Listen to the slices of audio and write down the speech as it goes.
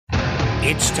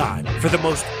It's time for the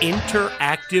most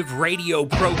interactive radio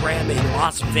program in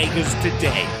Las Vegas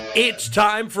today. It's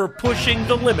time for Pushing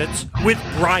the Limits with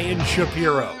Brian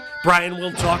Shapiro. Brian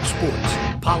will talk sports,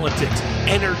 politics,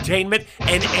 entertainment,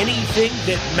 and anything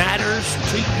that matters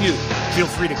to you. Feel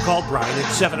free to call Brian at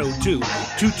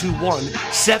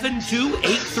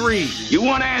 702-221-7283. You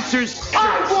want answers?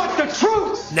 I want the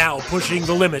truth! Now, Pushing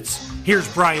the Limits, here's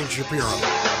Brian Shapiro.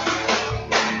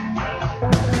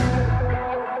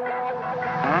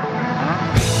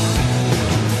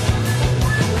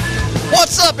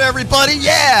 What's up, everybody?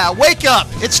 Yeah, wake up.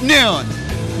 It's noon.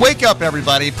 Wake up,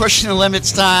 everybody. Pushing the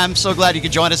Limits time. So glad you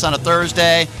could join us on a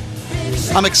Thursday.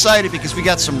 I'm excited because we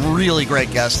got some really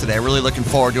great guests today. Really looking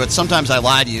forward to it. Sometimes I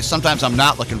lie to you. Sometimes I'm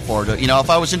not looking forward to it. You know, if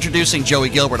I was introducing Joey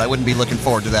Gilbert, I wouldn't be looking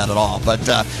forward to that at all.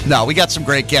 But no, we got some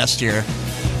great guests here.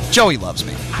 Joey loves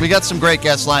me. We got some great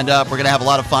guests lined up. We're going to have a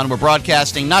lot of fun. We're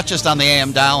broadcasting not just on the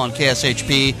AM dial on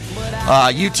KSHP,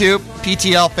 YouTube,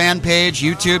 PTL fan page,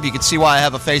 YouTube. You can see why I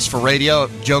have a face for radio.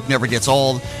 Joke never gets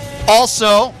old.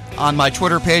 Also, on my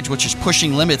Twitter page, which is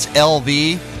Pushing Limits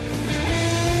LV.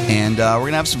 And we're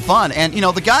going to have some fun. And, you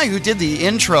know, the guy who did the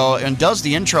intro and does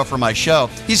the intro for my show,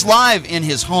 he's live in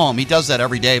his home. He does that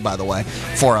every day, by the way,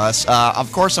 for us.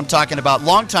 Of course, I'm talking about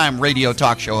longtime radio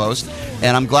talk show host,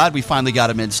 and I'm glad we finally got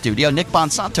him in studio. Nick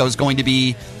Bonsanto is going to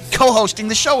be co-hosting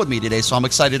the show with me today, so I'm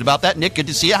excited about that. Nick, good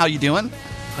to see you. How you doing?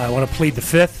 I want to plead the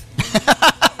fifth.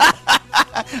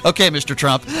 Okay, Mr.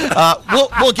 Trump.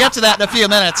 We'll get to that in a few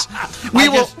minutes.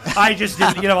 I just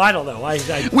didn't, I don't know.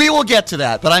 We will get to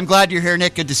that, but I'm glad you're here,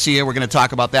 Nick. Good to see you. We're going to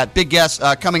talk about that. Big guest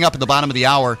coming up at the bottom of the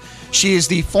hour. She is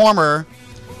the former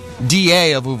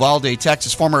DA of Uvalde,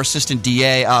 Texas, former assistant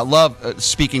DA. Love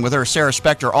speaking with her. Sarah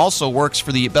Spector also works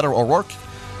for the Beto O'Rourke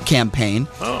campaign.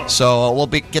 Oh. So we'll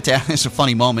get to it's a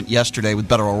funny moment yesterday with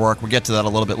Beto O'Rourke. We'll get to that a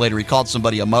little bit later. He called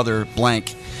somebody a mother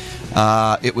blank.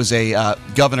 It was a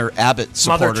Governor Abbott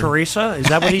supporter. Mother Teresa? Is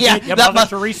that what he did? Yeah, Mother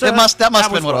Teresa? That must have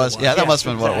been what it was. Yeah, that must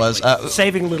have been what it was.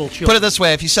 Saving little children. Put it this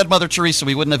way: if you said Mother Teresa,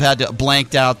 we wouldn't have had to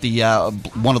blanked out the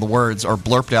one of the words or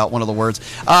blurped out one of the words.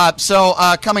 So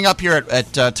coming up here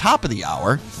at top of the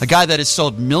hour, a guy that has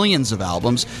sold millions of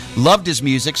albums, loved his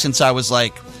music since I was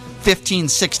like 15,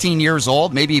 16 years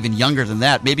old, maybe even younger than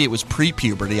that. Maybe it was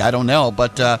pre-puberty. I don't know,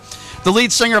 but. The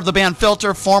lead singer of the band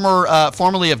Filter,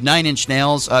 formerly of Nine Inch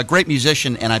Nails, great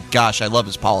musician, and I love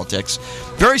his politics.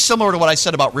 Very similar to what I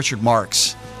said about Richard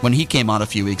Marx when he came on a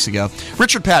few weeks ago.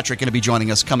 Richard Patrick going to be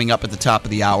joining us coming up at the top of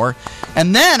the hour.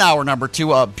 And then hour number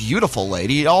two, a beautiful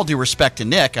lady. All due respect to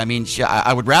Nick. I mean,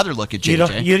 I would rather look at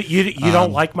JJ. You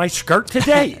don't like my skirt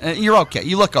today? You're okay.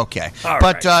 You look okay.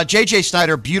 But JJ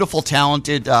Snyder, beautiful,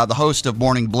 talented, the host of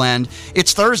Morning Blend.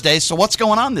 It's Thursday, so what's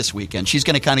going on this weekend? She's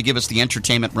going to kind of give us the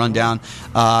entertainment rundown.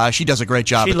 She does a great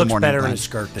job at the Morning Blend. She looks better in a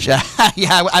skirt than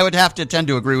Yeah, I would have to tend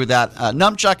to agree with that.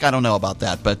 Numchuck, I don't know about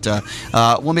that, but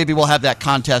maybe we'll have that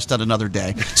contest on another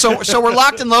day. So we're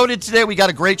locked and loaded today. We got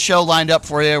a great show lined up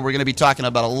for you. We're going to be talking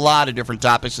about a lot of different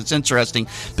topics. It's interesting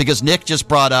because Nick just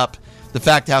brought up the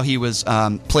fact how he was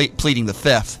pleading the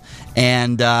fifth.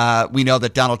 And we know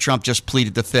that Donald Trump just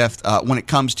pleaded the fifth when it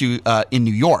comes to in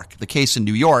New York, the case in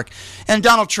New York. And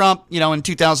Donald Trump, in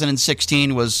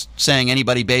 2016 was saying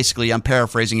anybody basically, I'm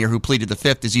paraphrasing here, who pleaded the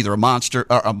fifth is either a monster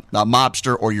or a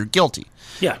mobster or you're guilty.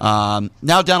 Yeah.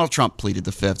 Now Donald Trump pleaded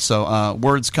the fifth, so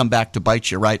words come back to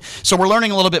bite you, right? So we're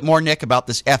learning a little bit more, Nick, about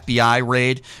this FBI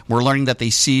raid. We're learning that they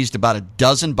seized about a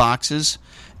dozen boxes.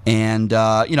 And,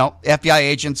 FBI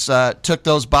agents took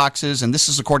those boxes, and this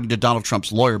is according to Donald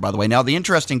Trump's lawyer, by the way. Now, the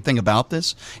interesting thing about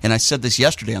this, and I said this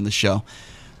yesterday on the show,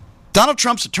 Donald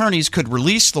Trump's attorneys could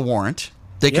release the warrant.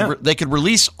 They could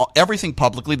release everything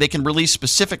publicly. They can release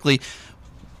specifically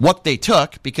what they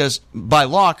took, because by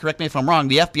law, correct me if I'm wrong,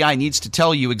 the FBI needs to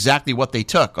tell you exactly what they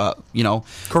took,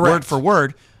 Correct. Word for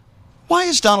word. Why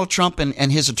is Donald Trump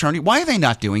and his attorney, why are they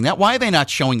not doing that? Why are they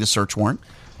not showing the search warrant?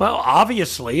 Well,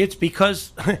 obviously, it's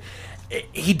because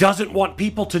he doesn't want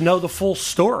people to know the full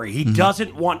story. He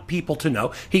doesn't want people to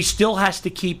know. He still has to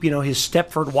keep, his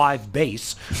Stepford wife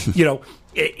base,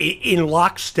 in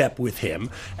lockstep with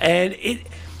him. And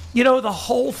the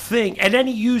whole thing. And then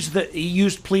he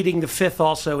used pleading the fifth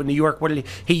also in New York. What did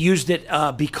he used it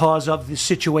because of the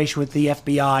situation with the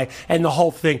FBI and the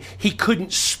whole thing. He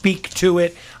couldn't speak to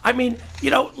it. I mean,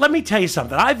 let me tell you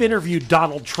something. I've interviewed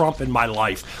Donald Trump in my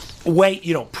life.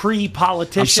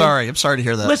 Pre-politician. I'm sorry to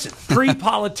hear that. Listen,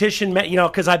 pre-politician,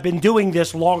 because I've been doing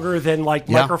this longer than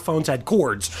microphones had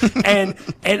cords, and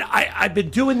I've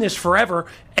been doing this forever.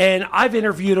 And I've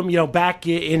interviewed him, back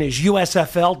in his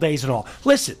USFL days and all.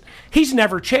 Listen, he's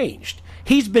never changed.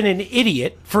 He's been an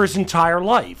idiot for his entire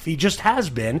life. He just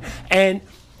has been, and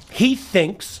he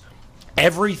thinks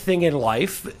everything in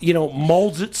life,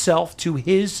 molds itself to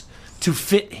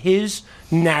fit his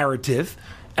narrative.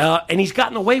 And he's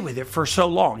gotten away with it for so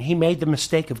long. He made the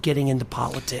mistake of getting into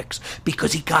politics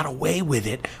because he got away with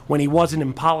it when he wasn't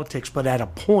in politics. But at a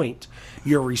point,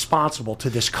 you're responsible to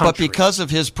this country. But because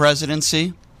of his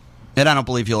presidency, and I don't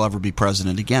believe he'll ever be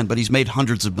president again, but he's made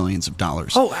hundreds of millions of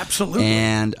dollars. Oh, absolutely.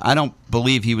 And I don't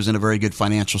believe he was in a very good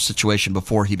financial situation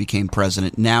before he became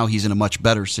president. Now he's in a much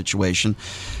better situation.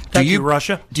 Thank you,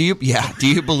 Russia. Do you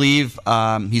believe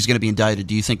he's going to be indicted?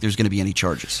 Do you think there's going to be any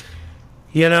charges?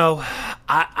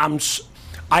 I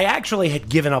actually had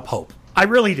given up hope. I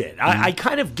really did. I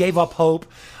kind of gave up hope.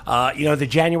 The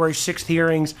January 6th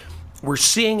hearings, we're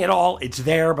seeing it all. It's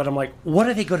there, but I'm like, what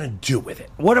are they going to do with it?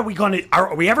 Are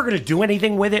we ever going to do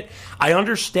anything with it? I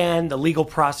understand the legal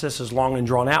process is long and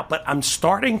drawn out, but I'm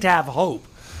starting to have hope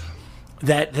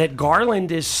that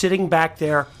Garland is sitting back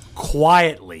there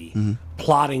quietly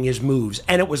plotting his moves,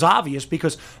 and it was obvious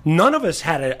because none of us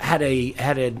had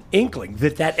an inkling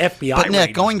that FBI. But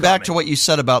Nick, going back to what you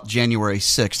said about January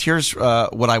 6th, here's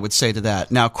what I would say to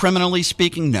that. Now, criminally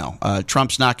speaking, no,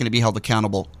 Trump's not going to be held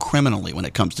accountable criminally when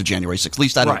it comes to January 6th. At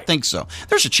least I don't think so.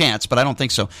 There's a chance, but I don't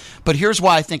think so. But here's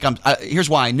why here's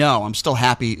why I know I'm still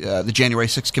happy the January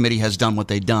 6th committee has done what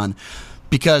they've done.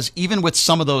 Because even with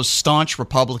some of those staunch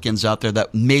Republicans out there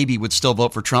that maybe would still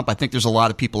vote for Trump, I think there's a lot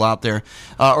of people out there,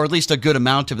 or at least a good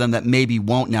amount of them, that maybe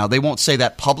won't now. They won't say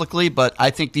that publicly, but I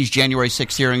think these January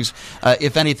 6th hearings,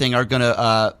 if anything, are going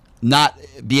to not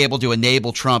be able to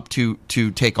enable Trump to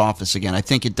take office again. I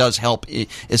think it does help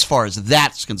as far as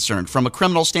that's concerned. From a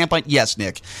criminal standpoint, yes,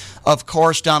 Nick. Of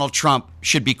course, Donald Trump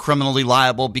should be criminally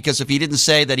liable, because if he didn't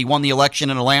say that he won the election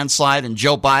in a landslide and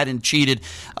Joe Biden cheated,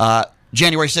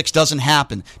 January 6th doesn't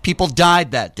happen. People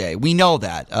died that day. We know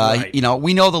that. Right.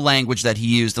 We know the language that he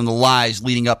used and the lies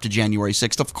leading up to January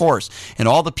 6th, of course. And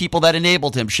all the people that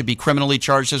enabled him should be criminally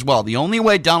charged as well. The only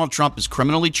way Donald Trump is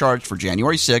criminally charged for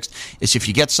January 6th is if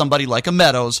you get somebody like a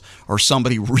Meadows or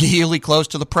somebody really close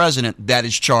to the president that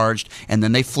is charged, and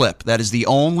then they flip. That is the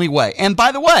only way. And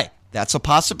by the way, that's a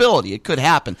possibility. It could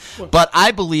happen. But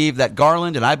I believe that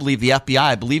Garland and I believe the FBI,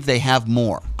 I believe they have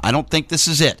more. I don't think this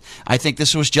is it. I think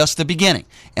this was just the beginning,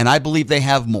 and I believe they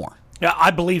have more. Yeah,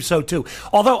 I believe so too.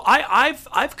 Although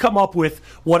I've come up with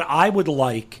what I would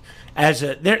like as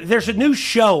there's a new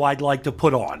show I'd like to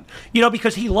put on.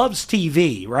 Because he loves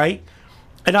TV, right?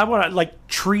 And I want to, like,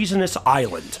 Treasonous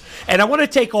Island. And I want to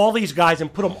take all these guys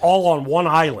and put them all on one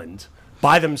island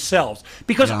by themselves.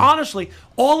 Because honestly,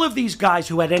 all of these guys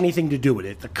who had anything to do with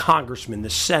it, the congressmen, the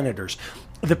senators,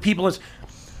 the people,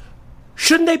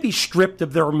 shouldn't they be stripped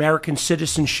of their American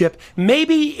citizenship?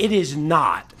 Maybe it is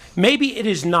not. Maybe it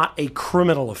is not a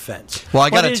criminal offense. Well,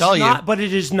 I got to tell you. But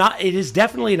it is not. It is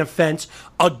definitely an offense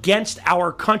against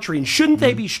our country. And shouldn't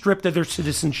they be stripped of their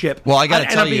citizenship? Well, I got to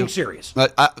tell you. And I'm being serious.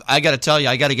 I got to tell you,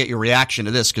 I got to get your reaction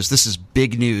to this, because this is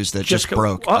big news that just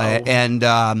broke.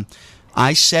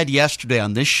 I said yesterday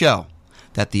on this show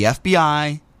that the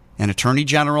FBI and Attorney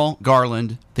General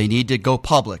Garland, they need to go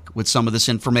public with some of this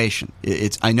information.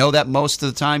 I know that most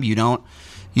of the time you don't,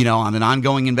 on an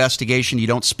ongoing investigation, you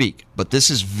don't speak. But this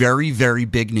is very, very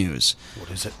big news.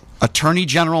 What is it? Attorney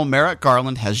General Merrick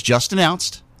Garland has just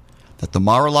announced that the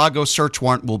Mar-a-Lago search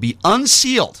warrant will be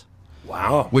unsealed.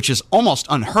 Wow. Which is almost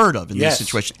unheard of in this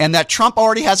situation. And that Trump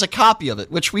already has a copy of it,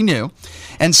 which we knew,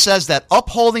 and says that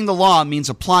upholding the law means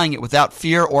applying it without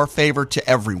fear or favor to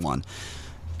everyone.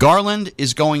 Garland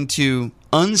is going to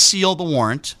unseal the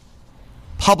warrant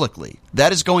publicly.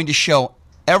 That is going to show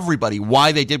everybody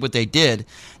why they did what they did.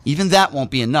 Even that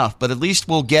won't be enough, but at least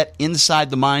we'll get inside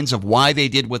the minds of why they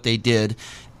did what they did.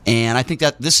 And I think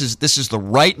that this is the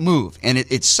right move. And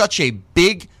it's such a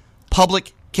big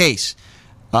public case.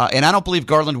 And I don't believe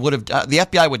Garland would have, the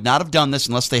FBI would not have done this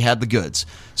unless they had the goods.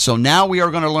 So now we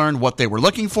are going to learn what they were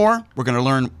looking for. We're going to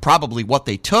learn probably what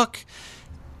they took.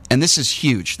 And this is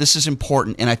huge. This is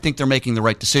important. And I think they're making the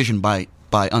right decision by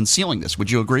unsealing this. Would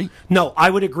you agree? No, I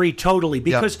would agree totally.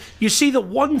 Because you see, the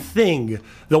one thing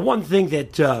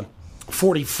that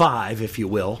 45, if you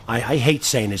will, I hate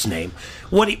saying his name,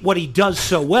 what he does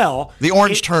so well. The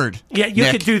orange turd. Yeah, you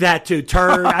could do that too,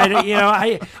 turd.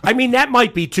 I mean, that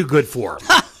might be too good for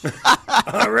him.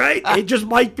 All right? It just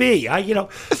might be.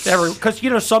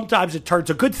 Because, sometimes it turns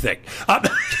a good thing.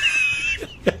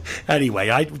 Anyway,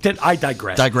 I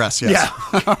digress. Digress, yes.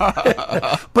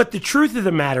 Yeah. But the truth of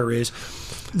the matter is,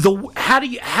 how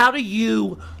do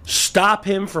you stop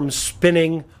him from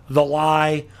spinning the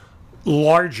lie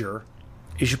larger?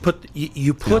 Is you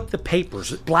put the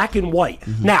papers black and white.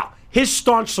 Mm-hmm. Now, his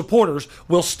staunch supporters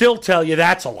will still tell you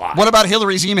that's a lie. What about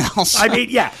Hillary's emails? I mean,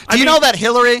 yeah. Do you know that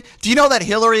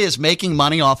Hillary is making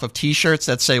money off of T-shirts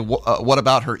that say "What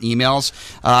about her emails"?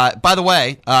 By the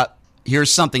way,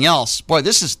 here's something else. Boy,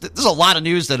 this is a lot of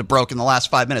news that have broken in the last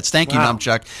 5 minutes. Thank you,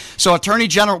 Numchuck. So, Attorney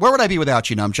General, where would I be without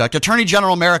you, Numchuck? Attorney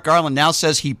General Merrick Garland now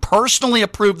says he personally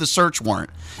approved the search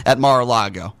warrant at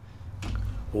Mar-a-Lago.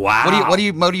 Wow. What do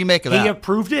you make of that? He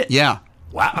approved it? Yeah.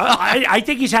 Wow, I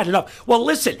think he's had enough. Well,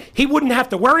 listen, he wouldn't have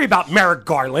to worry about Merrick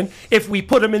Garland if we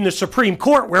put him in the Supreme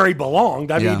Court where he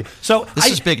belonged. I mean, so this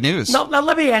is big news. Now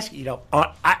let me ask you.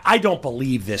 I don't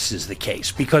believe this is the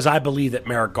case because I believe that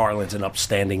Merrick Garland's an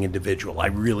upstanding individual. I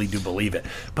really do believe it.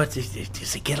 But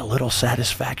does he get a little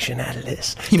satisfaction out of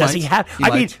this? Does he have?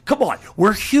 I mean, come on,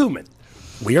 we're human.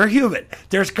 We are human.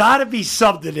 There's got to be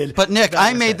something in. But Nick,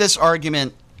 I made this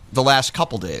argument the last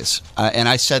couple days, and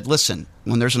I said, listen,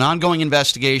 when there's an ongoing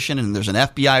investigation and there's an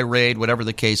FBI raid, whatever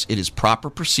the case, it is proper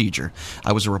procedure.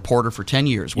 I was a reporter for 10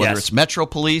 years, whether it's Metro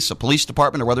Police, a police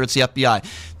department, or whether it's the FBI.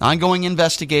 Ongoing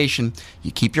investigation,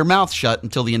 you keep your mouth shut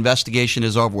until the investigation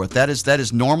is over with. That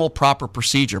is normal, proper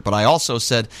procedure. But I also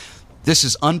said, this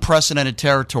is unprecedented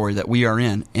territory that we are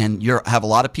in, and you have a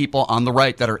lot of people on the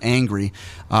right that are angry.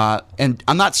 And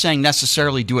I'm not saying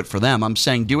necessarily do it for them. I'm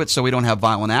saying do it so we don't have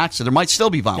violent acts. So there might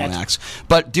still be violent acts,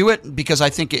 but do it because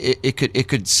I think it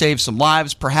could save some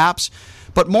lives, perhaps.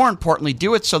 But more importantly,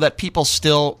 do it so that people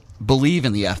still believe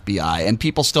in the FBI and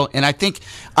people still. And I think,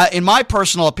 in my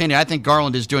personal opinion, I think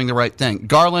Garland is doing the right thing.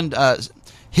 Garland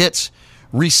hits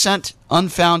recent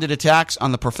unfounded attacks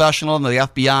on the professional and the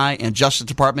FBI and Justice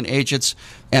Department agents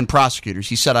and prosecutors.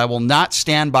 He said, I will not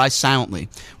stand by silently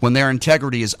when their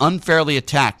integrity is unfairly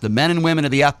attacked. The men and women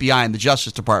of the FBI and the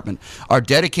Justice Department are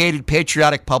dedicated,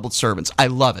 patriotic public servants. I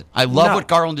love it. I love what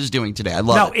Garland is doing today. I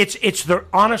love it. It's the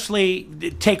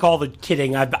honestly, take all the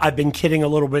kidding. I've been kidding a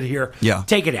little bit here. Yeah.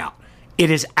 Take it out.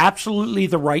 It is absolutely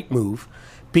the right move.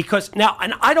 Because now,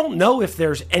 and I don't know if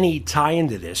there's any tie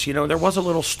into this. You know, there was a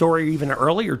little story even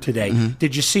earlier today. Mm-hmm.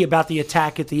 Did you see about the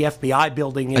attack at the FBI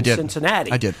building in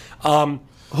Cincinnati? I did.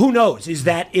 Who knows? Is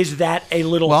that a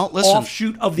little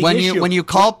offshoot of the issue?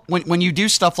 When you do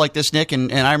stuff like this, Nick,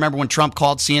 and I remember when Trump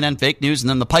called CNN fake news, and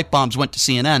then the pipe bombs went to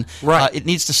CNN. Right. It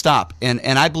needs to stop, and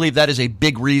I believe that is a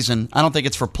big reason. I don't think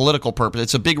it's for political purpose.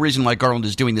 It's a big reason why Garland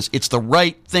is doing this. It's the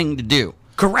right thing to do.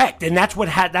 Correct, and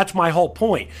that's my whole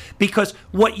point. Because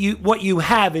what you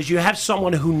have is you have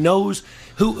someone who knows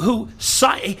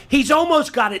he's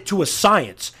almost got it to a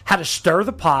science how to stir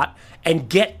the pot and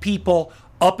get people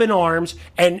up in arms,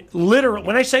 and literal.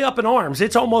 When I say up in arms,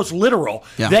 it's almost literal.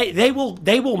 Yeah. They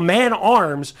will man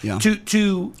arms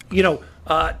to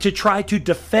try to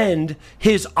defend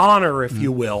his honor, if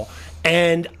you will.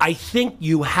 And I think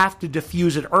you have to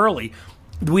diffuse it early.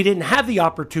 We didn't have the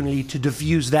opportunity to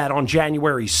diffuse that on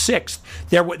January 6th.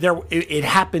 It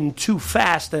happened too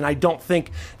fast, and I don't think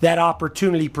that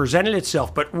opportunity presented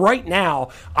itself. But right now,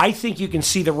 I think you can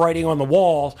see the writing on the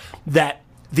wall that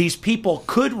these people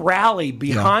could rally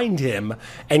behind him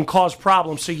and cause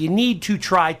problems. So you need to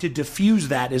try to diffuse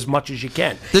that as much as you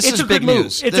can. This is big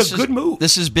news. It's a good move.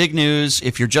 This is big news.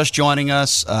 If you're just joining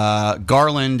us,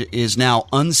 Garland is now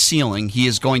unsealing. He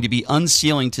is going to be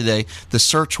unsealing today the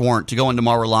search warrant to go into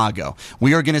Mar-a-Lago.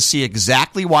 We are going to see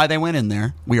exactly why they went in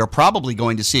there. We are probably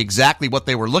going to see exactly what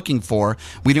they were looking for.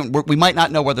 We might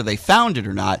not know whether they found it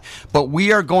or not, but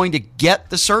we are going to get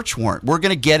the search warrant. We're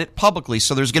going to get it publicly,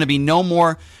 so there's going to be no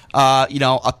more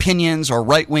opinions or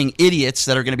right-wing idiots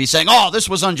that are going to be saying, "Oh, this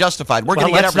was unjustified." We're going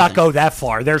to get everything. Let's not go that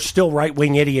far. There's still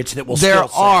right-wing idiots that will. There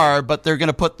are, but they're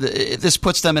going to this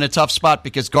puts them in a tough spot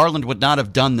because Garland would not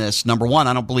have done this. Number one,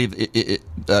 I don't believe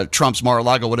Trump's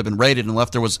Mar-a-Lago would have been raided unless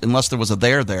there was a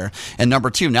there. And number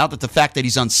two, now that the fact that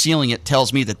he's unsealing it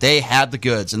tells me that they had the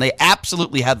goods and they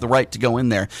absolutely had the right to go in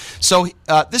there. So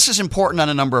this is important on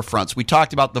a number of fronts. We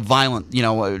talked about the violence.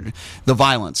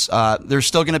 There's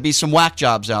still going to be some whack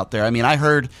jobs out there. I mean, I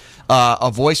heard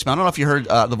a voicemail. I don't know if you heard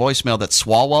the voicemail that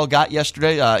Swalwell got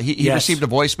yesterday. He received a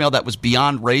voicemail that was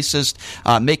beyond racist,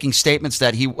 making statements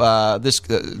that this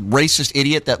racist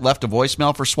idiot that left a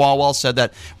voicemail for Swalwell said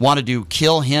that wanted to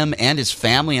kill him and his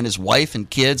family and his wife and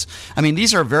kids. I mean,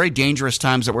 these are very dangerous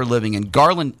times that we're living in.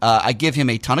 Garland, I give him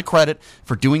a ton of credit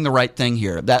for doing the right thing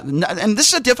here. And this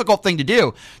is a difficult thing to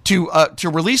do, to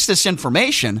release this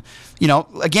information. You know,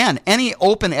 again, any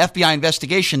open FBI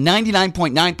investigation,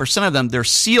 99.9% of them, they're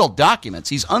sealed documents.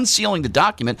 He's unsealing the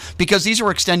document because these are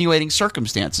extenuating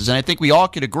circumstances. And I think we all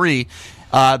could agree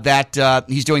that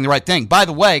he's doing the right thing. By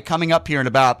the way, coming up here in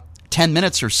about 10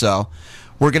 minutes or so,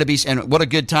 we're going to be, and what a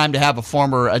good time to have a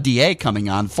former DA coming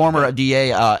on. Former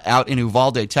DA out in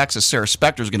Uvalde, Texas, Sarah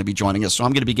Spector is going to be joining us. So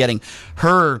I'm going to be getting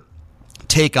her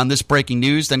take on this breaking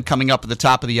news. Then coming up at the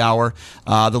top of the hour,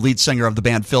 the lead singer of the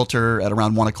band Filter at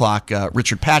around 1 o'clock,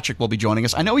 Richard Patrick, will be joining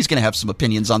us. I know he's going to have some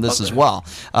opinions on this as well.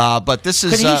 But this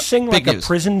is Could he sing big like news. a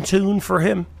prison tune for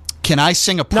him? Can I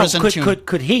sing a prison tune?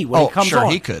 Could he when he comes sure,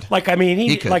 on? he could. Like, I mean,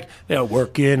 He could. like,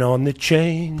 working on the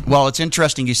chain. Well, it's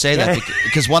interesting you say that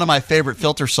because one of my favorite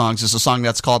Filter songs is a song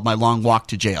that's called "My Long Walk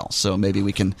to Jail." So maybe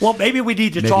we can. Well, maybe we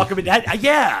need to talk about that.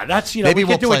 Yeah, that's Maybe we could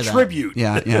we'll do play a tribute.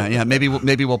 That. Yeah.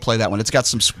 Maybe we'll play that one. It's got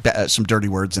some dirty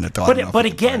words in it, though. But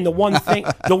again, the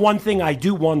one thing I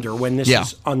do wonder when this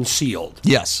is unsealed.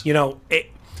 Yes.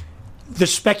 The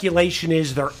speculation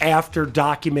is they're after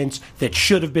documents that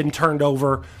should have been turned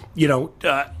over.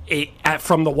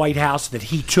 From the White House that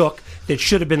he took that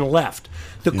should have been left.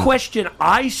 The question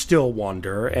I still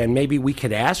wonder, and maybe we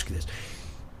could ask this,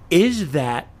 is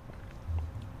that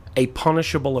a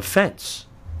punishable offense?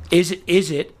 Is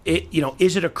it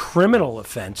a criminal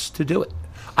offense to do it?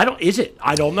 I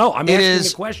don't know. I'm asking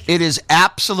the question. It is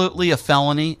absolutely a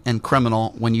felony and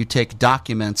criminal when you take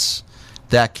documents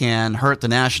that can hurt the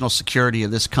national security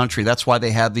of this country. That's why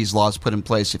they have these laws put in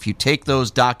place. If you take those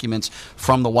documents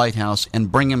from the White House and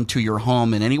bring them to your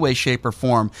home in any way, shape, or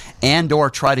form, and or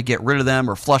try to get rid of them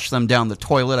or flush them down the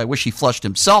toilet. I wish he flushed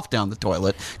himself down the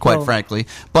toilet, quite frankly.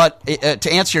 But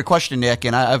to answer your question, Nick,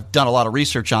 and I've done a lot of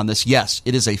research on this, yes,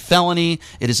 it is a felony.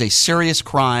 It is a serious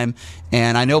crime.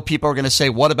 And I know people are going to say,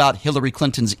 what about Hillary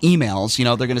Clinton's emails?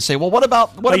 They're going to say, well, what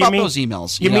about those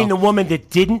emails? You mean the woman that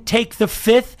didn't take the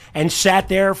fifth and sat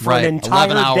there for an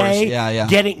entire 11 hours.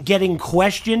 day getting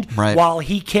questioned while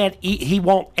he can't eat, he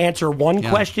won't answer one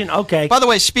question? Okay. By the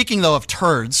way, speaking, though, of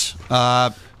turds,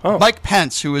 Mike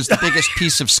Pence, who is the biggest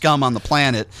piece of scum on the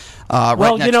planet.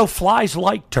 Flies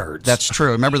like turds. That's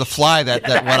true. Remember the fly that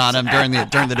went on him during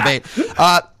the debate.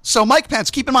 So Mike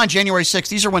Pence, keep in mind January 6th,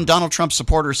 these are when Donald Trump's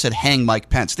supporters said hang Mike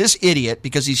Pence. This idiot,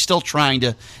 because he's still trying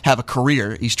to have a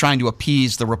career, he's trying to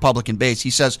appease the Republican base.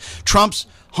 He says Trump's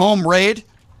home raid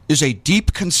is a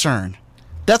deep concern.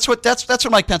 That's what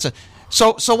Mike Pence said.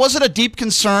 So was it a deep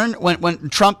concern when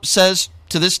Trump says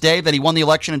to this day that he won the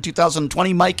election in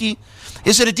 2020, Mikey?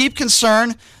 Is it a deep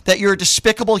concern that you're a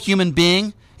despicable human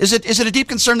being? Is it a deep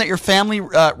concern that your family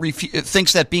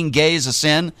thinks that being gay is a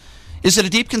sin? Is it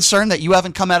a deep concern that you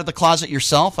haven't come out of the closet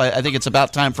yourself? I think it's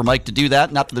about time for Mike to do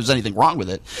that. Not that there's anything wrong with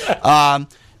it.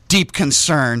 Deep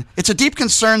concern. It's a deep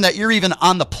concern that you're even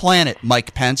on the planet,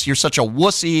 Mike Pence. You're such a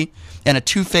wussy and a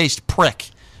two-faced prick.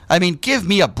 I mean, give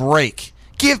me a break.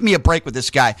 Give me a break with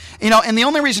this guy. And the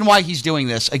only reason why he's doing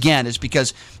this, again, is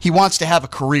because he wants to have a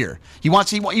career. He wants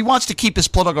to keep his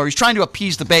political career. He's trying to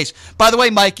appease the base. By the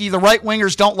way, Mikey, the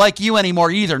right-wingers don't like you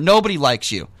anymore either. Nobody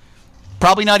likes you.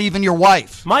 Probably not even your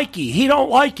wife. Mikey, he don't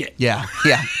like it. Yeah,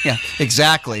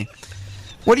 exactly.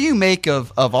 What do you make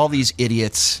of all these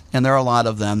idiots, and there are a lot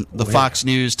of them, the Fox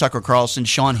News, Tucker Carlson,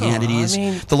 Sean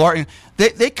Hannity's, the Law.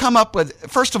 They come up with,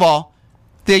 first of all,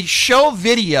 they show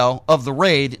video of the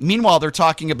raid. Meanwhile, they're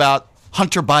talking about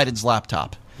Hunter Biden's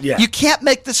laptop. Yeah. You can't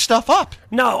make this stuff up.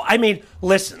 No, I mean,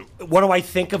 listen, what do I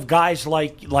think of guys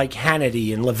like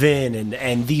Hannity and Levin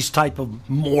and these type of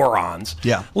morons?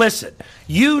 Yeah. Listen,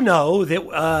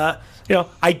 that,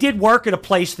 I did work at a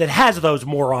place that has those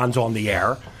morons on the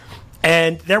air.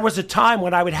 And there was a time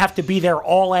when I would have to be there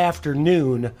all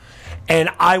afternoon, and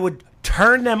I would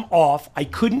turn them off. I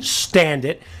couldn't stand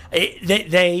it.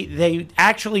 They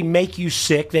actually make you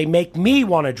sick. They make me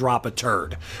want to drop a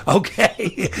turd.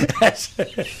 Okay,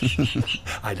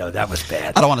 I know that was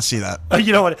bad. I don't want to see that.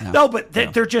 You know what? No, but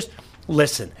they're just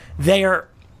listen.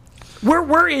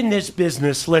 We're in this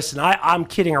business. Listen, I'm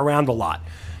kidding around a lot.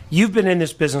 You've been in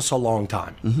this business a long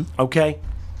time. Mm-hmm. Okay,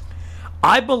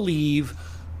 I believe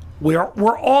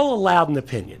we're all allowed an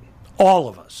opinion. All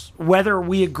of us, whether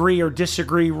we agree or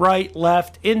disagree, right,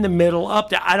 left, in the middle,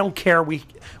 up down, I don't care.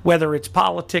 Whether it's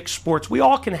politics, sports, we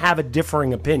all can have a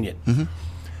differing opinion. Mm-hmm.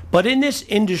 But in this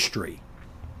industry,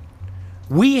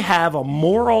 we have a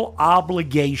moral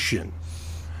obligation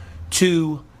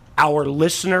to our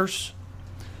listeners,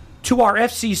 to our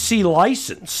FCC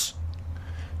license,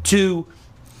 to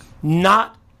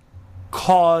not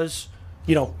cause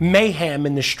mayhem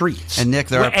in the streets. And Nick,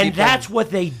 there are people, and that's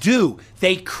what they do.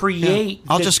 They create.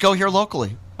 I'll just go here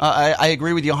locally. I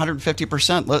agree with you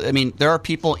 150%. I mean, there are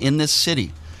people in this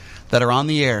city that are on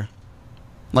the air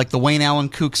like the Wayne Allen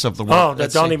Kooks of the world. Oh,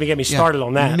 don't even get me started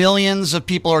on that. Millions of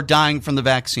people are dying from the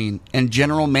vaccine, and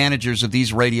general managers of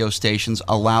these radio stations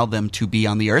allow them to be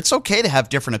on the air. It's okay to have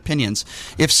different opinions.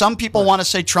 If some people want to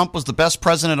say Trump was the best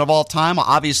president of all time,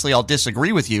 obviously I'll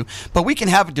disagree with you, but we can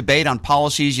have a debate on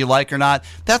policies you like or not.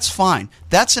 That's fine.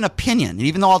 That's an opinion. And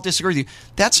even though I'll disagree with you,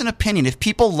 that's an opinion. If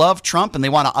people love Trump and they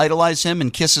want to idolize him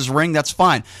and kiss his ring, that's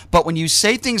fine. But when you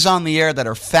say things on the air that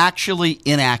are factually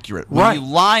inaccurate, when you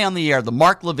lie on the air, the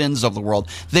Mark Levins of the world,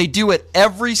 they do it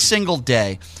every single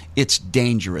day. It's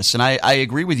dangerous. And I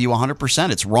agree with you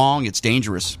 100%. It's wrong. It's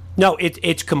dangerous. No,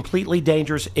 it's completely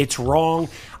dangerous. It's wrong.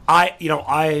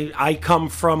 I come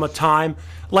from a time,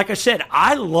 like I said,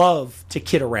 I love to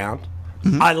kid around.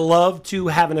 Mm-hmm. I love to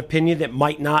have an opinion that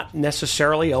might not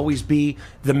necessarily always be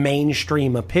the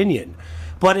mainstream opinion.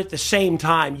 But at the same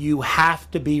time, you have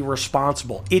to be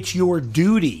responsible. It's your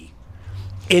duty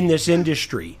in this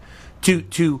industry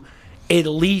to at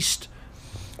least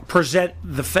present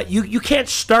the you can't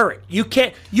stir it. You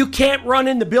can't run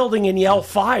in the building and yell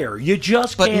fire. You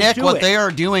just can't do it. But Nick, what they are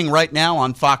doing right now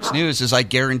on Fox News is, I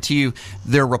guarantee you,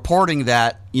 they're reporting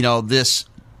that,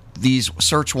 these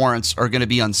search warrants are going to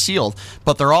be unsealed,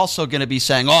 but they're also going to be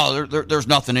saying, "Oh, there's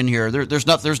nothing in here. There's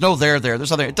no there. There's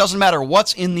nothing." It doesn't matter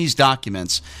what's in these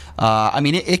documents.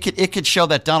 It could show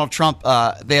that Donald Trump.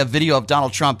 They have video of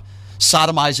Donald Trump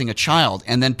sodomizing a child,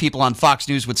 and then people on Fox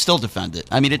News would still defend it.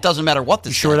 I mean, it doesn't matter what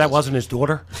this. You sure that wasn't his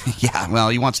daughter? Yeah, well,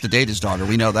 he wants to date his daughter.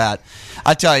 We know that.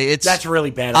 I tell you, that's really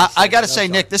bad. I got to say,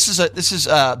 Nick, this is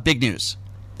big news.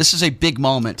 This is a big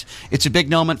moment. It's a big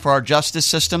moment for our justice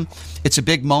system. It's a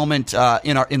big moment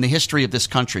in the history of this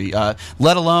country.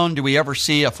 Let alone do we ever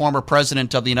see a former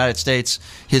president of the United States,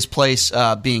 his place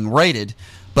being raided.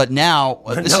 But now,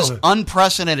 this is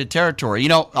unprecedented territory.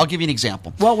 I'll give you an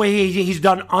example. Well, he's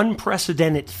done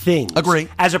unprecedented things. Agree.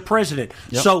 As a president.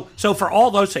 Yep. So for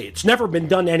all those say it's never been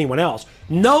done to anyone else.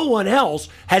 No one else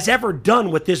has ever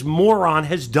done what this moron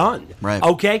has done. Right.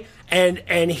 Okay?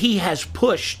 And he has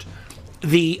pushed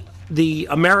the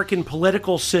American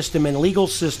political system and legal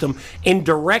system in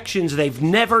directions they've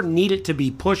never needed to be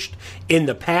pushed in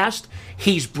the past.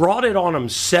 He's brought it on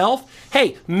himself.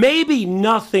 Hey, maybe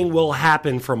nothing will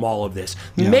happen from all of this.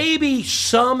 Yeah. Maybe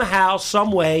somehow,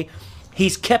 some way,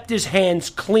 he's kept his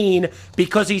hands clean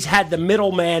because he's had the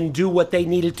middleman do what they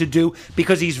needed to do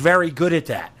because he's very good at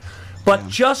that. But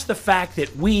just the fact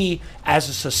that we, as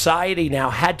a society now,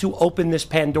 had to open this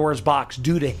Pandora's box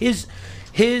due to his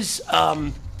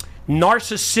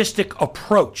narcissistic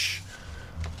approach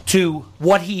to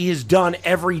what he has done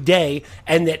every day,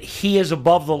 and that he is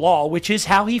above the law, which is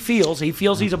how he feels. He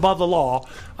feels he's above the law.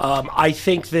 I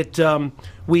think that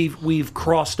we've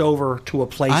crossed over to a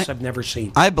place I've never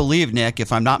seen. I believe, Nick,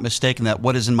 if I'm not mistaken, that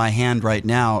what is in my hand right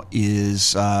now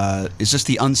is this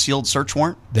the unsealed search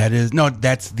warrant?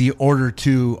 That's the order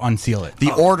to unseal it.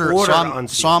 The order.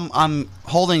 So I'm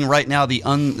holding right now the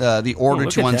order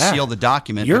to unseal the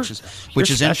document, which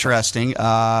is interesting.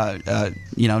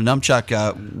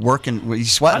 Numchuck working.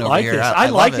 He's sweating over here. I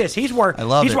like this. He's worked. I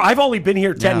love it. I've only been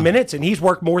here 10 minutes, and he's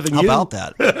worked more than you. How about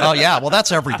that? Oh yeah. Well,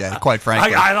 that's every day, quite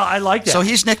frankly. I like that. So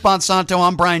he's Nick Bonsanto.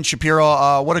 I'm Brian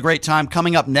Shapiro. What a great time.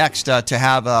 Coming up next to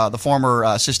have the former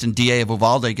assistant DA of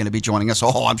Uvalde going to be joining us.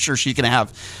 Oh, I'm sure she's going to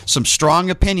have some strong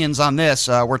opinions on this.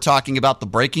 We're talking about the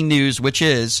breaking news, which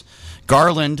is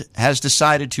Garland has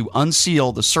decided to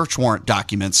unseal the search warrant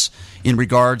documents in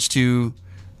regards to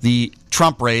the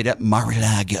Trump raid at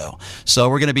Mar-a-Lago. So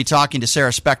we're going to be talking to Sarah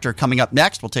Spector coming up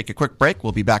next. We'll take a quick break.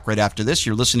 We'll be back right after this.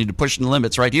 You're listening to Pushing the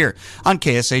Limits right here on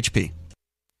KSHP.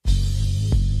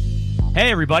 Hey,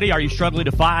 everybody. Are you struggling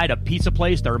to find a pizza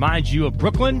place that reminds you of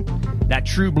Brooklyn? That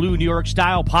true blue New York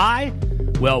style pie?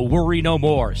 Well, worry no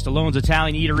more. Stallone's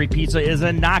Italian Eatery Pizza is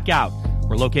a knockout.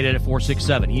 We're located at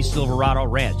 467 East Silverado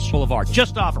Ranch Boulevard,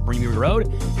 just off of Premier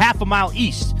Road, half a mile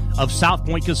east of South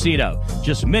Point Casino,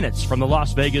 just minutes from the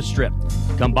Las Vegas Strip.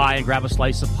 Come by and grab a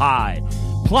slice of pie.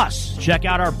 Plus, check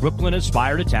out our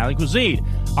Brooklyn-inspired Italian cuisine.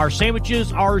 Our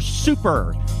sandwiches are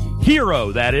super.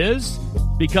 Hero, that is.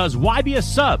 Because why be a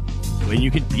sub when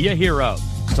you can be a hero?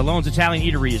 Stallone's Italian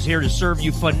Eatery is here to serve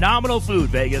you phenomenal food,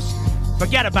 Vegas.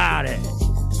 Forget about it.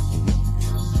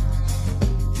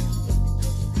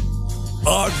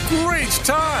 A great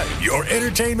time! Your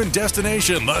entertainment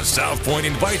destination, the South Point,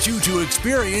 invites you to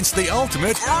experience the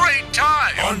ultimate great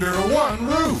time under one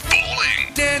roof. Bowling,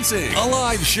 dancing, a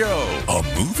live show, a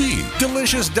movie,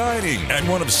 delicious dining at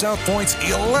one of South Point's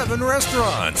 11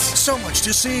 restaurants. So much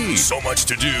to see, so much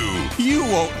to do. You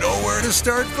won't know where to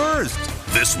start first.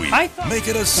 This week, make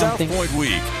it a South Point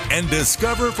week and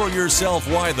discover for yourself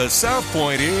why the South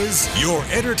Point is your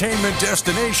entertainment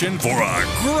destination for a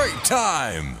great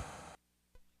time.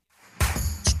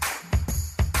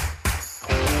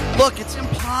 Look, it's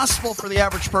impossible for the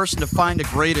average person to find a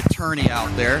great attorney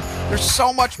out there. There's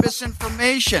so much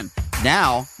misinformation.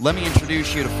 Now, let me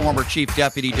introduce you to former Chief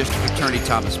Deputy District Attorney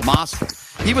Thomas Moskal.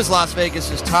 He was Las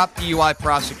Vegas's top DUI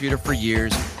prosecutor for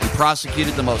years. He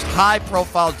prosecuted the most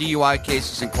high-profile DUI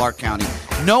cases in Clark County.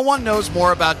 No one knows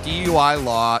more about DUI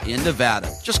law in Nevada.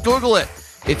 Just Google it.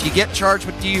 If you get charged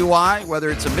with DUI,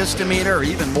 whether it's a misdemeanor or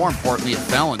even more importantly, a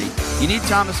felony, you need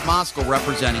Thomas Moskal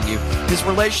representing you. His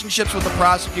relationships with the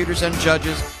prosecutors and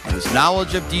judges and his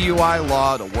knowledge of DUI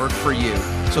law to work for you.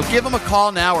 So give him a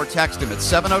call now or text him at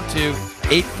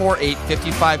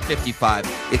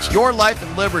 702-848-5555. It's your life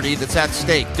and liberty that's at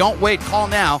stake. Don't wait. Call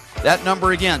now. That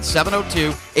number again,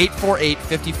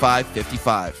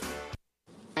 702-848-5555.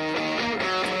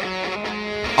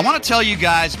 I want to tell you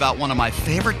guys about one of my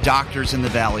favorite doctors in the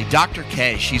Valley, Dr.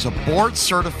 K. She's a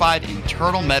board-certified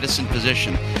internal medicine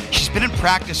physician. She's been in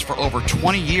practice for over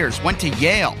 20 years, went to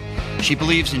Yale. She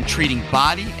believes in treating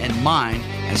body and mind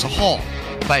as a whole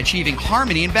by achieving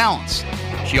harmony and balance.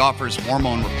 She offers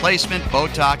hormone replacement,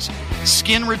 Botox,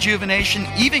 skin rejuvenation,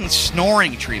 even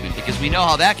snoring treatment, because we know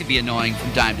how that can be annoying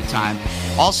from time to time.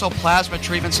 Also plasma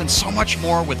treatments and so much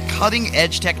more with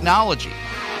cutting-edge technology.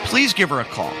 Please give her a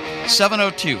call.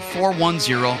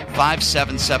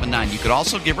 702-410-5779. You could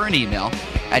also give her an email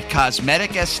at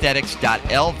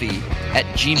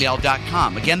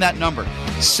cosmeticaesthetics.lv@gmail.com. Again, that number,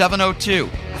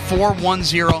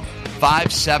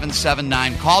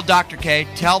 702-410-5779. Call Dr. K,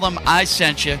 tell them I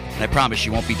sent you, and I promise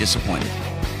you won't be disappointed.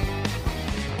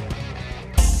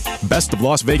 Best of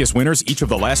Las Vegas winners each of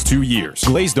the last 2 years.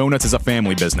 Glazed Donuts is a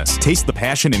family business. Taste the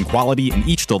passion and quality in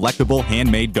each delectable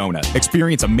handmade donut.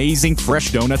 Experience amazing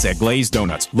fresh donuts at Glazed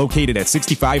Donuts, located at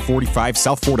 6545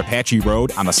 South Fort Apache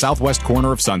Road on the southwest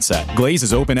corner of Sunset. Glaze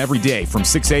is open every day from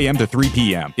 6 a.m. to 3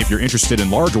 p.m. If you're interested in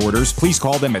large orders, please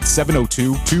call them at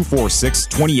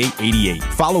 702-246-2888.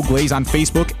 Follow Glaze on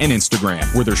Facebook and Instagram,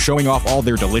 where they're showing off all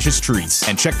their delicious treats.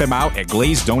 And check them out at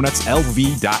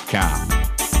glazedonutslv.com.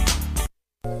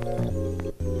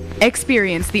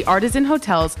 Experience the Artisan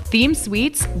Hotel's themed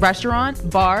suites,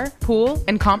 restaurant, bar, pool,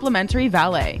 and complimentary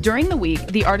valet. During the week,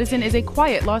 the Artisan is a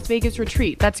quiet Las Vegas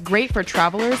retreat that's great for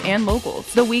travelers and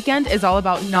locals. The weekend is all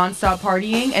about nonstop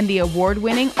partying and the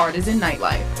award-winning Artisan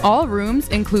nightlife. All rooms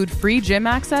include free gym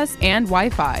access and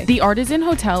Wi-Fi. The Artisan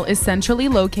Hotel is centrally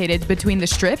located between the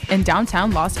Strip and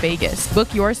downtown Las Vegas.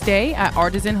 Book your stay at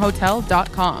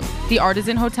artisanhotel.com. The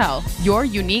Artisan Hotel, your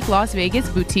unique Las Vegas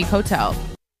boutique hotel.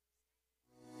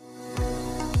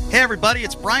 Hey everybody,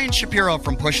 it's Brian Shapiro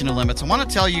from Pushing the Limits. I want to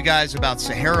tell you guys about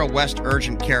Sahara West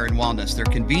Urgent Care and Wellness. They're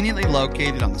conveniently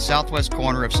located on the southwest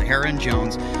corner of Sahara and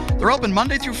Jones. They're open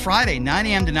Monday through Friday, 9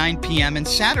 a.m. to 9 p.m. and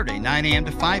Saturday, 9 a.m.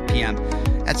 to 5 p.m.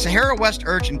 At Sahara West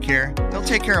Urgent Care, they'll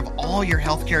take care of all your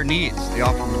healthcare needs. They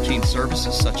offer routine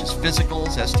services such as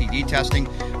physicals, STD testing,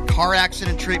 car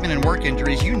accident treatment, and work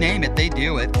injuries. You name it, they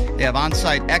do it. They have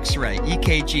on-site x-ray,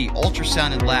 EKG,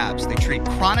 ultrasound, and labs. They treat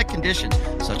chronic conditions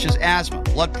such as asthma,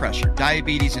 blood pressure,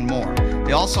 diabetes, and more.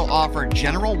 They also offer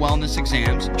general wellness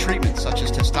exams, treatments such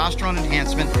as testosterone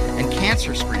enhancement and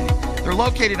cancer screening. They're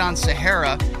located on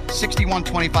Sahara,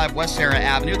 6125 West Sahara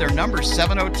Avenue. Their number is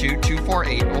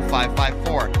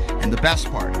 702-248-0554. And the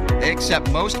best part, they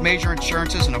accept most major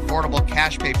insurances and affordable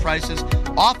cash pay prices,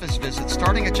 office visits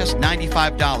starting at just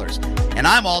 $95. And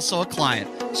I'm also a client,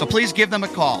 so please give them a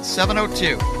call,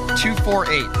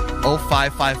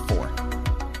 702-248-0554.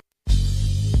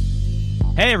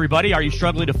 Hey everybody, are you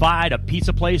struggling to find a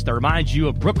pizza place that reminds you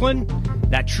of Brooklyn?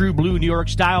 That true blue New York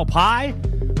style pie?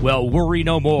 Well, worry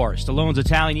no more. Stallone's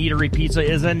Italian Eatery Pizza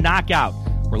is a knockout.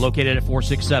 We're located at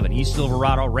 467 East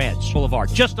Silverado Ranch Boulevard,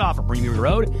 just off of Premier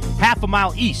Road, half a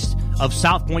mile east of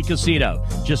South Point Casino,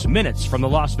 just minutes from the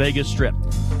Las Vegas Strip.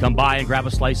 Come by and grab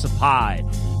a slice of pie.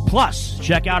 Plus,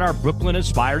 check out our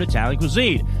Brooklyn-inspired Italian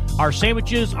cuisine. Our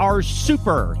sandwiches are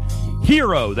super.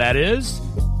 Hero, that is.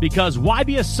 Because why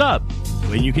be a sub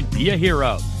when you can be a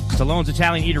hero? Stallone's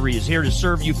Italian Eatery is here to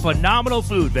serve you phenomenal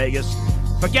food, Vegas.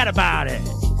 Forget about it.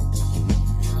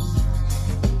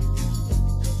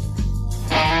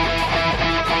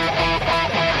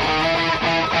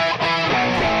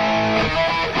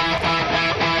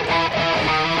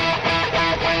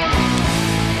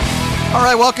 All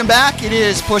right, welcome back. It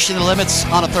is Pushing the Limits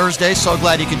on a Thursday. So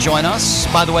glad you could join us.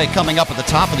 By the way, coming up at the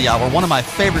top of the hour, one of my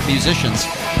favorite musicians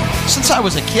since I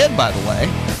was a kid, by the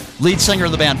way, lead singer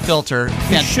of the band Filter.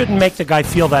 You shouldn't make the guy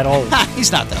feel that old.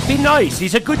 He's not that old. Be nice.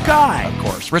 He's a good guy. Of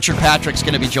course. Richard Patrick's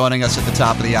going to be joining us at the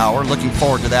top of the hour. Looking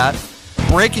forward to that.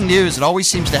 Breaking news. It always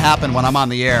seems to happen when I'm on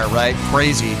the air, right?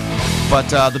 Crazy. But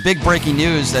the big breaking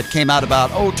news that came out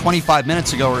about, 25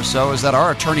 minutes ago or so is that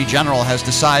our Attorney General has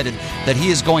decided that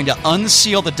he is going to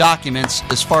unseal the documents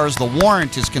as far as the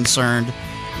warrant is concerned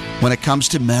when it comes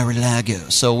to Mar-a-Lago.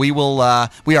 So we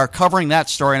are covering that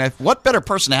story. And what better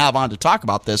person to have on to talk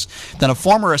about this than a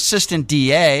former assistant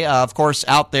DA, of course,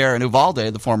 out there in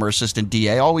Uvalde, the former assistant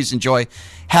DA. Always enjoy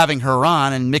having her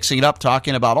on and mixing it up,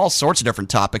 talking about all sorts of different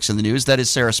topics in the news. That is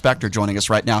Sarah Spector joining us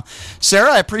right now.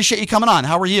 Sarah, I appreciate you coming on.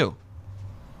 How are you?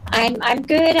 I'm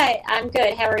good. I'm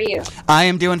good. How are you? I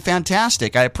am doing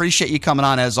fantastic. I appreciate you coming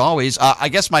on as always. I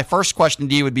guess my first question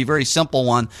to you would be a very simple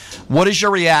one. What is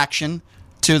your reaction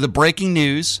to the breaking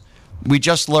news? We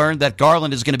just learned that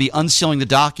Garland is going to be unsealing the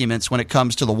documents when it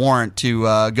comes to the warrant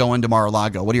to go into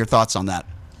Mar-a-Lago. What are your thoughts on that?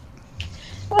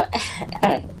 Well,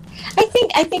 I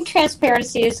think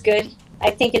transparency is good.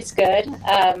 I think it's good.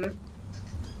 I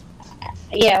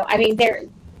mean,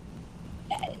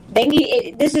 they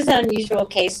need. This is an unusual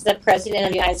case. The president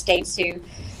of the United States, who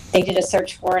they did a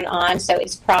search warrant on, so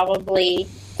it's probably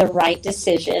the right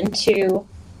decision to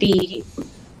be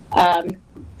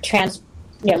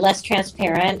less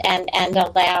transparent and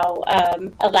allow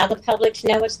the public to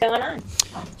know what's going on.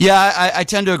 Yeah, I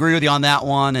tend to agree with you on that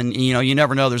one. And you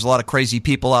never know. There's a lot of crazy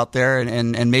people out there,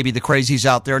 and maybe the crazies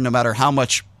out there, no matter how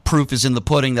much proof is in the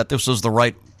pudding that this was the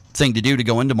right thing to do to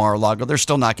go into Mar-a-Lago, they're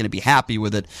still not going to be happy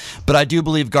with it. But I do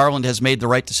believe Garland has made the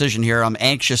right decision here. I'm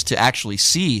anxious to actually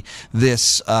see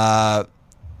this.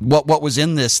 What was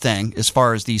in this thing as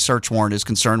far as the search warrant is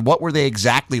concerned? What were they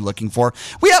exactly looking for?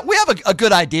 We have a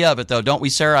good idea of it, though, don't we,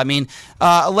 Sarah? I mean,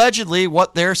 allegedly,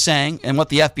 what they're saying and what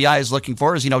the FBI is looking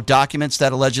for is, documents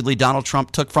that allegedly Donald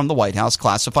Trump took from the White House,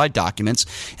 classified documents,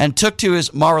 and took to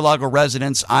his Mar-a-Lago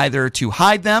residence either to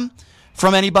hide them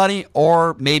from anybody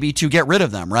or maybe to get rid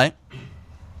of them, right?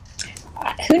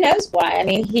 Who knows why? I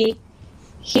mean,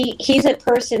 he's a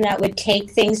person that would take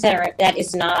things that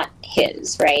is not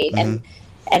his, right? Mm-hmm.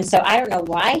 And so I don't know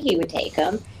why he would take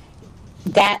them.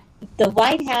 That the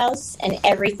White House and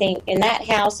everything in that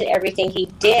house and everything he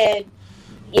did,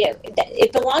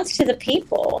 it belongs to the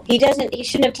people. He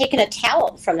shouldn't have taken a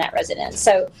towel from that residence.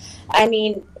 So, I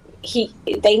mean,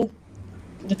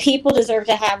 the people deserve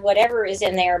to have whatever is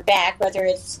in there back, whether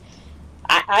it's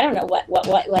I don't know what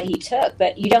he took,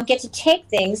 but you don't get to take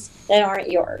things that aren't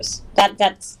yours.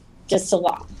 That's just the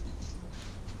law.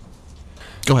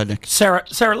 Go ahead, Nick. Sarah,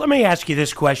 let me ask you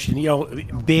this question.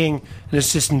 Being an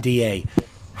assistant DA,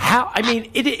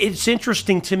 it's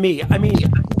interesting to me. I mean,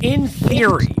 in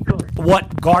theory,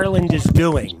 what Garland is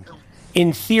doing,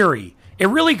 in theory, it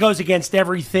really goes against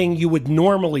everything you would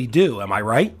normally do. Am I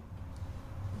right?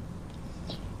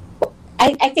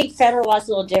 I think federal law is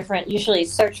a little different. Usually,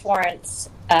 search warrants.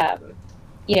 I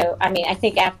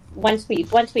think once we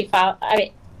file,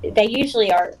 they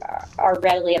usually are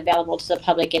readily available to the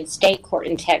public in state court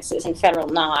in Texas and federal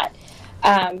not.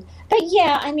 But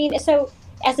yeah, I mean, so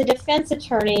as a defense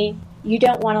attorney, you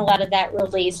don't want a lot of that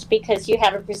released because you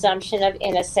have a presumption of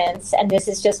innocence, and this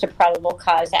is just a probable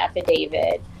cause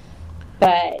affidavit.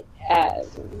 But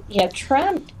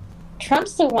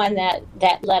Trump's the one that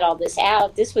let all this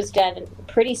out. This was done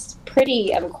pretty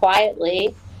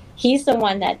quietly. He's the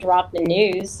one that dropped the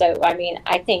news. So, I mean,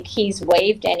 I think he's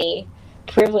waived any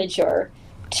privilege or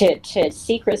to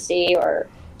secrecy or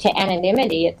to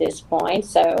anonymity at this point.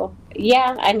 So,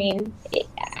 yeah, I mean,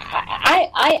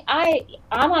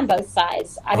 I'm on both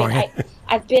sides. I mean,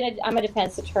 I'm a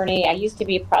defense attorney. I used to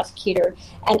be a prosecutor,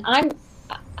 and I'm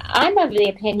of the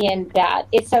opinion that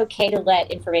it's okay to let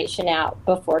information out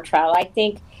before trial. I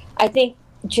think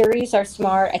juries are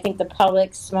smart. I think the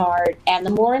public's smart, and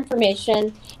the more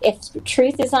information, if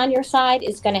truth is on your side,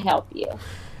 is going to help you.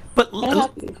 But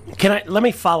let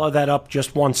me follow that up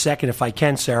just 1 second, if I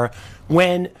can, Sarah.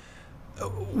 When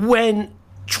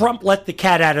Trump let the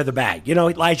cat out of the bag,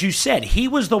 as you said, he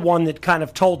was the one that kind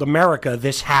of told America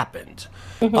this happened.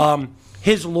 Mm-hmm.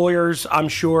 His lawyers, I'm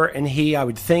sure, and I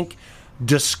would think,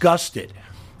 discussed it.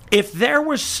 If they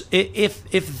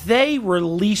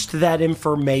released that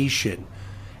information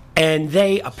and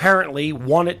they apparently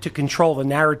wanted to control the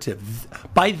narrative,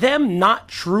 by them not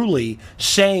truly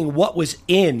saying what was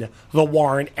in the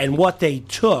warrant and what they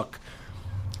took,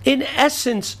 in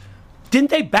essence, didn't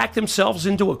they back themselves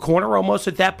into a corner almost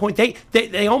at that point?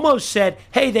 They almost said,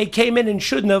 hey, they came in and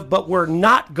shouldn't have, but we're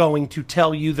not going to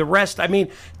tell you the rest. I mean,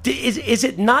 is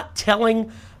it not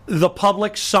telling the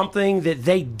public something that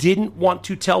they didn't want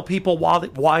to tell people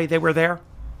why they were there?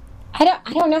 I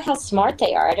don't know how smart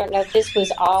they are. I don't know if this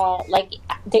was all like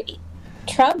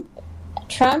Trump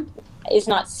is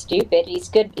not stupid. He's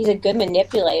good. He's a good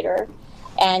manipulator,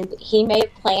 and he may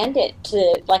have planned it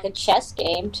to like a chess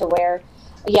game to where,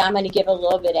 yeah, I'm going to give a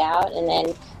little bit out and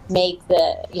then make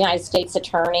the United States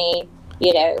attorney,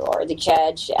 or the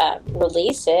judge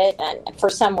release it, and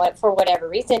for whatever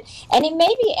reason. And it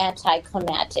may be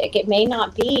anticlimactic. It may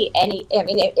not be any. I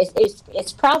mean,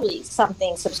 it's probably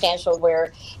something substantial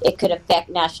where it could affect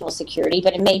national security,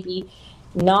 but it may be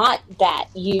not that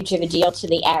huge of a deal to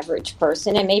the average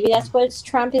person. And maybe that's what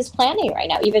Trump is planning right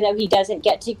now, even though he doesn't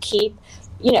get to keep,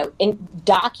 in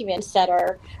documents that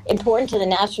are important to the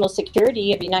national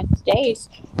security of the United States.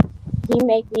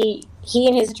 He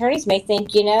and his attorneys may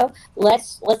think,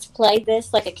 let's play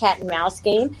this like a cat and mouse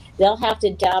game. They'll have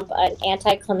to dump an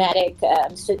anticlimactic,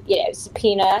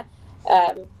 subpoena.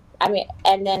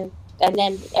 And then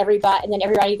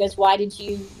everybody goes, why did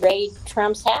you raid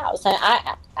Trump's house? And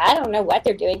I don't know what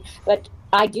they're doing, but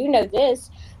I do know this: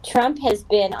 Trump has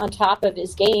been on top of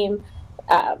his game,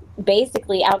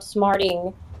 basically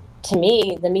outsmarting, to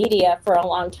me, the media for a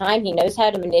long time. He knows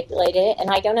how to manipulate it, and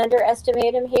I don't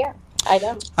underestimate him here. I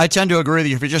don't. I tend to agree with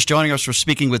you. If you're just joining us, we're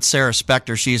speaking with Sarah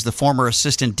Spector. She's the former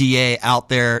assistant DA out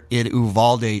there in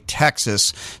Uvalde,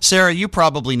 Texas. Sarah, you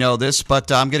probably know this,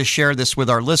 but I'm going to share this with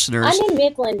our listeners. I'm in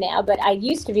Midland now, but I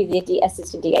used to be the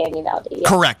assistant DA in Uvalde. Yeah.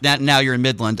 Correct. Now you're in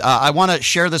Midland. I want to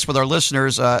share this with our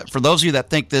listeners. For those of you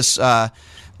that think this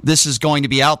is going to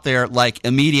be out there like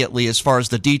immediately as far as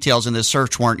the details in this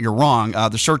search warrant, you're wrong.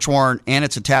 The search warrant and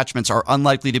its attachments are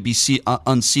unlikely to be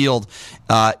unsealed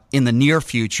in the near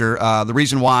future. The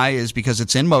reason why is because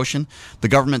it's in motion. The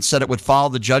government said it would follow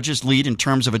the judge's lead in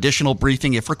terms of additional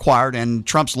briefing if required, and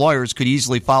Trump's lawyers could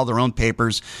easily file their own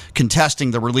papers contesting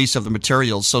the release of the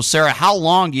materials. So, Sarah, how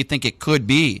long do you think it could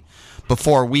be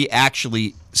before we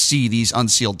actually see these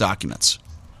unsealed documents?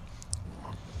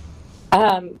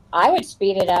 I would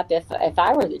speed it up if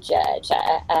I were the judge.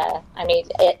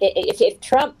 If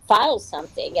Trump files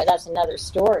something, that's another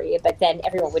story, but then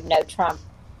everyone would know Trump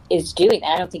is doing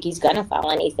that. I don't think he's going to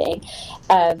file anything.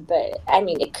 But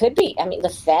it could be. The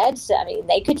feds,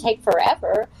 they could take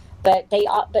forever, but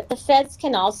the feds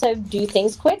can also do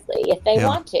things quickly if they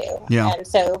want to. Yeah. And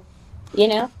so,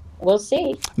 we'll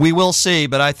see. We will see,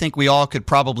 but I think we all could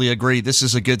probably agree this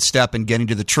is a good step in getting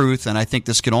to the truth, and I think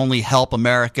this can only help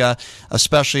America,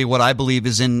 especially what I believe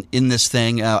is in this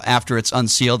thing after it's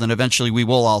unsealed, and eventually we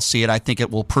will all see it. I think it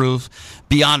will prove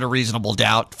beyond a reasonable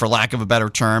doubt, for lack of a better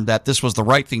term, that this was the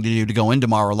right thing to do to go into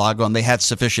Mar-a-Lago, and they had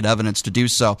sufficient evidence to do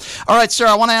so. All right,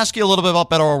 Sarah, I want to ask you a little bit about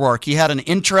Beto O'Rourke. He had an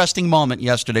interesting moment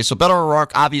yesterday. So Beto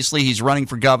O'Rourke, obviously, he's running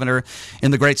for governor in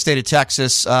the great state of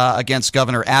Texas against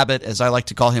Governor Abbott, as I like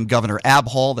to call him, Governor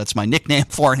Abhole. That's my nickname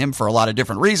for him for a lot of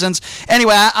different reasons.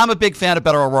 Anyway, I'm a big fan of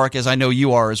Beto O'Rourke, as I know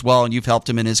you are as well, and you've helped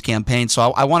him in his campaign.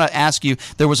 So I want to ask you,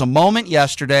 there was a moment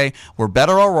yesterday where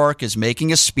Beto O'Rourke is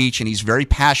making a speech, and he's very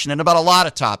passionate about a lot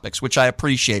of topics, which I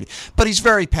appreciate. But he's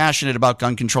very passionate about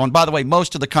gun control. And by the way,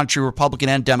 most of the country, Republican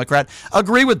and Democrat,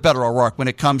 agree with Beto O'Rourke when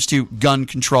it comes to gun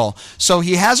control. So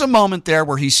he has a moment there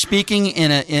where he's speaking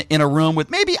in a room with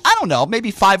maybe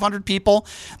 500 people.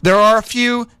 There are a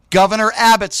few Governor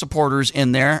Abbott supporters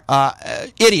in there,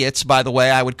 idiots, by the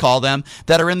way, I would call them,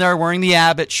 that are in there wearing the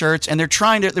Abbott shirts, and there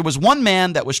was one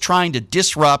man that was trying to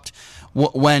disrupt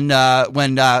when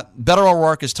Beto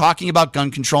O'Rourke is talking about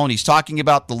gun control, and he's talking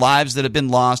about the lives that have been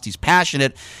lost. He's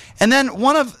passionate. And then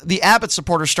one of the Abbott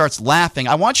supporters starts laughing.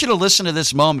 I want you to listen to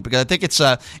this moment because I think it's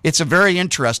a very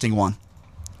interesting one.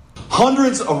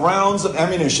 Hundreds of rounds of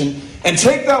ammunition, and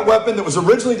take that weapon that was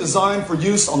originally designed for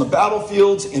use on the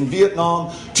battlefields in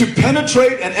Vietnam to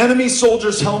penetrate an enemy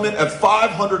soldier's helmet at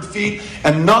 500 feet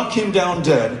and knock him down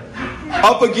dead,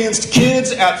 up against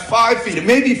kids at 5 feet. It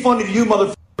may be funny to you,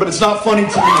 motherfucker, but it's not funny to me,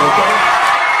 okay?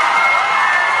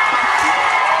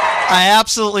 I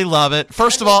absolutely love it.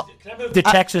 First of all, can I move to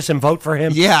Texas and vote for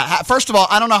him? Yeah. First of all,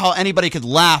 I don't know how anybody could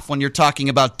laugh when you're talking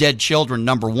about dead children,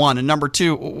 number one. And number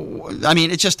two,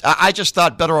 I just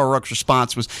thought Beto O'Rourke's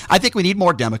response was, I think we need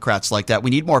more Democrats like that.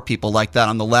 We need more people like that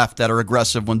on the left that are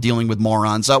aggressive when dealing with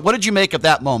morons. What did you make of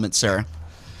that moment, Sarah?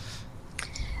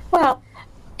 Well,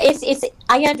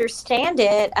 I understand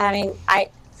it. I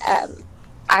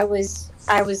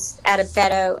was at a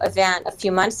Beto event a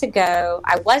few months ago.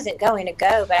 I wasn't going to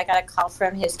go, but I got a call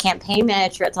from his campaign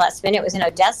manager at the last minute. It was in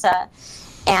Odessa,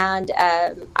 and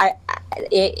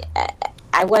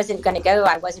I wasn't going to go.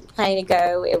 I wasn't planning to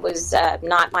go. It was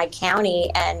not my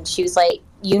county, and she was like,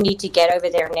 "You need to get over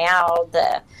there now."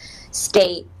 The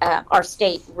state, our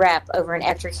state rep over in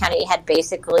Ector County, had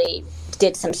basically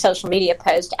did some social media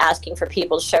post asking for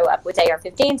people to show up with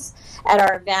AR-15s at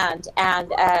our event,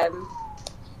 and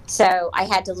so I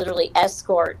had to literally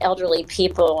escort elderly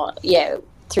people,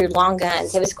 through long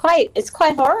guns. It's quite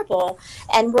horrible,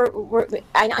 and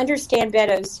I understand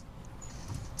Beto's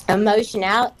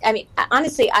emotional. I mean,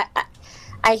 honestly,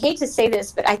 I hate to say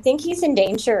this, but I think he's in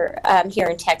danger here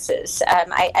in Texas.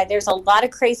 There's a lot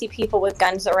of crazy people with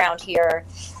guns around here,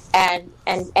 and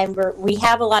we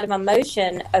have a lot of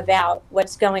emotion about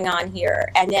what's going on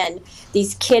here. And then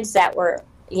these kids that were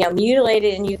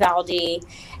mutilated in Uvalde,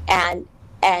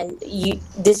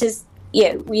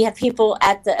 we have people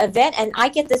at the event, and I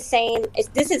get the same.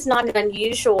 This is not an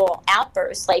unusual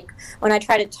outburst. Like when I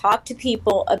try to talk to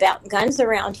people about guns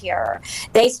around here,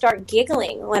 they start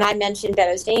giggling when I mention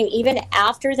Beto's name, even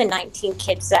after the 19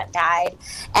 kids that died.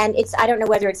 And I don't know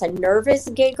whether it's a nervous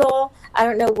giggle. I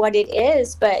don't know what it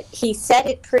is, but he said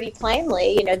it pretty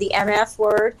plainly, the MF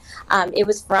word. It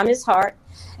was from his heart.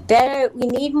 Beto, we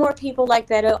need more people like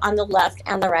Beto on the left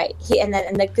and the right. And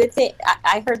the good thing,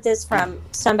 I heard this from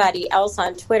somebody else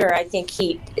on Twitter. I think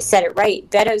he said it right.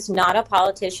 Beto's not a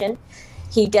politician.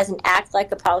 He doesn't act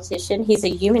like a politician. He's a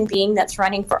human being that's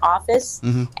running for office,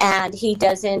 and he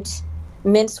doesn't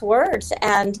mince words.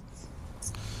 And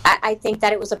I think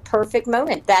that it was a perfect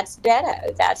moment. That's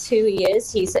Beto. That's who he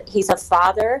is. He's a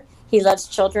father. He loves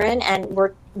children, and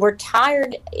we're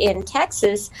tired in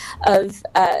Texas of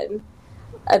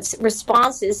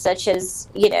responses such as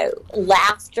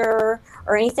laughter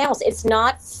or anything else. It's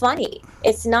not funny.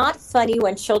 It's not funny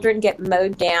when children get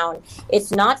mowed down.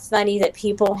 It's not funny that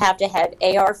people have to have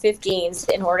AR-15s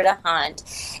in order to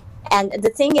hunt. And the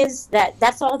thing is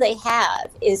that's all they have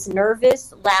is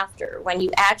nervous laughter. When you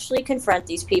actually confront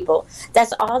these people,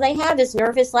 that's all they have is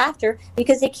nervous laughter,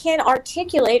 because they can't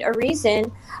articulate a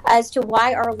reason as to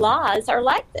why our laws are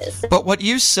like this. But what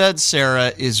you said,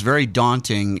 Sarah, is very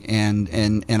daunting,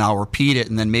 and I'll repeat it,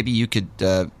 and then maybe you could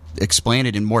explain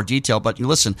it in more detail. But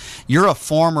listen, you're a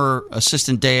former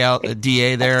assistant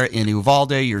DA there in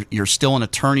Uvalde. You're still an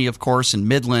attorney, of course, in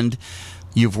Midland.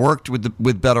 You've worked with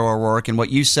Beto O'Rourke, and what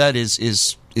you said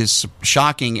is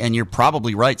shocking, and you're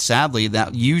probably right, sadly,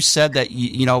 that you said that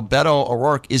Beto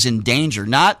O'Rourke is in danger,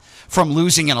 not from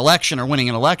losing an election or winning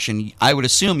an election. I would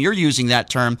assume you're using that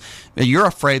term. You're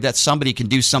afraid that somebody can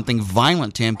do something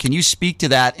violent to him. Can you speak to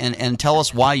that and tell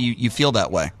us why you feel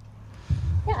that way?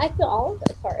 Yeah, I feel all of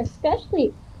us are,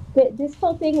 especially this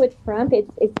whole thing with Trump.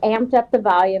 It's amped up the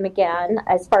volume again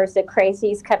as far as the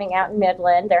crazies coming out in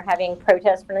Midland. They're having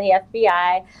protests from the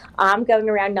FBI. I'm going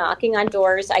around knocking on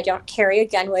doors. I don't carry a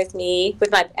gun with me.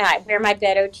 I wear my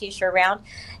Beto T-shirt around,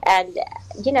 and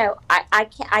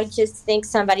I just think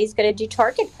somebody's going to do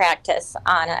target practice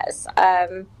on us.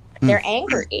 They're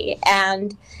angry,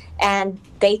 and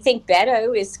they think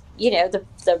Beto is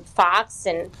the fox,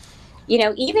 and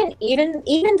even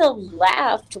the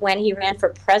left, when he ran for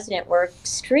president, were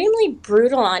extremely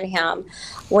brutal on him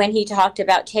when he talked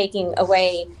about taking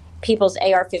away people's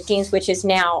AR-15s, which has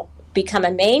now become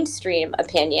a mainstream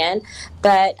opinion.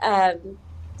 But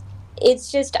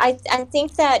it's just, I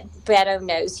think that Beto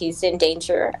knows he's in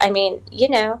danger. I mean,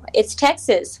 it's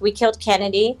Texas. We killed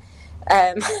Kennedy.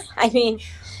 It's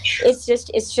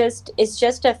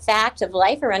just a fact of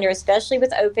life around here, especially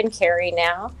with open carry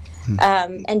now.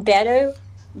 And Beto,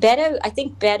 I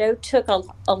think Beto took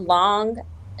a long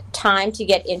time to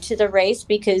get into the race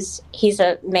because he's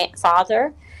a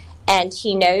father, and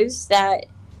he knows that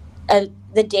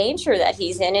the danger that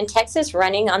he's in Texas,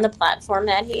 running on the platform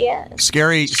that he is.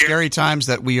 Scary times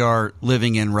that we are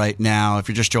living in right now. If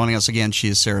you're just joining us again, she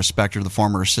is Sarah Spector, the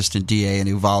former assistant DA in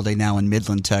Uvalde, now in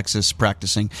Midland, Texas,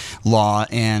 practicing law.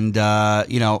 And,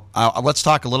 let's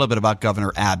talk a little bit about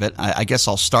Governor Abbott. I guess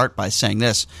I'll start by saying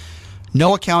this.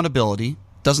 No accountability.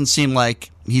 Doesn't seem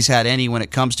like he's had any when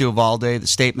it comes to Uvalde, the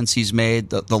statements he's made,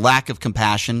 the lack of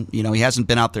compassion. He hasn't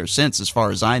been out there since, as far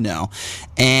as I know.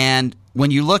 And when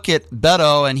you look at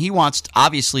Beto, and he wants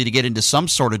obviously to get into some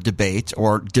sort of debate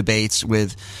or debates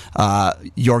with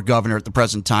your governor at the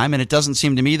present time, and it doesn't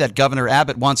seem to me that Governor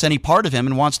Abbott wants any part of him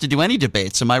and wants to do any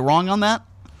debates. Am I wrong on that?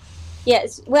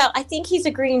 Yes. Well, I think he's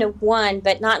agreeing to one,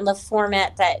 but not in the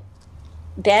format that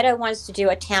Beto wants to do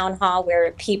a town hall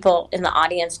where people in the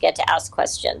audience get to ask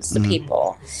questions, the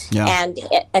people. Yeah.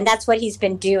 And that's what he's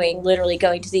been doing, literally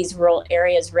going to these rural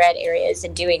areas, red areas,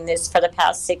 and doing this for the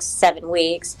past 6-7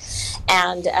 weeks.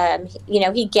 And,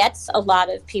 he gets a lot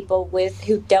of people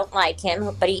who don't like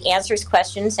him, but he answers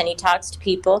questions and he talks to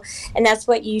people. And that's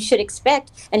what you should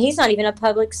expect. And he's not even a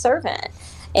public servant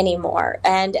anymore.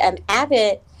 And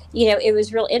Abbott, it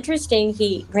was real interesting.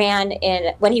 He ran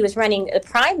when he was running the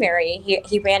primary,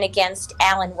 he ran against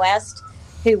Alan West,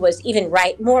 who was even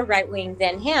more right-wing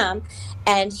than him.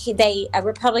 And a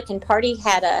Republican Party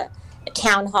had a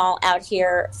town hall out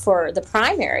here for the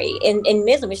primary in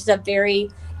Midland, which is a very,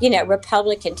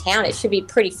 Republican town. It should be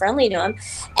pretty friendly to him.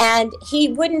 And he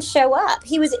wouldn't show up.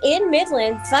 He was in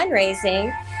Midland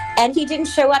fundraising, and he didn't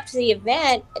show up to the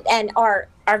event. And our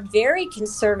very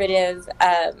conservative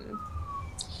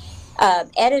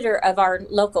editor of our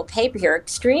local paper here,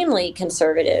 extremely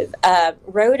conservative,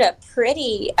 wrote a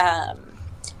pretty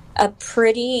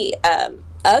ugly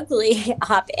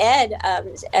op-ed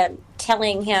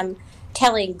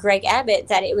telling Greg Abbott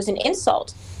that it was an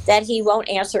insult that he won't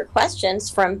answer questions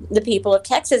from the people of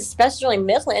Texas, especially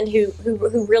Midland, who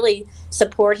really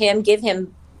support him, give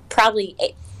him probably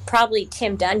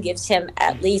Tim Dunn gives him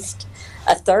at least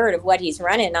a third of what he's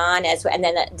running on, and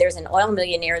then there's an oil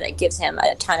millionaire that gives him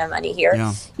a ton of money here.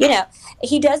 Yeah.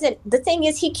 He doesn't. The thing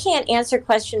is, he can't answer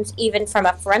questions even from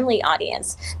a friendly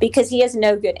audience because he has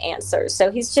no good answers. So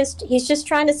he's just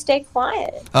trying to stay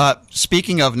quiet.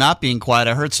 Speaking of not being quiet,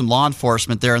 I heard some law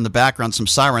enforcement there in the background, some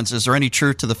sirens. Is there any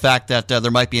truth to the fact that there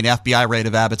might be an FBI raid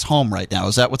of Abbott's home right now?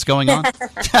 Is that what's going on?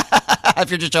 If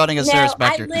you're just joining us there,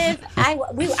 Spectre.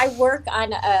 I work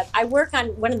on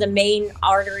one of the main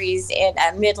arteries in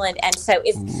Midland, and so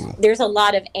there's a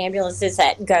lot of ambulances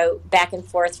that go back and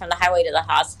forth from the highway to the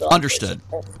hospital.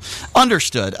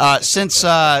 Understood. Since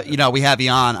we have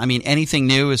you on, I mean, anything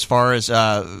new as far as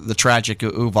the tragic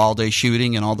Uvalde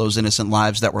shooting and all those innocent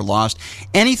lives that were lost?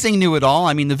 Anything new at all?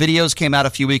 I mean, the videos came out a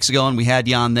few weeks ago, and we had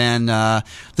you on then.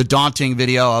 The daunting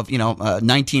video of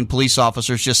 19 police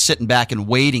officers just sitting back and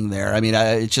waiting there. I mean,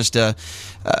 it's just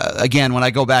again, when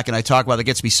I go back and I talk about it, it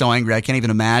gets me so angry. I can't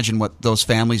even imagine what those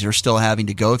families are still having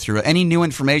to go through. Any new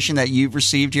information that you've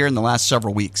received here in the last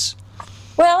several weeks?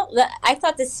 Well, I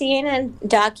thought the CNN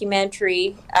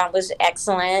documentary was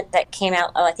excellent. That came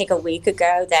out, I think, a week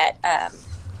ago. That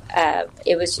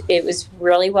it was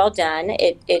really well done.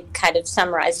 It kind of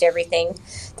summarized everything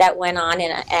that went on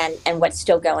and what's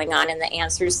still going on, and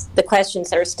the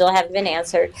questions that still haven't been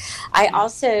answered. I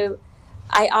also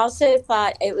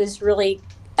thought it was really.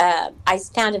 I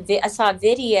saw a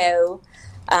video.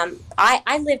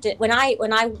 I lived it when I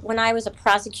was a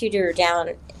prosecutor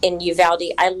down in Uvalde.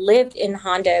 I lived in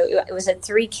Hondo. It was a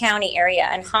 3-county area,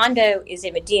 and Hondo is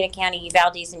in Medina County,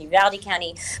 Uvalde is in Uvalde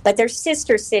County, but they're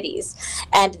sister cities,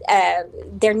 and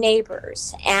they're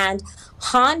neighbors. And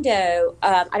Hondo,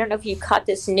 I don't know if you caught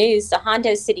this news, the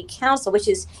Hondo City Council, which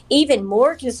is even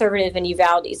more conservative than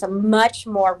Uvalde, is a much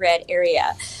more red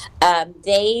area.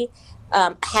 They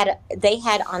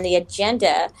had on the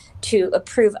agenda to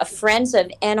approve a Friends of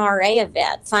NRA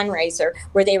event fundraiser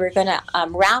where they were going to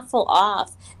raffle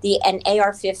off an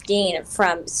AR-15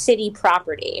 from city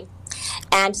property.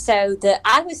 And so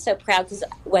I was so proud because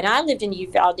when I lived in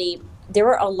Uvalde, there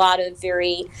were a lot of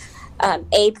very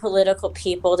apolitical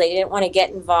people. They didn't want to get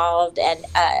involved, and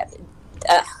a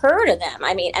herd of them.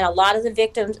 I mean, and a lot of the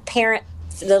victims'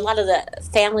 a lot of the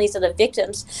families of the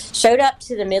victims showed up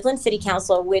to the Midland City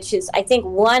Council, which is, I think,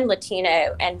 1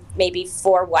 Latino and maybe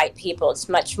 4 white people. It's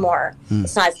much more.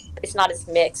 It's not as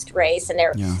mixed race, and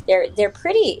they're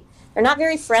pretty. They're not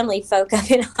very friendly folk up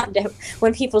in Hondo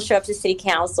when people show up to City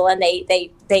Council, and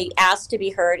they asked to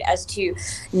be heard as to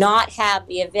not have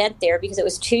the event there because it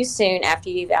was too soon after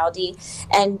Uvalde.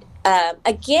 And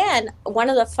again, one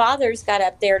of the fathers got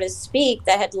up there to speak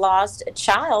that had lost a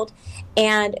child,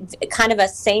 and kind of a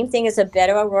same thing as a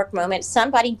Beto O'Rourke moment.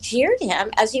 Somebody jeered him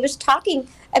as he was talking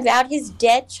about his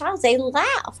dead child. They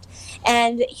laughed.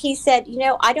 And he said,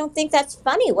 I don't think that's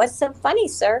funny. What's so funny,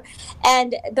 sir?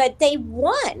 But they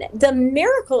won. The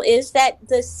miracle is that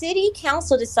the city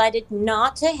council decided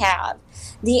not to have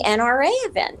the NRA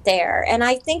event there. And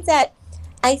I think that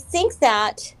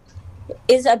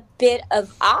is a bit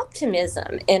of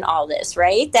optimism in all this,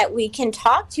 right? That we can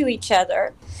talk to each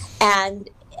other and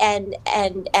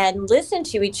listen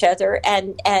to each other,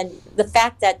 and the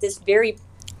fact that this very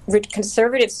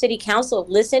conservative city council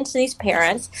listened to these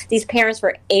parents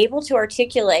were able to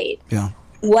articulate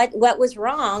what was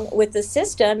wrong with the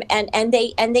system, and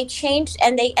they changed,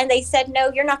 and they said,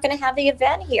 no, you're not going to have the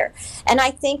event here. And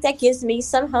I think that gives me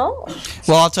some hope.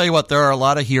 Well, I'll tell you what, there are a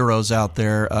lot of heroes out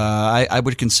there. I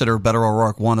would consider Beto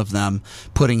O'Rourke one of them,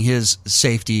 putting his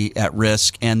safety at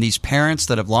risk, and these parents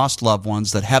that have lost loved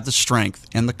ones that have the strength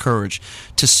and the courage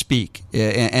to speak.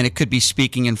 And it could be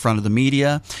speaking in front of the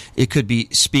media, it could be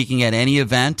speaking at any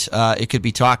event, it could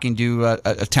be talking to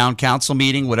a town council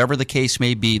meeting, whatever the case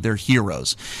may be. They're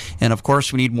heroes. And of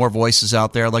course, we need more voices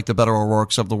out there like the Beto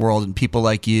O'Rourkes of the world and people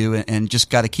like you, and just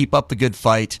got to keep up the good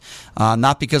fight.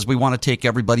 Not because we want to take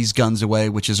everybody's guns away,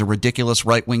 which is a ridiculous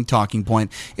right-wing talking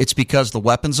point. It's because the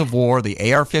weapons of war, the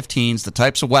AR-15s, the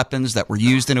types of weapons that were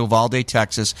used in Uvalde,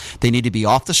 Texas, they need to be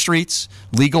off the streets,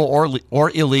 legal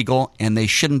or illegal, and they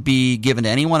shouldn't be given to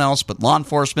anyone else but law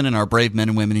enforcement and our brave men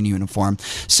and women in uniform.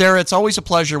 Sarah, it's always a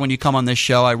pleasure when you come on this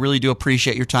show. I really do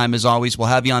appreciate your time as always. We'll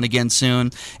have you on again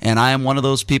soon, and I am one of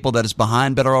those people that is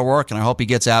behind Beto O'Rourke, and I hope he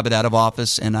gets Abbott out of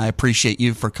office, and I appreciate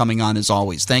you for coming on as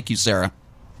always. Thank you, Sarah.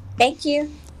 Thank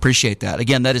you. Appreciate that.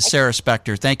 Again, that is Sarah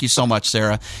Spector. Thank you so much,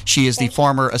 Sarah. She is the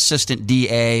former assistant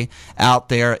DA out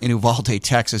there in Uvalde,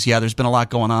 Texas. Yeah, there's been a lot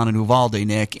going on in Uvalde,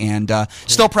 Nick, and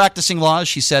still practicing law, as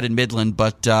she said, in Midland,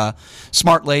 but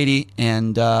smart lady,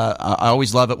 and I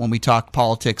always love it when we talk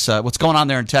politics. What's going on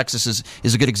there in Texas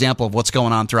is a good example of what's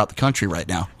going on throughout the country right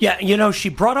now. Yeah, she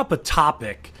brought up a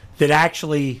topic that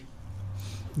actually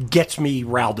gets me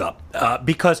riled up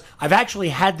because I've actually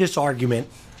had this argument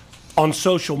on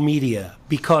social media,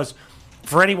 because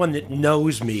for anyone that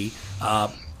knows me,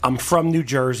 I'm from New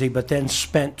Jersey, but then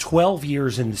spent 12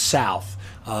 years in the South,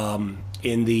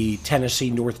 in the Tennessee,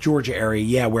 North Georgia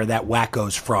area, where that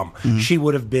wacko's from. Mm-hmm. She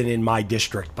would have been in my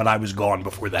district, but I was gone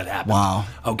before that happened. Wow.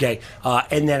 Okay,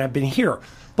 and then I've been here.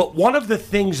 But one of the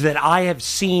things that I have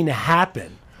seen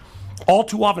happen all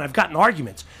too often, I've gotten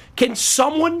arguments. Can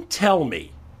someone tell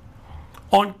me,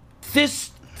 on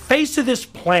this face of this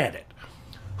planet,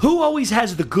 who always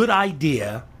has the good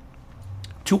idea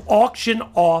to auction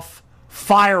off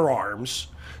firearms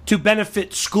to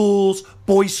benefit schools,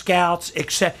 Boy Scouts,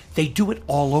 etc.? They do it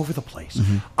all over the place.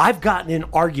 Mm-hmm. I've gotten in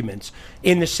arguments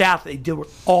in the South. They do it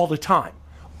all the time.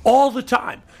 All the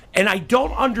time. And I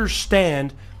don't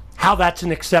understand how that's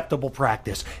an acceptable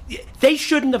practice. They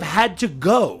shouldn't have had to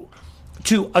go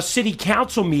to a city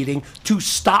council meeting to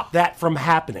stop that from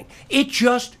happening. It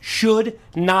just should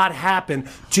not happen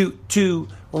to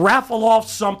raffle off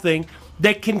something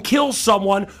that can kill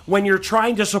someone when you're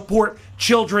trying to support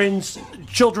children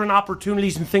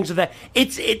opportunities and things of that.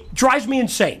 It drives me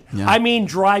insane. Yeah. I mean,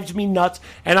 drives me nuts.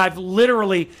 And I've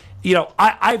literally,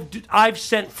 I've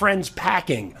sent friends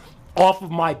packing off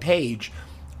of my page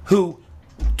who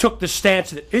took the stance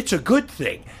that it's a good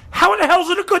thing. How in the hell is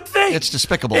it a good thing? It's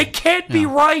despicable. It can't be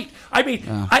right. I mean,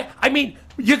 I mean,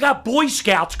 you got Boy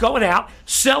Scouts going out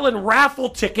selling raffle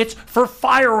tickets for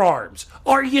firearms.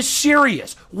 Are you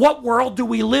serious? What world do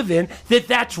we live in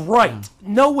that's right?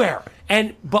 Nowhere.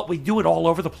 But we do it all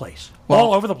over the place.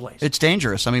 All over the place. It's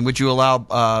dangerous. I mean, would you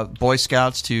allow Boy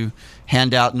Scouts to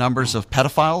hand out numbers of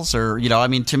pedophiles? Or,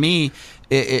 to me,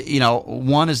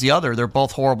 one is the other. They're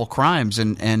both horrible crimes,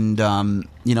 and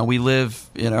we live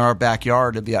in our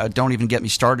backyard. Don't even get me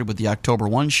started with the October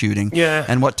 1 shooting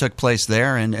and what took place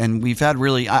there. And we've had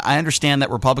really. I understand that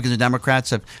Republicans and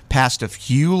Democrats have passed a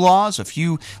few laws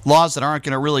that aren't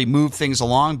going to really move things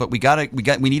along. But we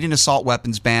need an assault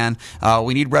weapons ban.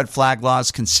 We need red flag laws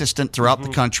consistent throughout the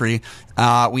country.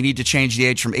 We need to change the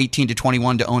age from 18 to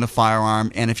 21 to own a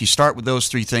firearm. And if you start with those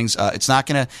three things, it's not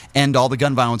going to end all the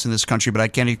gun violence in this country, but I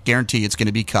can guarantee it's going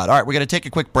to be cut. All right, we're going to take a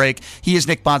quick break. He is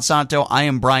Nick Bonsanto. I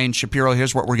am Brian Shapiro.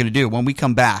 Here's what we're going to do. When we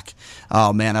come back,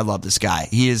 oh, man, I love this guy.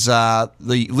 He is the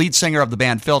lead singer of the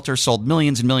band Filter, sold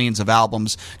millions and millions of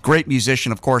albums. Great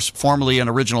musician, of course, formerly an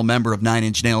original member of Nine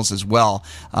Inch Nails as well.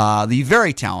 The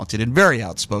very talented and very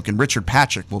outspoken Richard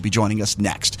Patrick will be joining us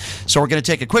next. So we're going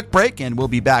to take a quick break, and we'll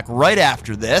be back right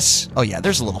after this. Oh, yeah,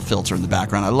 there's a little filter in the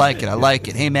background. I like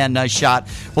it. Hey, man, nice shot.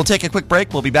 We'll take a quick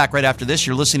break. We'll be back right after this.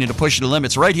 You're listening to Pushing the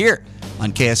Limits right here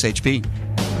on KSHP.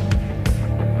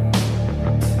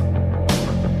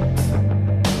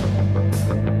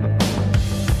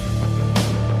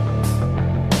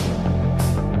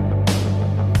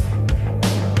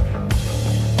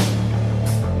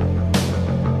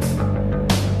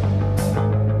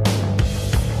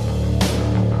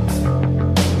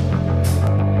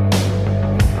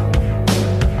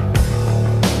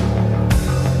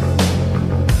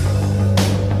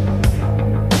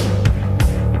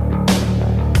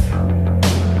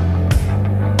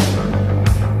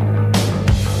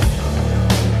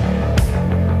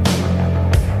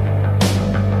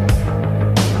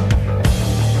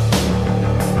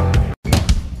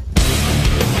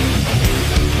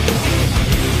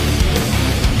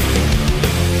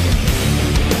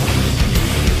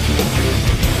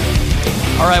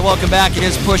 All right, welcome back. It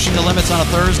is Pushing the Limits on a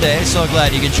Thursday. So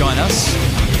glad you could join us.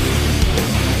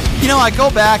 You know, I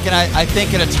go back and I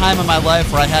think at a time in my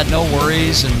life where I had no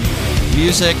worries, and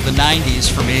music, the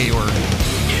 90s for me, where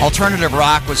alternative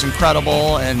rock was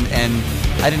incredible, and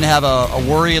I didn't have a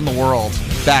worry in the world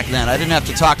back then. I didn't have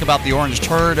to talk about the Orange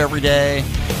Turd every day.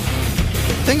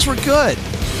 Things were good.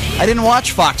 I didn't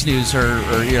watch Fox News or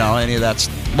any of that.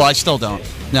 Well, I still don't.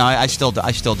 No, I still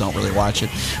don't really watch it.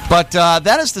 But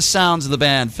that is the sounds of the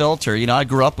band Filter. You know, I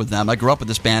grew up with them. I grew up with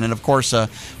this band, and of course,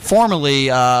 formerly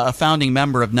a founding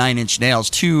member of Nine Inch Nails.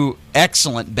 Two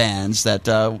excellent bands that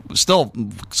still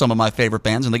some of my favorite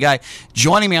bands. And the guy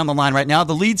joining me on the line right now,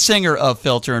 the lead singer of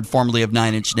Filter and formerly of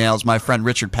Nine Inch Nails, my friend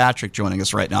Richard Patrick, joining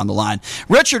us right now on the line.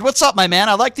 Richard, what's up, my man?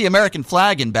 I like the American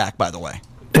flag in back, by the way.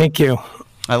 Thank you.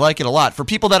 I like it a lot. For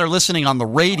people that are listening on the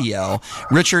radio,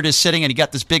 Richard is sitting and he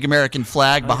got this big American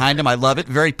flag behind him. I love it.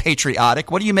 Very patriotic.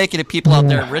 What are you making of people out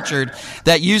there, Richard,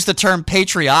 that use the term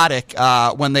patriotic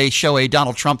when they show a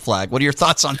Donald Trump flag? What are your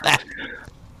thoughts on that?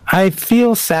 I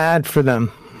feel sad for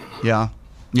them. Yeah.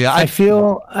 I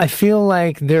feel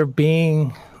like they're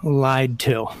being lied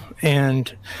to,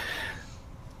 and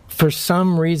for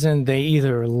some reason they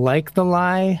either like the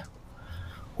lie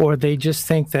or they just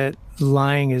think that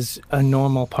lying is a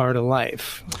normal part of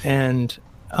life. And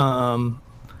I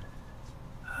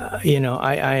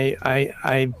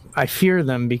fear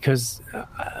them because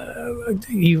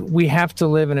we have to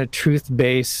live in a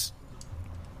truth-based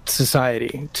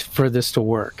society for this to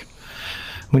work.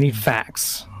 We need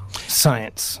facts,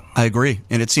 science. I agree.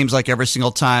 And it seems like every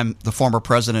single time the former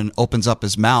president opens up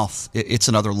his mouth, it's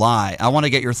another lie. I want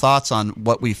to get your thoughts on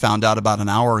what we found out about an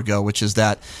hour ago, which is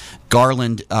that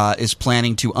Garland is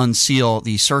planning to unseal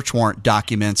the search warrant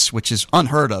documents, which is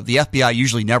unheard of. The FBI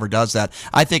usually never does that.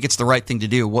 I think it's the right thing to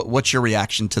do. What's your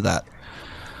reaction to that?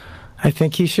 I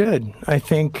think he should. I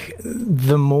think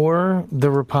the more the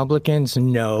Republicans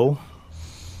know,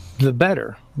 the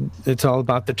better. It's all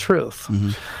about the truth.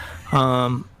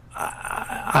 Mm-hmm.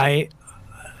 I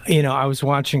was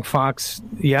watching Fox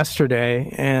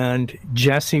yesterday, and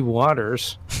Jesse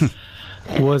Waters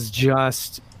was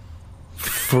just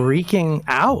freaking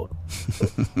out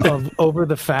over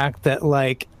the fact that,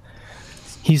 like,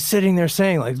 he's sitting there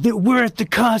saying, like, we're at the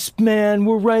cusp, man.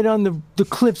 We're right on the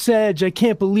cliff's edge. I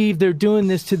can't believe they're doing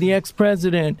this to the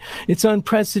ex-president. It's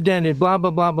unprecedented, blah,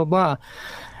 blah, blah, blah, blah.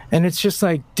 And it's just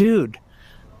like, dude,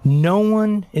 no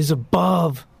one is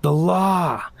above the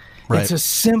law. Right. It's a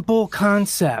simple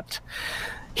concept.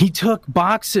 He took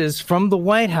boxes from the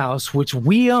White House, which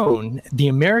we own, the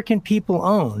American people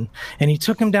own, and he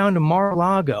took them down to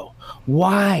Mar-a-Lago.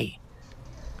 Why?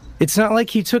 It's not like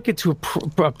he took it to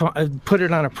put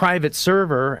it on a private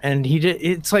server, and he did.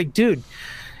 It's like, dude,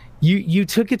 you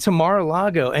took it to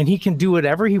Mar-a-Lago, and he can do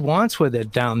whatever he wants with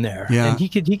it down there. Yeah. And he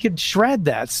could shred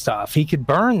that stuff. He could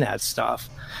burn that stuff.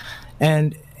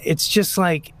 And it's just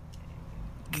like,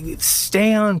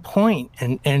 stay on point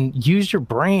and use your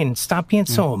brain. Stop being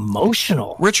so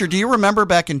emotional. Richard, do you remember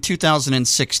back in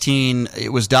 2016,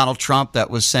 it was Donald Trump that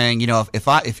was saying, you know,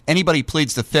 if anybody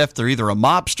pleads the fifth, they're either a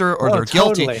mobster or they're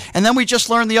guilty. And then we just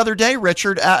learned the other day,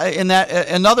 Richard, in that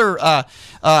another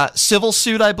civil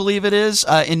suit, I believe it is,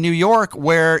 in New York,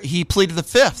 where he pleaded the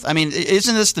fifth. I mean,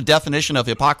 isn't this the definition of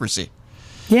hypocrisy?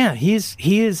 Yeah, he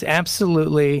is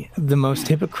absolutely the most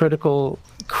hypocritical,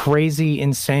 crazy,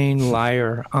 insane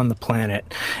liar on the planet.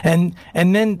 And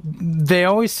then they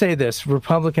always say this,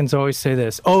 Republicans always say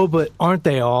this, oh, but aren't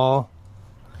they all?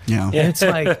 Yeah. And it's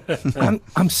like,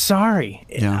 I'm sorry.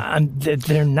 Yeah.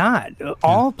 They're not.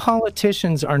 All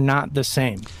politicians are not the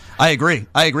same. I agree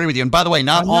with you. And by the way,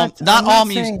 not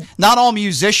all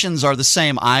musicians are the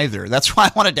same either. That's why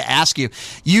I wanted to ask you.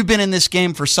 You've been in this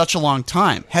game for such a long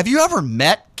time. Have you ever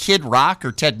met Kid Rock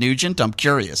or Ted Nugent? I'm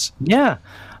curious. Yeah.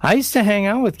 I used to hang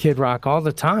out with Kid Rock all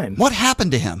the time. What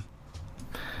happened to him?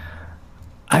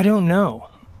 I don't know.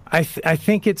 I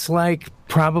think it's like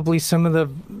probably some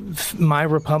of my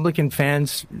Republican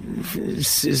fans,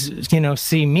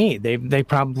 see me. They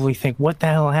probably think, what the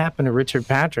hell happened to Richard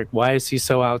Patrick? Why is he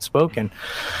so outspoken?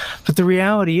 But the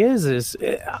reality is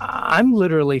I'm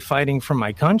literally fighting for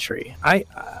my country. I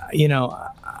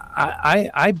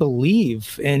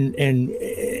believe in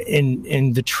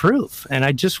the truth, and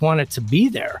I just want it to be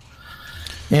there.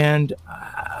 And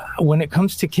when it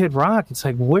comes to Kid Rock, it's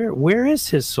like, where is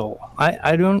his soul?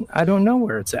 I don't know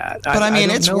where it's at. But I mean,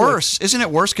 it's worse. Isn't it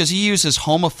worse? Because he uses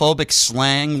homophobic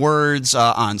slang words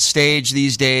on stage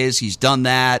these days. He's done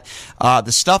that.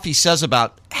 The stuff he says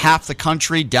about half the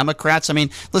country, Democrats. I mean,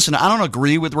 listen, I don't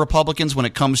agree with Republicans when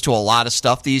it comes to a lot of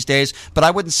stuff these days, but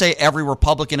I wouldn't say every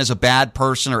Republican is a bad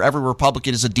person or every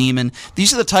Republican is a demon.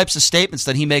 These are the types of statements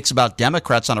that he makes about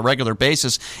Democrats on a regular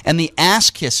basis, and the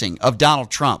ass-kissing of Donald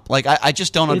Trump. Like, I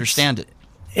just don't understand it.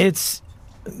 It's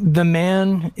the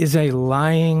man is a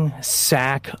lying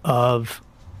sack of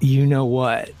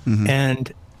you-know-what,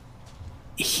 and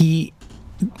the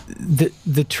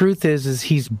truth is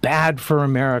he's bad for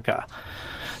America.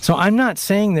 So I'm not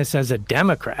saying this as a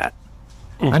Democrat.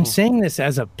 I'm saying this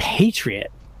as a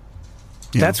patriot.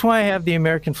 Yeah. That's why I have the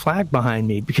American flag behind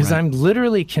me, because I'm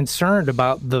literally concerned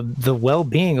about the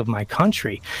well-being of my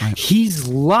country. Right. He's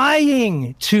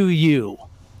lying to you.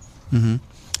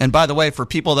 And by the way, for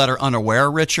people that are unaware,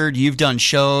 Richard, you've done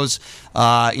shows,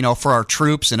 for our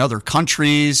troops in other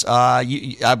countries.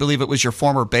 I believe it was your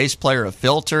former bass player of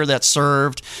Filter that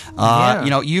served.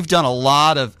 You've done a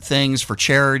lot of things for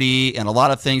charity and a lot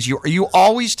of things. You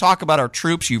always talk about our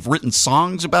troops. You've written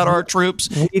songs about our troops.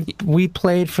 We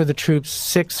played for the troops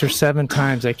 6 or 7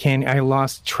 times. I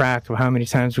lost track of how many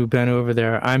times we've been over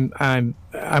there. I'm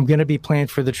going to be playing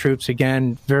for the troops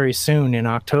again very soon in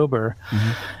October.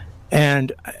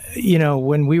 And,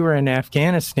 when we were in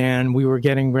Afghanistan, we were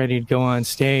getting ready to go on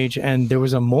stage and there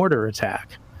was a mortar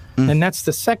attack. And that's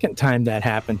the second time that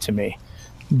happened to me.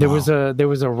 There was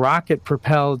a rocket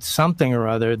propelled something or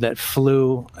other that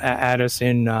flew at us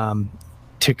to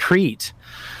Crete.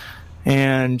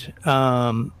 And,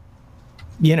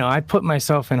 I put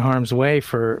myself in harm's way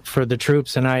for the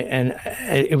troops, and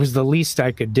it was the least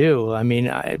I could do. I mean,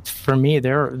 for me,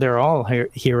 they're all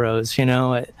heroes.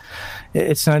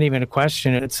 It's not even a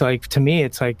question. It's like, to me,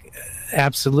 it's like,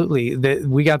 absolutely.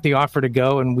 We got the offer to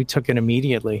go, and we took it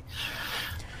immediately.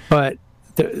 But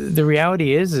the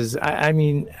reality is I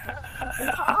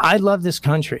love this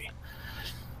country.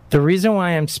 The reason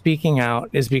why I'm speaking out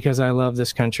is because I love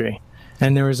this country.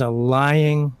 And there is a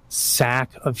lying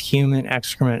sack of human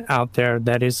excrement out there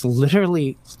that is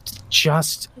literally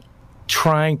just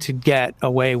trying to get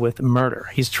away with murder.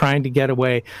 He's trying to get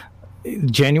away.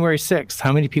 January 6th,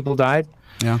 how many people died?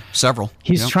 Yeah, several.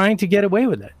 He's trying to get away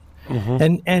with it.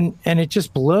 And it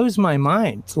just blows my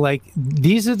mind. Like,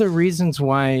 these are the reasons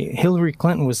why Hillary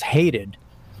Clinton was hated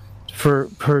for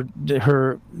her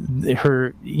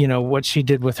what she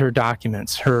did with her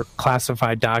documents, her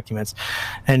classified documents,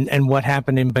 and what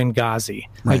happened in Benghazi.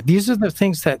 Right. Like, these are the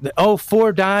things that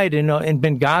 4 died in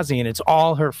Benghazi, and it's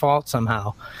all her fault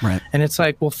somehow. Right. And it's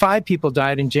like, well, 5 people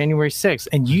died in January 6th,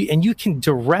 and you can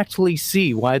directly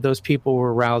see why those people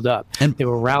were riled up. And they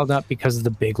were riled up because of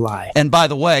the big lie. And by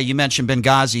the way, you mentioned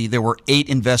Benghazi. There were 8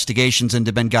 investigations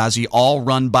into Benghazi, all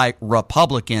run by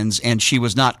Republicans, and she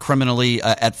was not criminally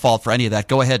at fault for any of that.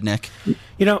 Go ahead, Nick.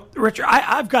 Richard,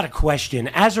 I've got a question.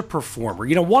 As a performer,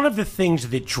 one of the things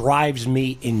that drives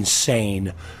me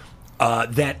insane,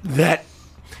 that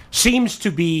seems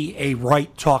to be a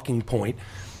right talking point,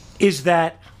 is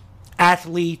that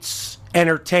athletes,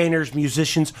 entertainers,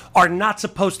 musicians are not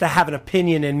supposed to have an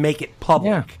opinion and make it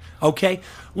public. Okay?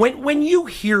 When you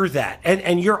hear that,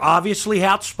 and you're obviously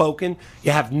outspoken,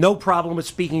 you have no problem with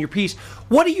speaking your piece,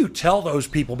 what do you tell those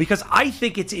people? Because I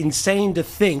think it's insane to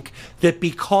think that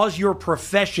because your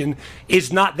profession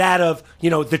is not that of,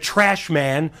 the trash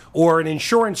man or an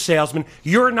insurance salesman,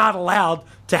 you're not allowed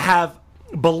to have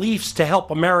beliefs to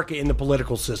help America in the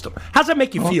political system. How does that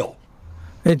make you feel?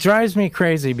 It drives me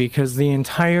crazy, because the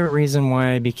entire reason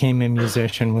why I became a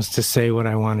musician was to say what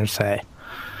I want to say.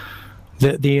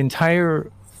 The entire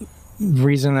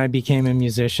reason I became a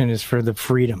musician is for the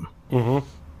freedom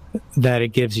that it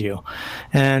gives you.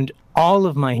 And all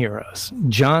of my heroes,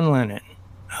 John Lennon,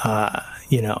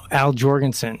 Al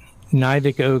Jorgensen,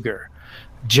 Nivek Ogre,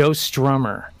 Joe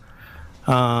Strummer,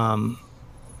 Paul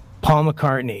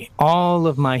McCartney, all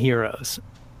of my heroes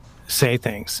say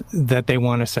things that they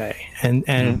want to say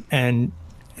and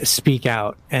speak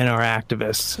out and are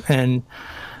activists. And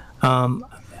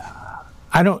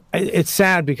it's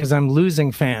sad because I'm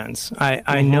losing fans.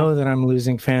 I know that I'm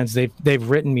losing fans. They've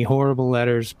written me horrible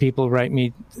letters. People write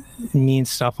me mean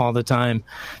stuff all the time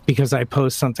because I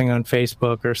post something on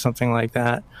Facebook or something like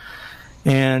that.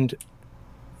 And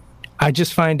I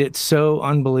just find it so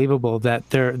unbelievable that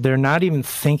they're not even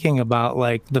thinking about,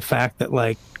 like, the fact that,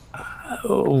 like,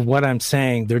 what I'm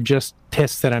saying. They're just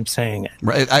pissed that I'm saying it.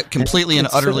 Right, completely and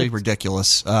utterly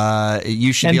ridiculous.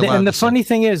 You should be allowed. And the to funny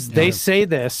thing is, they say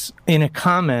this in a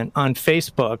comment on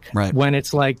Facebook. Right. When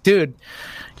it's like, dude,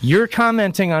 you're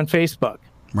commenting on Facebook.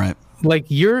 Right. Like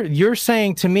you're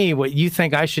saying to me what you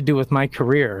think I should do with my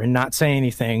career and not say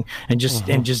anything and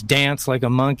just dance like a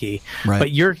monkey. Right.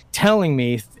 But you're telling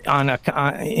me in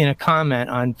a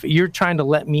comment you're trying to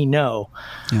let me know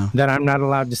that I'm not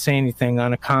allowed to say anything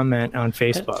on a comment on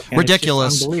Facebook. And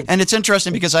ridiculous. It's and it's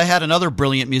interesting because I had another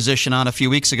brilliant musician on a few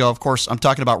weeks ago. Of course, I'm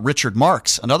talking about Richard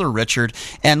Marx, another Richard.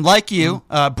 And like you,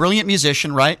 brilliant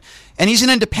musician, right? And he's an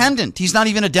independent. He's not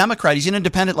even a Democrat. He's an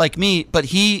independent like me, but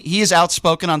he is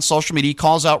outspoken on social media. He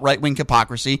calls out right-wing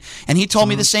hypocrisy. And he told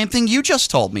me the same thing you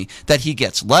just told me, that he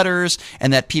gets letters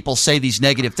and that people say these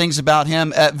negative things about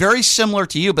him. Very similar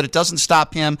to you, but it doesn't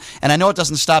stop him. And I know it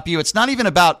doesn't stop you. It's not even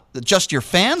about just your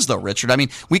fans, though, Richard. I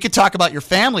mean, we could talk about your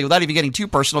family without even getting too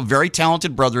personal. Very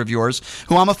talented brother of yours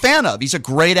who I'm a fan of. He's a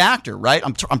great actor, right?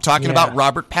 I'm talking about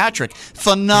Robert Patrick.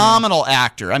 Phenomenal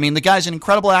actor. I mean, the guy's an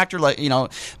incredible actor,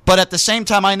 but at the same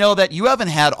time, I know that you haven't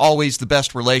had always the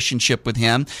best relationship with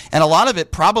him, and a lot of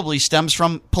it probably stems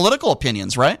from political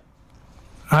opinions, right?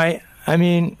 I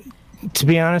mean, to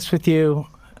be honest with you,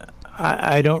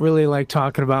 I don't really like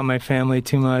talking about my family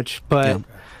too much, but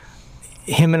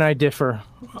him and I differ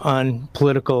on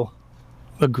political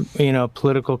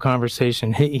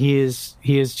conversation. He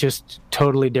is just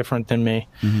totally different than me,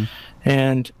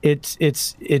 and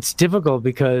it's difficult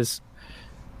because,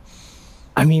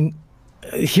 I mean,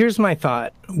 here's my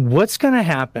thought. What's going to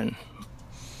happen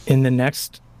in the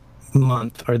next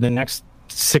month or the next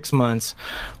 6 months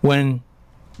when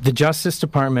the Justice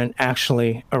Department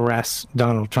actually arrests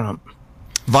Donald Trump?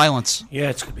 Violence.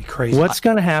 Yeah, it's going to be crazy. What's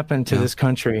going to happen to this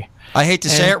country? I hate to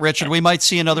say it, Richard. We might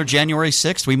see another January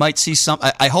 6th. We might see some.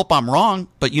 I hope I'm wrong,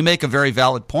 but you make a very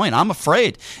valid point. I'm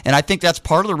afraid. And I think that's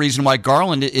part of the reason why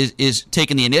Garland is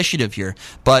taking the initiative here.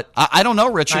 But I don't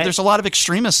know, Richard. There's a lot of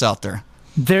extremists out there.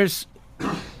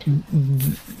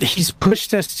 He's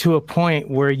pushed us to a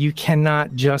point where you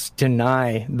cannot just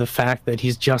deny the fact that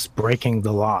he's just breaking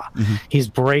the law. He's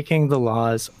breaking the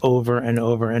laws over and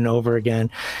over and over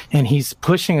again, and he's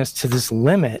pushing us to this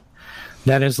limit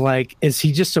that is like, is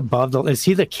he just above is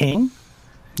he the king?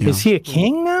 Is he a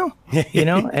king now?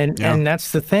 And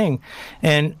that's the thing.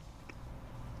 And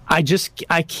I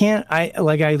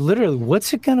literally,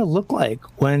 what's it going to look like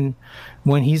when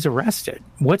he's arrested?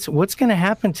 What's going to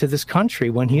happen to this country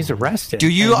when he's arrested?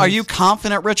 Are you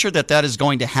confident, Richard, that is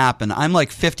going to happen? I'm like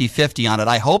 50-50 on it.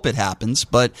 I hope it happens,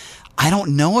 but I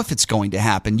don't know if it's going to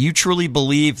happen. You truly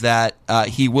believe that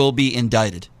he will be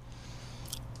indicted?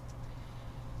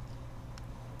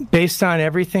 Based on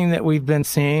everything that we've been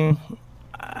seeing,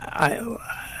 I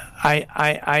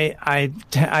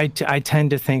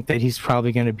tend to think that he's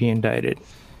probably going to be indicted.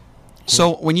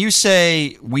 So when you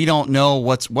say we don't know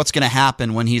what's going to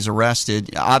happen when he's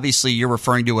arrested, obviously you're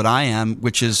referring to what I am,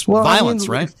 which is violence,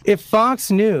 right? If Fox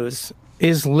News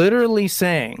is literally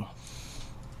saying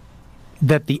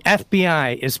that the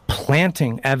FBI is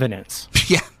planting evidence.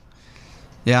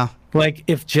 Yeah. Like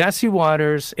if Jesse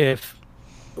Waters, if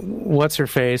what's her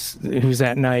face, who's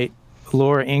at night,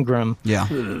 Laura Ingraham. Yeah.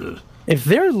 If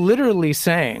they're literally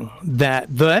saying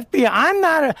that the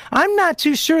FBI, I'm not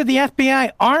too sure the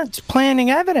FBI aren't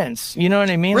planting evidence. You know what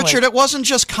I mean? Richard, it wasn't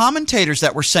just commentators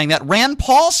that were saying that. Rand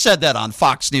Paul said that on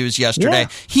Fox News yesterday. Yeah.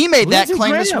 He made Lindsey that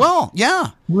claim Graham. As well.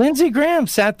 Yeah. Lindsey Graham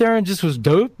sat there and just was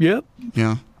dope. Yep.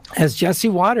 Yeah. As Jesse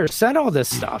Waters said all this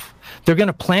stuff. They're going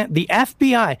to plant the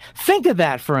FBI. Think of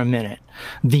that for a minute.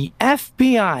 The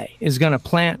FBI is going to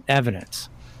plant evidence.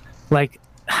 Like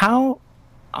how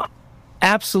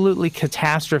absolutely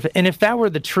catastrophic. And if that were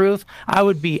the truth, I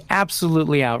would be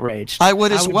absolutely outraged. I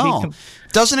would as well.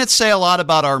 Doesn't it say a lot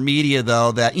about our media,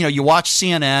 though, that, you watch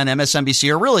CNN, MSNBC,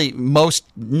 or really most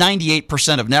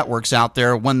 98% of networks out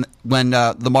there when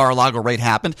the Mar-a-Lago raid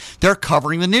happened, they're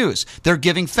covering the news. They're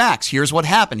giving facts. Here's what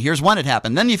happened. Here's when it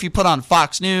happened. Then if you put on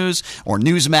Fox News or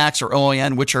Newsmax or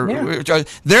OAN, which are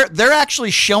they're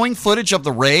actually showing footage of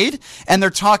the raid, and they're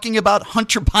talking about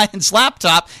Hunter Biden's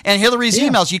laptop and Hillary's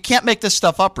emails. You can't make this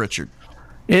stuff up, Richard.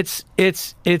 It's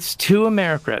two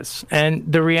Americas,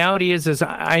 and the reality is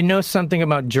I know something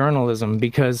about journalism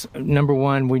because number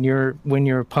one, when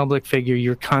you're a public figure,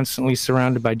 you're constantly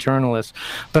surrounded by journalists.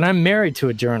 But I'm married to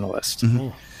a journalist. Mm-hmm.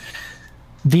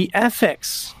 The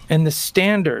ethics and the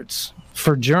standards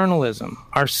for journalism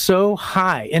are so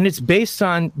high, and it's based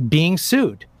on being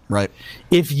sued. Right.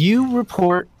 If you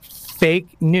report fake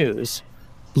news,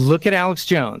 look at Alex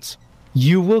Jones,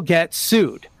 you will get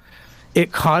sued.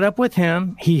 It caught up with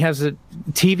him. He has a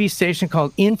TV station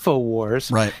called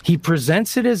InfoWars. Right. He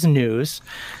presents it as news.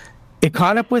 It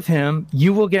caught up with him.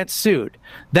 You will get sued.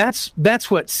 That's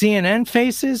what CNN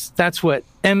faces. That's what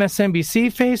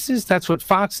MSNBC faces. That's what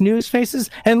Fox News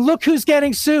faces. And look who's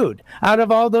getting sued out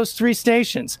of all those three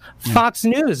stations. Fox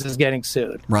News is getting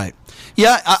sued. Right.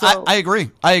 Yeah, I agree.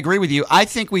 I agree with you. I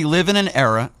think we live in an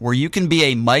era where you can be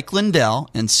a Mike Lindell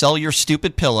and sell your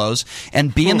stupid pillows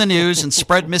and be in the news and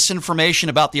spread misinformation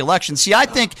about the election. See, I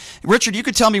think, Richard, you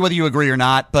could tell me whether you agree or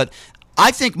not, but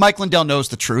I think Mike Lindell knows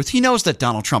the truth. He knows that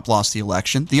Donald Trump lost the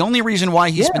election. The only reason why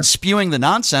he's been spewing the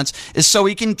nonsense is so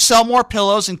he can sell more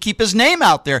pillows and keep his name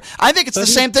out there. I think it's the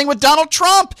same thing with Donald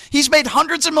Trump. He's made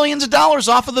hundreds of millions of dollars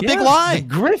off of the big lie.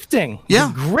 The grifting. Yeah.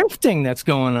 The grifting that's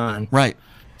going on. Right.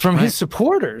 From his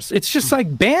supporters. It's just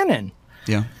like Bannon.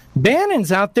 Yeah.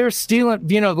 Bannon's out there stealing,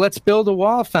 Let's Build a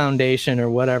Wall Foundation or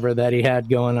whatever that he had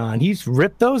going on. He's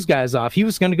ripped those guys off. He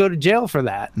was going to go to jail for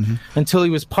that until he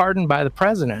was pardoned by the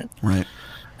president. Right.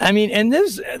 I mean, and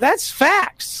that's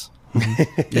facts.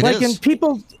 It is. And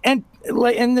people, and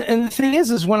the thing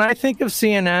is when I think of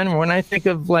CNN, or when I think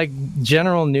of like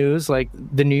general news, like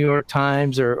the New York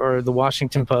Times or the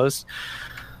Washington Post,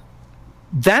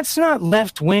 that's not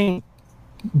left-wing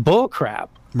bullcrap.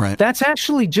 Right. That's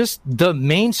actually just the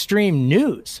mainstream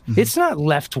news. It's not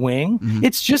left wing.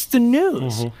 It's just the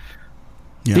news.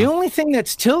 Yeah. The only thing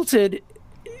that's tilted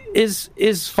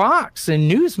is Fox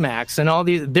and Newsmax and all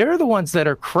these. They're the ones that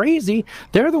are crazy.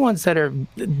 They're the ones that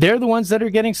are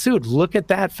getting sued. Look at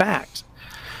that fact.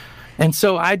 And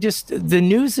so the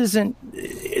news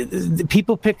isn't.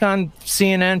 People pick on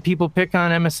CNN. People pick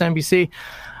on MSNBC.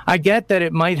 I get that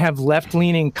it might have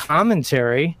left-leaning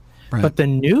commentary. Right. But the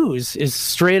news is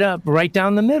straight up right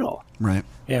down the middle. Right.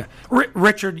 Yeah.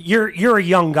 Richard, you're a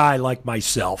young guy like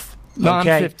myself. Okay? No, I'm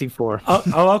 54.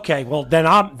 Oh, okay. Well, then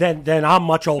I'm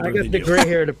much older than you. I got the gray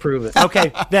hair to prove it.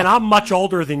 Okay, then I'm much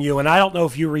older than you, and I don't know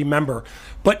if you remember,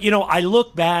 but I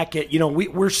look back at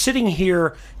we're sitting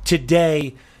here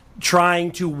today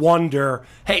trying to wonder,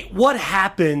 hey, what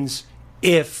happens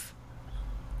if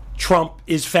Trump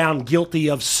is found guilty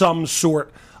of some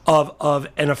sort of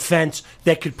an offense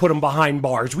that could put him behind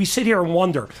bars? We sit here and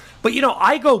wonder. But,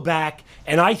 I go back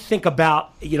and I think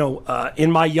about,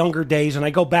 in my younger days, and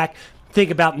I go back, think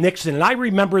about Nixon. And I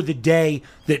remember the day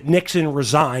that Nixon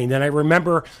resigned. And I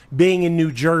remember being in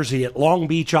New Jersey at Long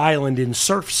Beach Island in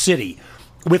Surf City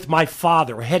with my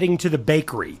father heading to the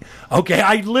bakery. Okay,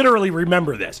 I literally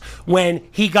remember this. When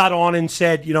he got on and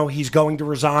said, he's going to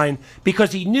resign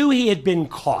because he knew he had been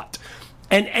caught.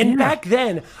 And back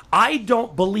then, I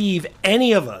don't believe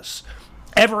any of us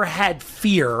ever had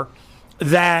fear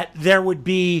that there would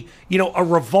be, a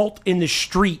revolt in the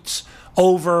streets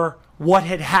over what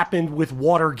had happened with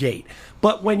Watergate.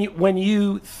 But when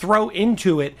you throw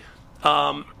into it,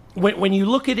 when you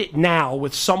look at it now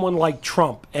with someone like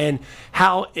Trump and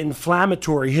how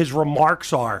inflammatory his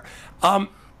remarks are, a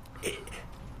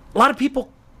lot of people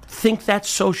think that's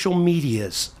social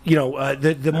media's,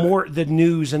 the more the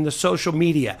news and the social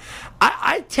media.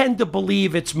 I tend to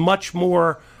believe it's much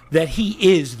more that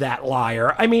he is that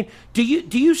liar. I mean, do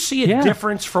you see a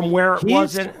difference from where it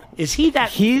was? Is he that?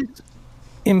 He's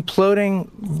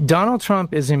imploding. Donald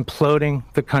Trump is imploding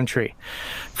the country.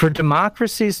 For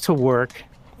democracies to work,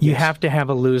 you have to have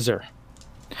a loser.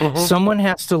 Someone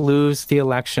has to lose the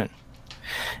election.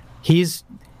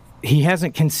 He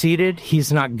hasn't conceded.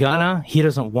 He's not gonna. He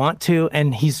doesn't want to,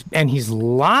 and he's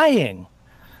lying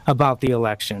about the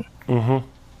election.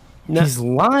 He's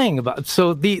lying about.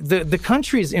 So the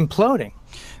country is imploding.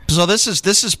 So this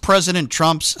is President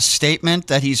Trump's statement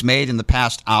that he's made in the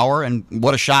past hour, and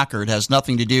what a shocker! It has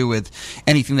nothing to do with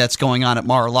anything that's going on at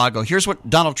Mar-a-Lago. Here's what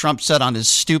Donald Trump said on his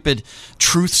stupid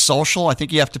Truth Social. I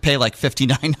think you have to pay like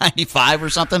 $59.95 or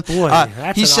something. Boy,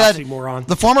 that's he an said, oxymoron.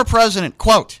 The former president,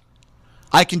 quote,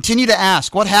 "I continue to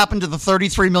ask, what happened to the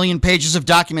 33 million pages of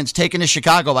documents taken to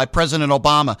Chicago by President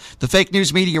Obama? The fake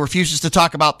news media refuses to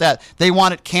talk about that. They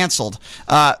want it canceled."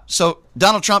 So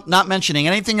Donald Trump not mentioning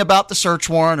anything about the search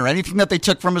warrant or anything that they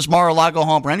took from his Mar-a-Lago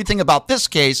home or anything about this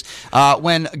case.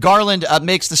 When Garland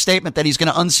makes the statement that he's going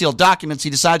to unseal documents, he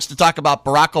decides to talk about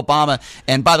Barack Obama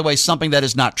and, by the way, something that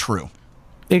is not true.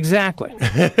 Exactly.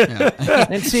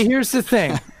 And see, here's the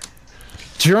thing.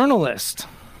 Journalists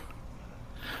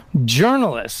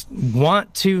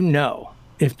want to know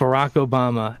if Barack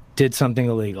Obama did something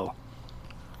illegal.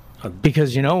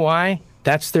 Because you know why?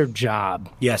 That's their job.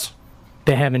 Yes.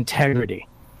 They have integrity.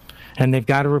 And they've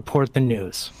got to report the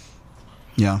news.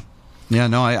 Yeah. Yeah,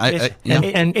 no,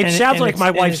 it sounds like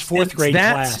my wife's fourth grade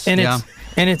class. And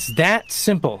And it's that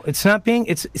simple. It's not being.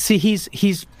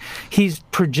 He's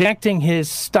projecting his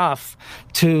stuff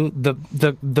to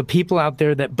the people out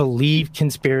there that believe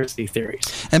conspiracy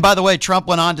theories. And by the way, Trump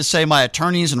went on to say, my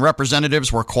attorneys and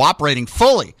representatives were cooperating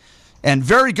fully, and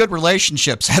very good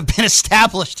relationships have been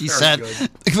established, he said.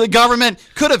 The government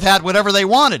could have had whatever they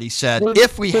wanted, he said,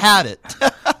 if we had it.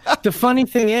 The funny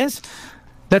thing is,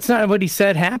 that's not what he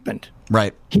said happened.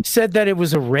 Right. He said that it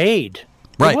was a raid.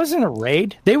 Right. It wasn't a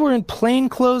raid. They were in plain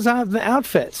clothes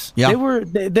outfits. Yeah.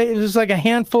 It was like a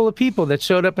handful of people that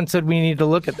showed up and said, we need to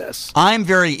look at this. I'm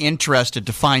very interested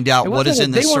to find out what is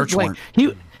in this search warrant.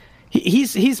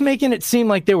 He's making it seem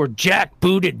like they were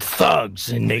jackbooted thugs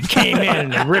and they came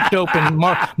in and ripped open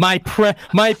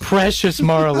my precious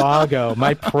Mar-a-Lago,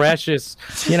 my precious,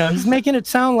 he's making it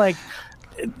sound like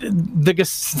the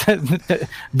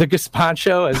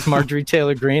gazpacho, as Marjorie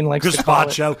Taylor Greene likes to call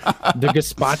it. The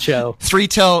gazpacho.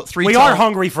 Three-toed. We are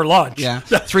hungry for lunch. Yeah.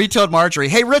 Three-toed Marjorie.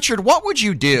 Hey, Richard, what would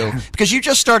you do? Because you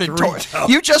just started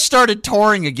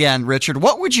touring again, Richard.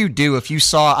 What would you do if you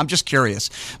saw, I'm just curious,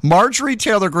 Marjorie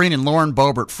Taylor Greene and Lauren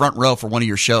Boebert front row for one of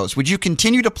your shows? Would you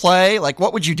continue to play? Like,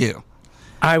 what would you do?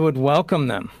 I would welcome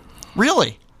them.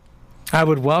 Really? I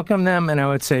would welcome them, and I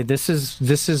would say, this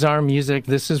is our music,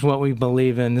 this is what we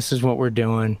believe in, this is what we're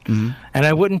doing. Mm-hmm. And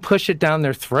I wouldn't push it down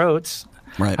their throats.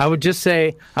 Right. I would just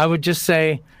say,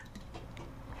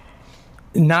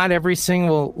 not every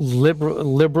single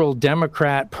liberal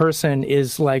Democrat person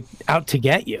is like out to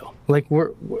get you. Like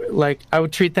I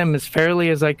would treat them as fairly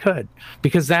as I could,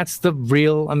 because that's the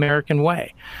real American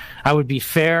way. I would be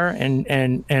fair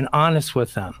and honest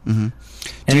with them. Mm-hmm.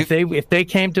 And if they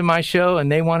came to my show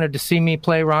and they wanted to see me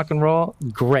play rock and roll,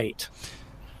 great.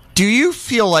 Do you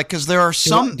feel like, because there are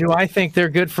some... Do I think they're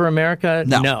good for America?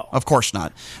 No. Of course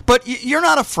not. But you're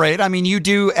not afraid. I mean, you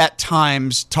do at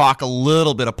times talk a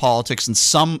little bit of politics in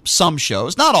some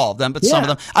shows. Not all of them, but some of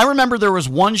them. I remember there was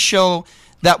one show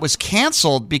that was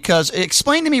canceled because...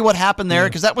 Explain to me what happened there,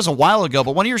 because that was a while ago,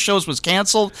 but one of your shows was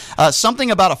canceled.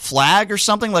 Something about a flag or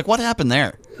something? Like, what happened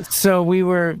there? So we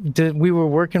were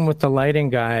working with the lighting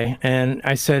guy, and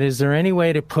I said, is there any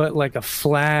way to put like a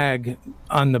flag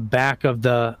on the back of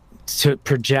to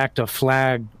project a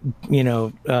flag,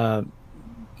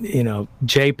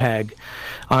 JPEG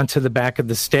onto the back of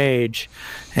the stage?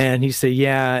 And he said,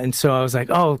 yeah. And so I was like,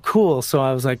 oh, cool. So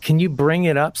I was like, can you bring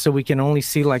it up so we can only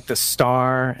see like the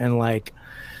star and like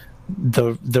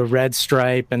the red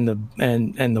stripe and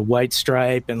the white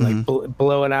stripe and like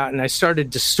blow it out? And I started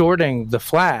distorting the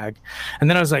flag, and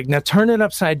then I was like, now turn it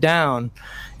upside down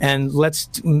and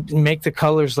let's make the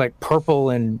colors like purple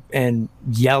and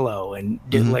yellow and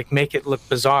like make it look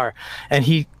bizarre. And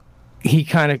he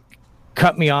kind of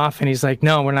cut me off, and he's like,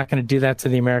 no, we're not going to do that to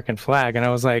the American flag. And I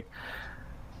was like,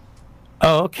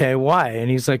 oh, okay, why?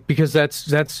 And he's like, because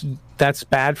that's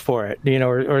bad for it,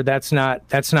 or that's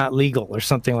not legal or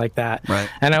something like that. Right.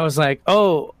 And I was like,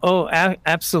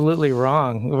 absolutely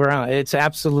wrong. It's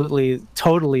absolutely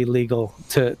totally legal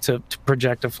to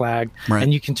project a flag, right.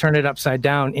 And you can turn it upside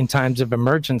down in times of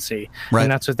emergency, right.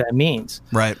 And that's what that means.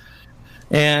 Right.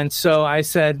 And so I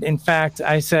said, in fact,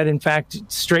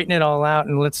 straighten it all out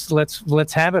and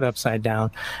let's have it upside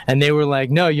down. And they were like,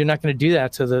 no, you're not going to do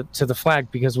that to the flag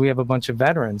because we have a bunch of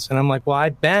veterans. And I'm like, well,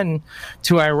 I've been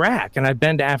to Iraq and I've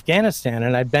been to Afghanistan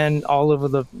and I've been all over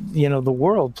the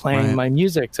world playing right. my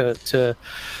music to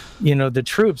the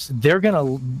troops. They're going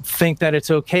to think that it's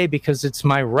okay because it's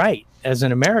my right as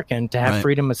an American to have right.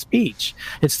 freedom of speech.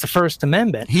 It's the First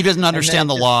Amendment. He doesn't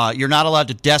understand the law. You're not allowed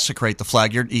to desecrate the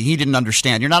flag. He didn't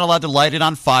understand. You're not allowed to light it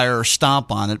on fire or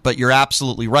stomp on it, but you're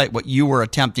absolutely right. What you were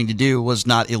attempting to do was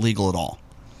not illegal at all.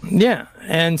 Yeah.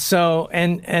 And so,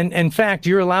 and in fact,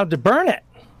 you're allowed to burn it.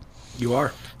 You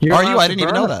are. Are you? I didn't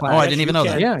even know that. Oh, I didn't even know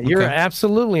that. Yeah, you're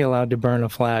absolutely allowed to burn a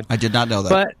flag. I did not know that.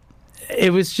 But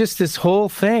it was just this whole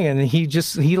thing, and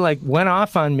he like went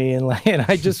off on me, and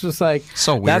I just was like,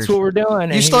 so weird. That's what we're doing.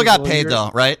 And you still got paid though,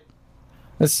 right?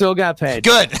 I still got paid.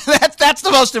 Good. That's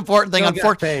the most important thing.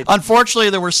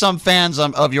 Unfortunately, there were some fans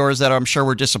of yours that I'm sure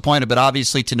were disappointed, but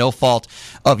obviously to no fault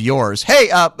of yours. Hey,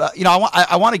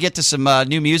 I want to get to some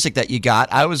new music that you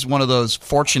got. I was one of those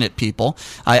fortunate people.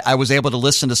 I was able to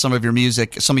listen to some of your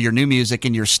music, some of your new music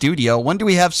in your studio. When do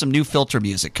we have some new Filter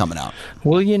music coming out?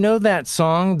 Well, you know that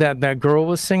song that girl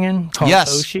was singing called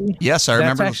Oshi? Yes, I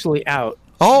remember. That's actually out.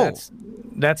 Oh.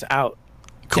 That's out.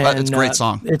 Cool. It's a great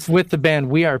song. It's with the band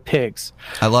We Are Pigs.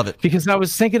 I love it. Because I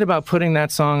was thinking about putting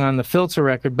that song on the Filter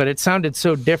record, but it sounded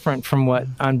so different from what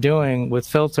I'm doing with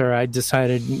Filter, I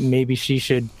decided maybe she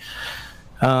should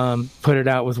put it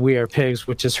out with We Are Pigs,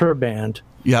 which is her band.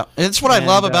 Yeah, it's what I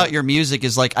love about your music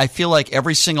is like I feel like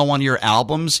every single one of your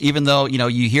albums, even though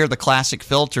you hear the classic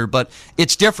filter, but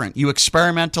it's different. You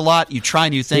experiment a lot, you try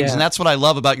new things, and that's what I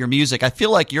love about your music. I feel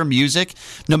like your music,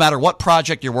 no matter what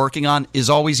project you're working on,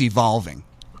 is always evolving.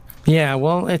 Yeah,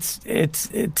 well, it's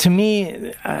to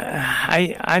me,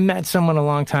 I met someone a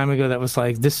long time ago that was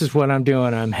like, this is what I'm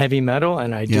doing. I'm heavy metal,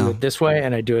 and I do it this way,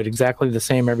 and I do it exactly the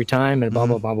same every time, and blah,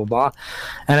 blah, blah, blah, blah.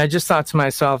 And I just thought to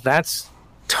myself, that's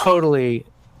totally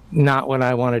not what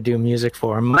I want to do music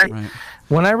for.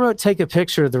 When I wrote Take a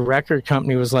Picture, the record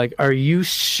company was like, are you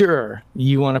sure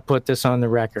you want to put this on the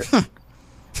record?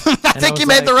 I think you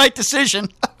made the right decision.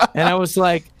 And I was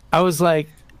like,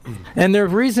 and their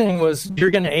reasoning was, you're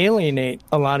going to alienate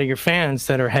a lot of your fans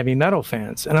that are heavy metal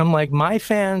fans. And I'm like, my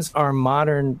fans are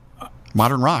modern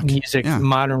rock music,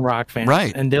 modern rock fans.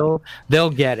 Right. And they'll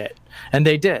get it. And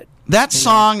they did. That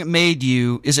song made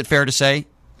you, is it fair to say,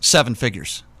 7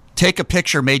 figures? Take a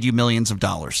Picture made you millions of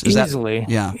dollars. Easily.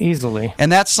 Easily.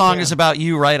 And that song is about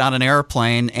you, right, on an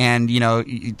airplane, and,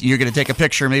 you're going to take a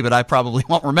picture of me, but I probably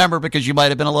won't remember because you might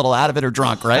have been a little out of it or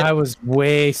drunk, right? I was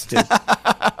wasted.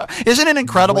 Isn't it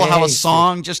incredible how a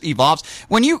song just evolves?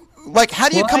 When you, how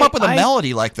do you come up with a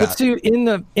melody like that? Let's do,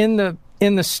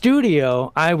 in the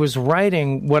studio, I was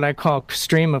writing what I call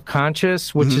stream of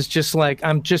conscious, which is just like,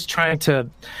 I'm just trying to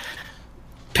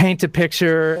paint a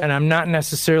picture, and I'm not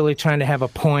necessarily trying to have a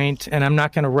point, and I'm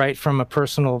not going to write from a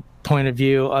personal point of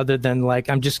view other than like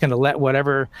I'm just going to let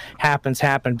whatever happens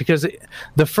happen, because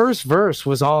the first verse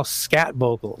was all scat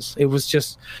vocals. It was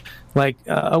just like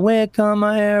awake on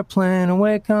my airplane,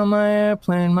 awake on my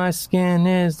airplane, my skin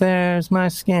is theirs, my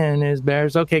skin is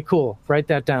bears. Okay, cool, write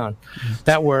that down.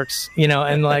 That works,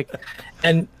 and like,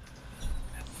 and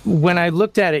when I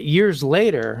looked at it years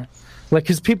later, like,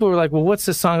 because people were like, well, what's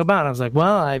this song about? And I was like,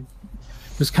 well, I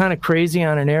was kind of crazy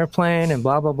on an airplane and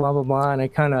blah, blah, blah, blah, blah. And I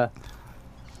kind of,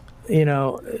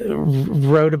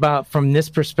 wrote about from this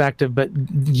perspective. But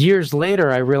years later,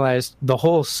 I realized the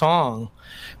whole song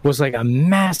was like a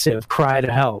massive cry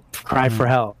for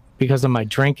help because of my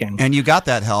drinking. And you got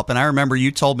that help. And I remember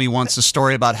you told me once a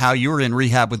story about how you were in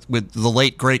rehab with the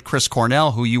late, great Chris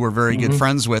Cornell, who you were very good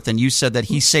friends with. And you said that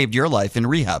he saved your life in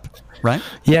rehab. Right?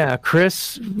 Yeah,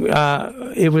 Chris,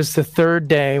 it was the third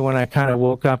day when I kind of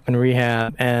woke up in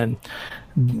rehab, and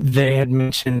they had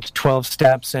mentioned 12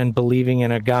 steps and believing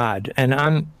in a God. And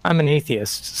I'm an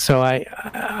atheist, so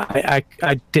I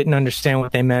didn't understand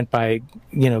what they meant by,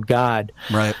 God.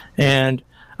 Right. And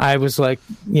I was like,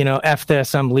 F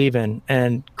this, I'm leaving.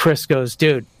 And Chris goes,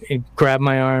 dude, he grabbed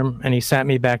my arm and he sat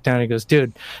me back down. He goes,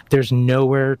 dude, there's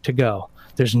nowhere to go.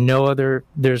 There's no other,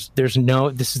 this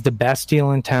is the best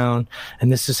deal in town,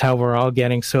 and this is how we're all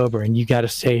getting sober, and you got to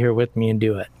stay here with me and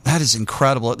do it. That is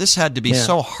incredible. This had to be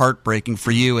so heartbreaking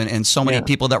for you and so many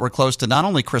people that were close to not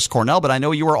only Chris Cornell, but I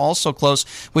know you were also close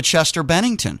with Chester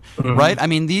Bennington, right? I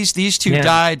mean, these two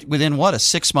died within, a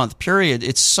 6-month period.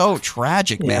 It's so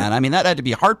tragic, man. I mean, that had to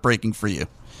be heartbreaking for you.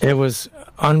 It was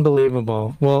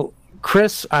unbelievable. Well,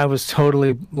 Chris, I was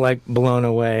totally like blown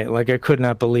away. Like I could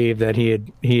not believe that he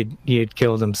had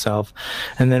killed himself.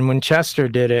 And then when Chester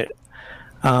did it,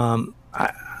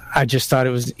 I just thought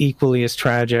it was equally as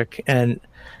tragic. And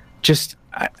just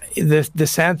the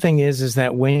sad thing is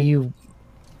that when you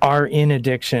are in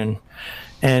addiction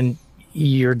and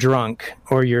you're drunk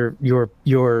or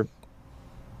you're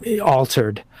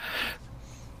altered,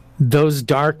 those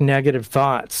dark negative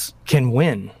thoughts can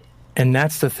win. And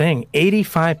that's the thing.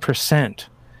 85%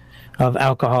 of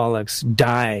alcoholics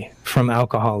die from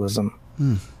alcoholism.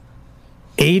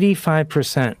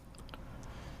 85%.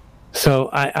 So,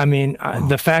 I mean,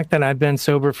 the fact that I've been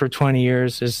sober for 20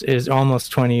 years is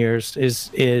almost 20 years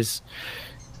is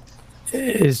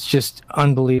just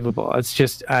unbelievable. It's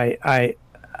just,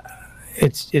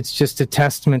 it's just a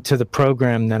testament to the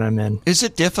program that I'm in. Is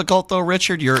it difficult though,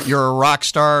 Richard? You're a rock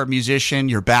star musician,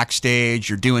 you're backstage,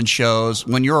 you're doing shows.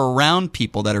 When you're around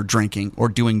people that are drinking or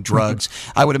doing drugs,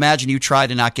 I would imagine you try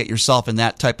to not get yourself in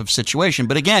that type of situation.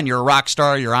 But again, you're a rock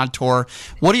star, you're on tour.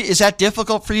 Is that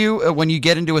difficult for you when you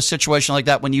get into a situation like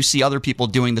that, when you see other people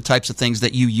doing the types of things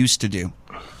that you used to do?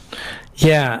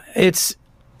 Yeah, it's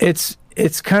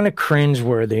kind of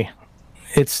cringeworthy.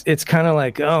 It's kind of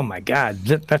like, oh my God,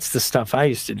 that's the stuff I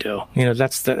used to do.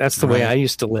 That's the way I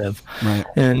used to live. Right.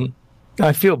 And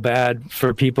I feel bad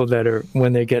for people that are,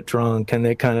 when they get drunk and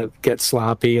they kind of get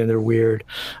sloppy and they're weird.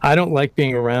 I don't like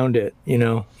being around it,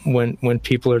 when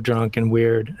people are drunk and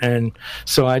weird. And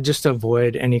so I just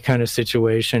avoid any kind of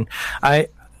situation. I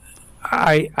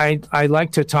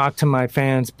like to talk to my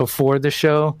fans before the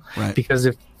show, because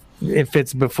if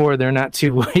it's before they're not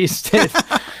too wasted.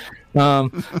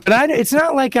 But it's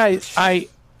not like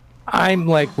I'm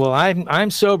like, well,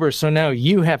 I'm sober, so now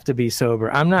you have to be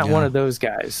sober. I'm not one of those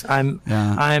guys. I'm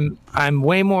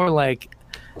way more like,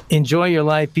 enjoy your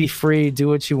life, be free, do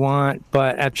what you want,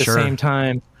 but at the same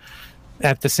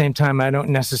time, I don't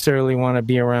necessarily want to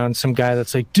be around some guy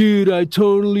that's like, dude, I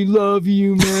totally love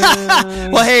you,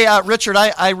 man. Well, hey, Richard,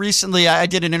 I recently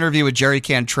did an interview with Jerry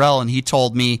Cantrell, and he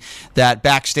told me that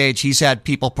backstage he's had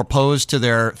people propose to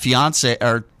their fiance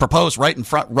or propose right in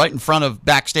front of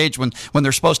backstage when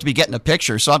they're supposed to be getting a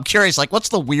picture. So I'm curious, like, what's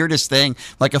the weirdest thing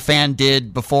like a fan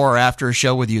did before or after a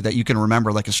show with you that you can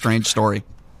remember, like a strange story?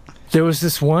 There was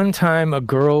this one time a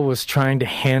girl was trying to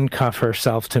handcuff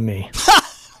herself to me.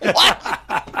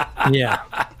 Yeah.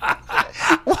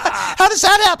 How does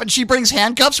that happen? She brings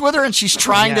handcuffs with her and she's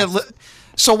trying to.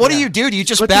 So what do you do? Do you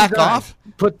just back off?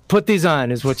 Put these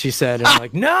on is what she said. And I'm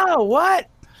like, no, what?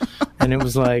 And it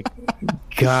was like,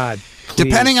 God. Please.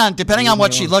 Depending on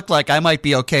what she looked like, I might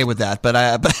be okay with that. But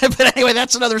anyway,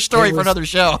 that's another story for another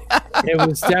show. It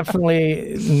was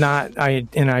definitely not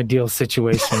an ideal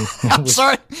situation. I'm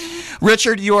sorry.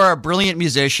 Richard, you are a brilliant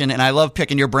musician, and I love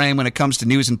picking your brain when it comes to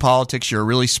news and politics. You're a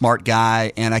really smart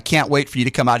guy, and I can't wait for you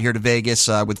to come out here to Vegas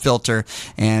with Filter,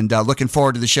 and looking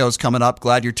forward to the shows coming up.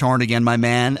 Glad you're touring again, my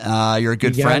man. You're a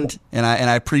good friend, and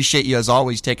I appreciate you, as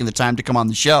always, taking the time to come on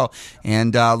the show,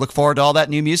 and look forward to all that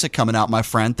new music coming out, my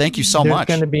friend. Thank you so much.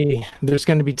 There's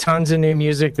going to be tons of new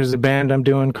music. There's a band I'm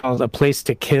doing called A Place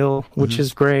to Kill, which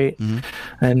is great.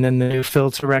 And then the new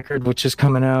Filter record, which is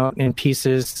coming out in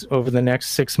pieces over the next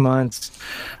 6 months.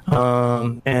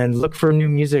 And look for new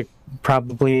music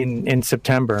probably in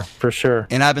September for sure.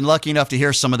 And I've been lucky enough to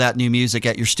hear some of that new music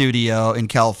at your studio in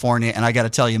California, and I got to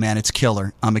tell you, man, it's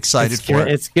killer. I'm excited for it.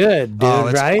 It's good, dude,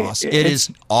 it's right? Awesome. It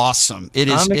is awesome. It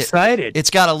is. I'm excited. It's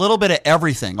got a little bit of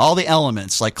everything, all the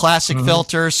elements, like classic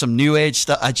Filter, some new age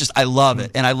stuff. I love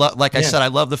it, and I love, like I said, I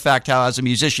love the fact how as a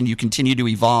musician you continue to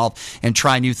evolve and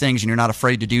try new things, and you're not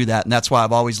afraid to do that, and that's why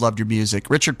I've always loved your music.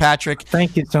 Richard Patrick,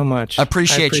 thank you so much. I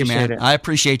appreciate you, man. It. I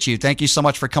appreciate you. Thank you so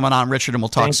much for coming on, Richard, and we'll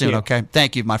talk soon. Okay,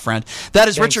 thank you, my friend. That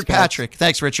is Richard Patrick.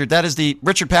 Thanks, Richard. That is the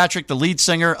Richard Patrick, the lead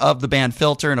singer of the band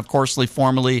Filter, and of course,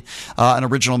 formerly an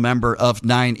original member of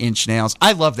 9 Inch Nails.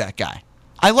 I love that guy.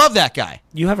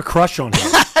 You have a crush on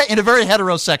him. In a very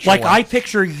heterosexual way. I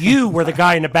picture you were the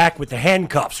guy in the back with the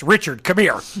handcuffs. Richard, come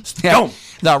here. Don't.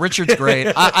 No, Richard's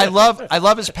great. I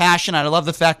love his passion. I love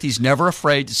the fact he's never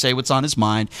afraid to say what's on his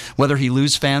mind, whether he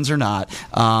loses fans or not.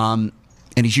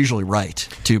 And he's usually right,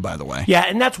 too, by the way. Yeah,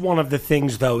 and that's one of the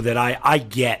things, though, that I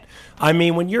get. I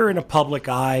mean, when you're in a public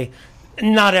eye,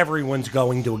 not everyone's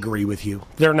going to agree with you.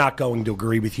 They're not going to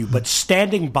agree with you. But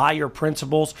standing by your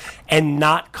principles and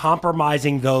not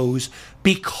compromising those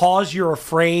because you're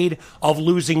afraid of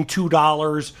losing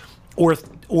 $2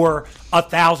 or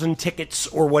 1,000 tickets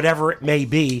or whatever it may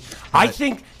be, right. I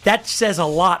think that says a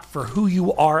lot for who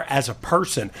you are as a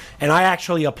person. And I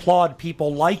actually applaud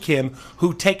people like him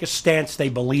who take a stance they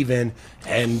believe in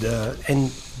and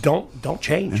don't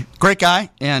change. Great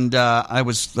guy. And I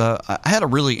had a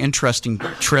really interesting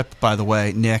trip, by the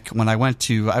way, Nick. When I went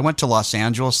to Los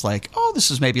Angeles, this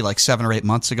is maybe 7 or 8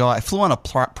 months ago. I flew on a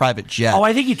private jet. Oh,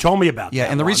 I think you told me about that. Yeah,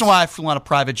 and the reason why I flew on a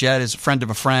private jet is a friend of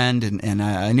a friend, and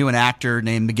I knew an actor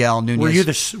named Miguel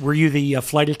Nunez. Were you the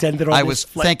flight attendant on this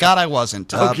flight? Thank God I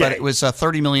wasn't. Okay. But it was a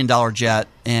 $30 million jet,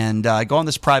 and I go on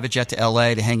this private jet to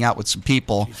L.A. to hang out with some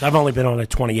people. Jeez, I've only been on a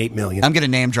 $28 million. I'm going to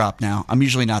name drop now. I'm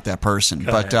usually not that person.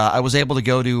 But I was able to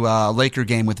go to a Laker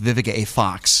game with Vivica A.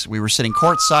 Fox. We were sitting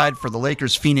courtside for the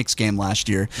Lakers-Phoenix game last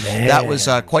year. Man. That was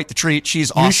quite the treat.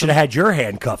 She's awesome. You should have had your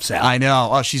handcuffs out. I know.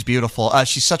 Oh, she's beautiful.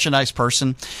 She's such a nice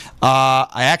person.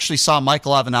 I actually saw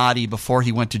Michael Avenatti before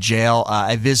he went to jail.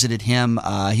 I visited him.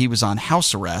 He was on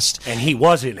house arrest. And he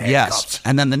was in handcuffs. Yes.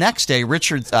 And then the next day,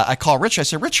 Richard, I call Richard. I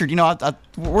said, Richard,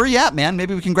 where are you at, man?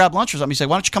 Maybe we can grab lunch or something. He said,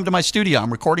 why don't you come to my studio?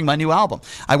 I'm recording my new album.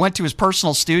 I went to his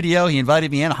personal studio. He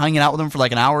invited me in, hanging out with him for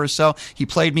an hour or so. He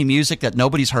played me music that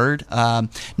nobody's heard,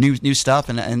 new stuff.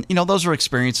 And those are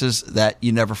experiences that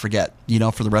you never forget,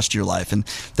 for the rest of your life. And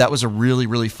that was a really,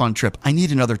 really fun trip. I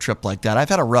need another trip like that. I've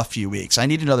had a rough few weeks. I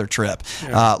need another trip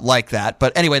like that.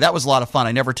 But anyway, that was a lot of fun.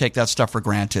 I never take that stuff for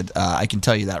granted. I can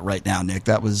tell you that right now, Nick.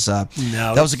 That was a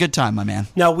good time, my man.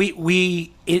 No,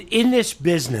 we in this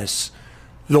business,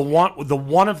 the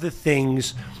one of the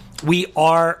things we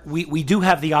do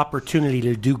have the opportunity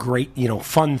to do great,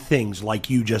 fun things like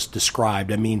you just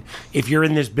described. I mean, if you're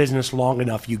in this business long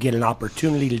enough, you get an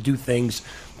opportunity to do things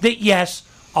that, yes,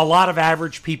 a lot of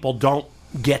average people don't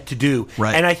get to do.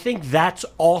 Right. And I think that's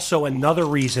also another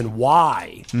reason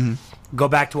why go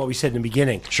back to what we said in the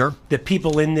beginning. Sure. That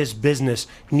people in this business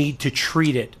need to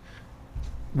treat it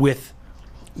with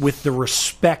the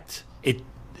respect it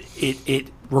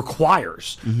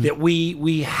requires. That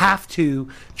we have to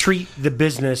treat the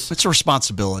business. It's a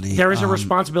responsibility. There is a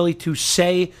responsibility to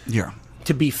say,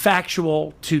 to be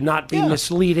factual, to not be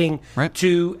misleading,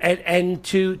 to and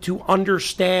to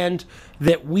understand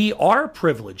that we are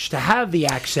privileged to have the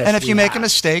access. And if you make a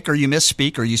mistake or you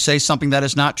misspeak or you say something that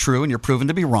is not true and you're proven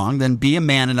to be wrong, then be a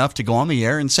man enough to go on the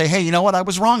air and say, hey, you know what? I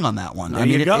was wrong on that one. There I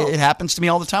mean, you go. It happens to me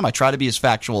all the time. I try to be as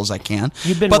factual as I can.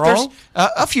 You've been but wrong? There's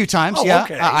a few times, Oh, yeah.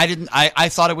 okay. I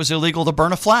thought it was illegal to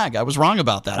burn a flag. I was wrong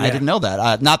about that. I didn't know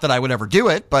that. Not that I would ever do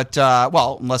it, but,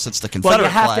 unless it's the Confederate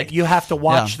flag. You have to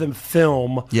watch them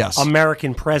film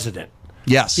American President.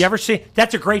 Yes. You ever see?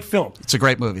 That's a great film. It's a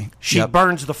great movie. She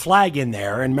burns the flag in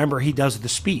there, and remember, he does the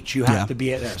speech. You have to be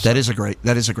there. That is a great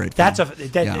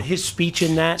film. His speech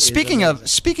in that. Speaking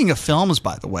of films,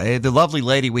 by the way, the lovely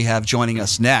lady we have joining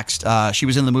us next, she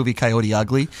was in the movie Coyote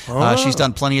Ugly. She's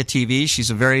done plenty of TV.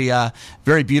 She's a very,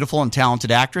 very beautiful and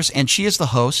talented actress, and she is the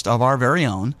host of our very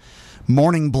own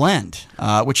Morning Blend,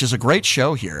 which is a great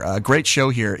show here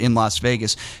in Las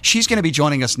Vegas. She's going to be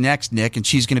joining us next, Nick, and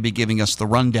she's going to be giving us the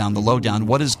rundown, the lowdown,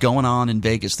 what is going on in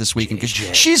Vegas this weekend, because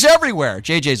she's everywhere.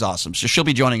 JJ's awesome, so she'll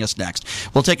be joining us next.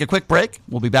 We'll take a quick break.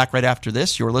 We'll be back right after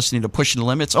this. You're listening to Pushing the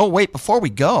Limits. Oh, wait, before we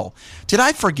go, did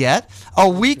I forget? A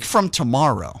week from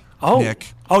tomorrow, Nick.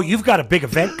 Oh, you've got a big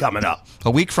event coming up. A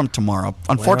week from tomorrow.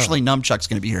 Unfortunately, Numchuck's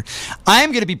going to be here. I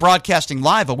am going to be broadcasting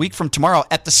live a week from tomorrow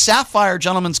at the Sapphire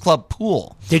Gentlemen's Club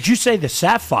pool. Did you say the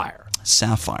Sapphire?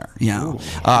 Sapphire, yeah.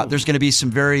 There's going to be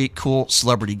some very cool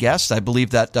celebrity guests. I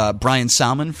believe that Brian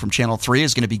Salmon from Channel 3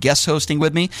 is going to be guest hosting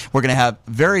with me. We're going to have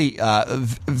very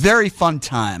fun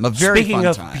time. Speaking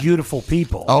of beautiful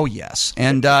people. Oh, yes.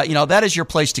 And, that is your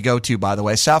place to go to, by the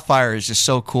way. Sapphire is just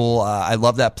so cool. I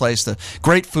love that place. The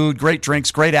great food, great drinks,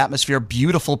 great atmosphere,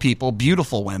 beautiful people,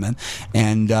 beautiful women.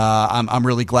 And I'm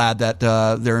really glad that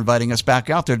they're inviting us back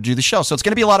out there to do the show. So it's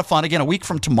going to be a lot of fun. Again, a week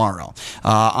from tomorrow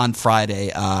on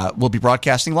Friday. We'll be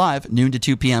broadcasting live, noon to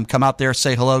 2 p.m. Come out there,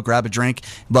 say hello, grab a drink.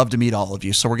 Love to meet all of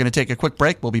you. So we're going to take a quick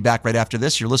break. We'll be back right after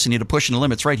this. You're listening to Pushing the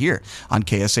Limits right here on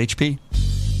KSHP.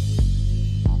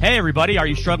 Hey, everybody. Are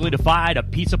you struggling to find a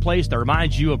pizza place that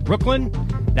reminds you of Brooklyn?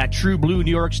 That true blue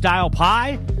New York style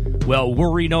pie? Well,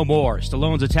 worry no more.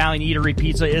 Stallone's Italian Eatery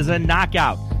Pizza is a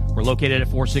knockout. We're located at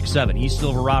 467 East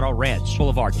Silverado Ranch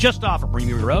Boulevard, just off of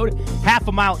Premier Road, half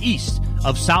a mile east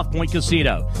of South Point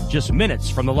Casino, just minutes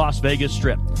from the Las Vegas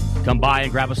Strip. Come by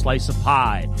and grab a slice of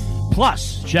pie.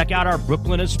 Plus, check out our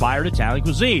Brooklyn-inspired Italian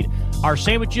cuisine. Our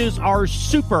sandwiches are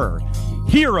super.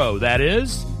 Hero, that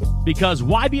is. Because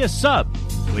why be a sub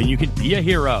when you can be a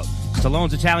hero?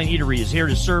 Stallone's Italian Eatery is here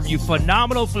to serve you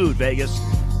phenomenal food, Vegas.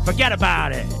 Forget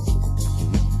about it.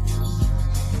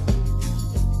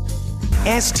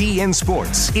 STN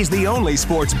Sports is the only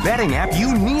sports betting app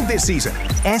you need this season.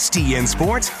 STN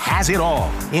Sports has it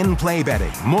all. In-play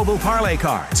betting, mobile parlay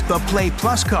cards, the Play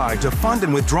Plus card to fund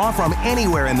and withdraw from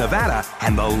anywhere in Nevada,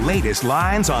 and the latest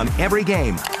lines on every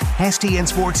game. STN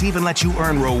Sports even lets you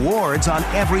earn rewards on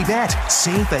every bet.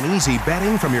 Safe and easy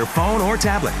betting from your phone or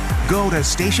tablet. Go to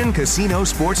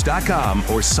StationCasinoSports.com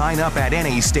or sign up at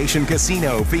any Station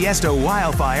Casino, Fiesta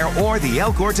Wildfire, or the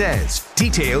El Cortez.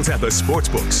 Details at the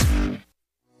sportsbooks.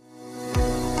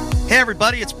 Hey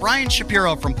everybody, it's Brian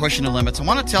Shapiro from Pushing the Limits. I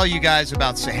want to tell you guys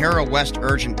about Sahara West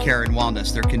Urgent Care and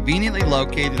Wellness. They're conveniently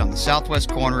located on the southwest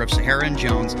corner of Sahara and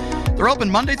Jones. They're open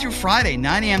Monday through Friday,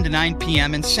 9 a.m. to 9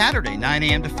 p.m. and Saturday, 9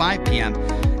 a.m. to 5 p.m.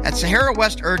 At Sahara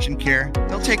West Urgent Care,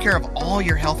 they'll take care of all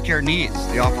your healthcare needs.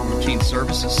 They offer routine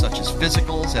services such as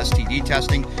physicals, STD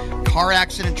testing, car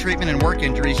accident treatment, and work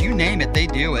injuries. You name it, they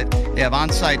do it. They have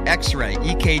on-site x-ray,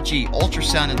 EKG,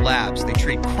 ultrasound, and labs. They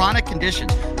treat chronic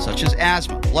conditions such as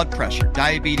asthma, blood pressure,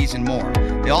 diabetes, and more.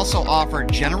 They also offer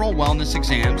general wellness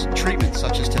exams, treatments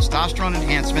such as testosterone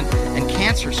enhancement, and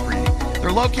cancer screening.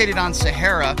 They're located on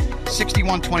Sahara,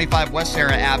 6125 West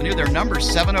Sahara Avenue. Their number is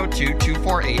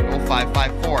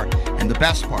 702-248-0554. And the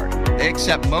best part, they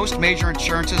accept most major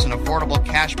insurances and affordable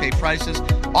cash pay prices,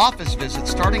 office visits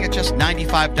starting at just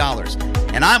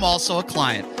 $95. And I'm also a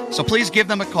client, so please give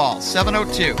them a call,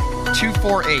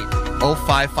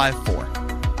 702-248-0554.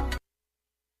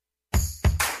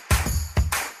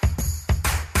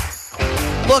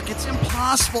 Look, it's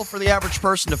impossible for the average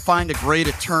person to find a great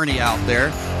attorney out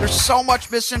there. There's so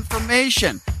much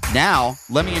misinformation. Now,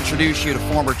 let me introduce you to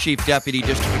former Chief Deputy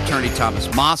District Attorney Thomas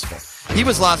Moskal. He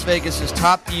was Las Vegas's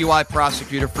top DUI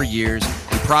prosecutor for years.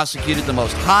 He prosecuted the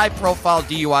most high-profile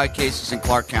DUI cases in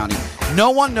Clark County.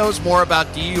 No one knows more about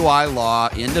DUI law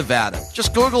in Nevada.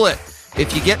 Just Google it.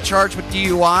 if you get charged with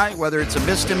DUI, whether it's a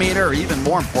misdemeanor or even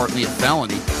more importantly, a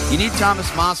felony, you need Thomas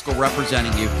Moskal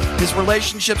representing you. His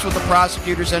relationships with the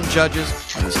prosecutors and judges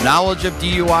and his knowledge of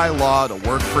DUI law to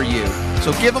work for you.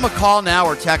 So give him a call now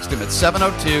or text him at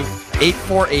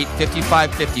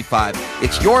 702-848-5555.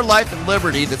 It's your life and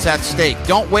liberty that's at stake.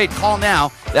 Don't wait. Call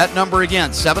now. That number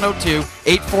again,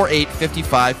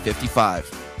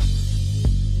 702-848-5555.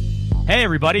 Hey,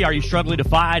 everybody, are you struggling to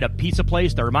find a pizza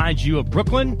place that reminds you of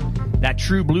Brooklyn? That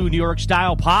true blue New York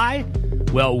style pie?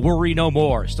 Well, worry no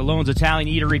more. Stallone's Italian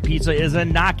Eatery Pizza is a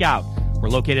knockout. We're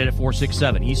located at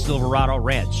 467 East Silverado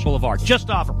Ranch Boulevard, just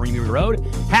off of Premium Road,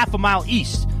 half a mile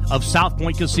east of South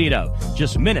Point Casino,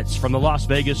 just minutes from the Las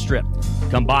Vegas Strip.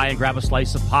 Come by and grab a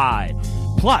slice of pie.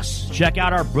 Plus, check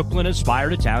out our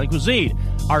Brooklyn-inspired Italian cuisine.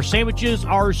 Our sandwiches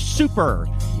are super.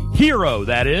 Hero,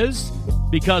 that is.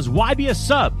 Because why be a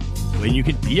sub when you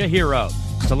can be a hero?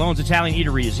 Stallone's Italian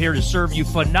Eatery is here to serve you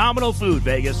phenomenal food,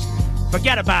 Vegas.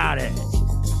 Forget about it.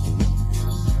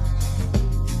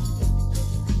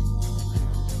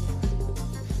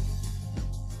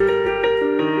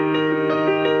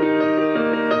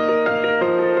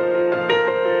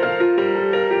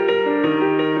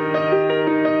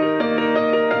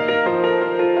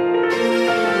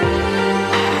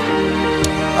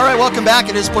 Welcome back.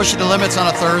 It is Pushing the Limits on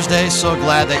a Thursday. So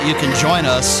glad that you can join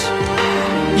us.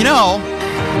 You know,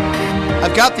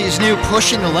 I've got these new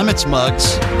Pushing the Limits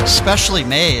mugs, specially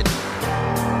made.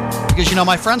 Because, you know,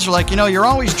 my friends are like, you know, you're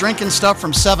always drinking stuff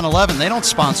from 7-Eleven. They don't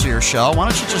sponsor your show. Why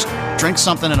don't you just drink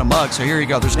something in a mug? So here you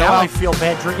go. There's now I feel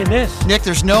bad drinking this. Nick,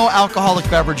 there's no alcoholic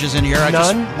beverages in here. None? I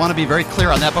just want to be very clear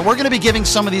on that. But we're going to be giving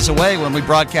some of these away when we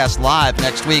broadcast live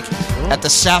next week at the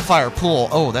Sapphire Pool.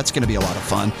 Oh, that's going to be a lot of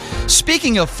fun.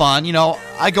 Speaking of fun, you know,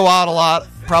 I go out a lot,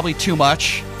 probably too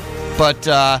much. But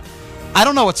I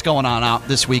don't know what's going on out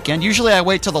this weekend. Usually I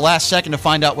wait till the last second to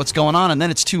find out what's going on, and then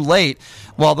it's too late.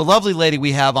 Well, the lovely lady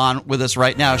we have on with us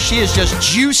right now, she is just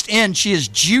juiced in. She is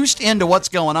juiced into what's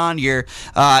going on here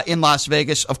in Las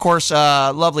Vegas. Of course,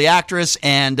 lovely actress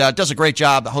and does a great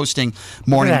job hosting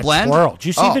Morning Blend. Twirl. Did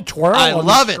you see the twirl on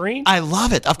the screen? I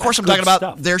love it. Of course, I'm talking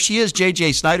about, there she is,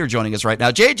 JJ Snyder joining us right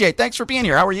now. JJ, thanks for being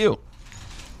here. How are you?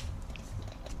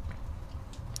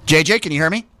 JJ, can you hear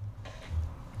me?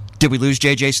 Did we lose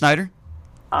JJ Snyder?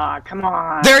 Come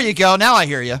on. There you go. Now I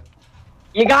hear you.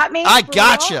 You got me? I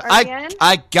got you.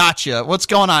 I got you. What's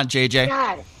going on, JJ?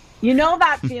 God, you know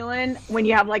that feeling when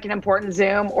you have like an important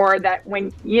Zoom, or that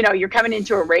when, you know, you're coming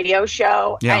into a radio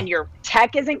show and your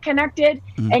tech isn't connected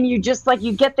and you just like,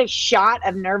 you get this shot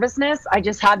of nervousness. I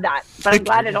just had that, but I'm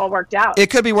glad it all worked out. It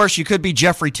could be worse. You could be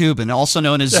Jeffrey Toobin, also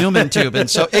known as Zoom-in Toobin.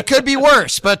 So it could be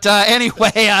worse. But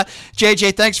anyway,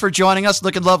 JJ, thanks for joining us.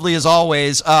 Looking lovely as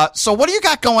always. So what do you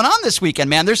got going on this weekend,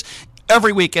 man? There's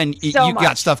every weekend you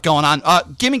got stuff going on.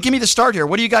 Give me the start here.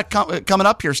 What do you got coming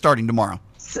up here starting tomorrow?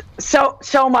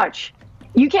 So much.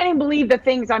 You can't even believe the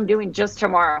things I'm doing just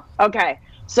tomorrow. Okay.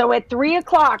 So at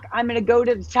 3:00, I'm going to go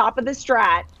to the top of the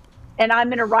Strat and I'm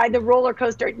going to ride the roller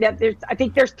coaster. I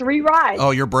think there's 3 rides.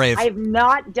 Oh, you're brave. I have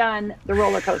not done the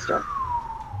roller coaster.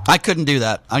 I couldn't do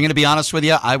that. I'm going to be honest with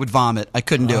you. I would vomit. I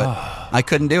couldn't do it. I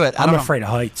couldn't do it. I'm afraid of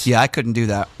heights. Yeah, I couldn't do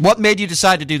that. What made you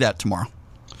decide to do that tomorrow?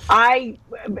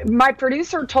 My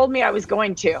producer told me I was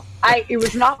going to. It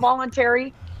was not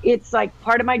voluntary. It's like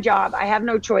part of my job. I have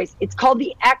no choice. It's called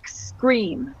the X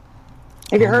Scream.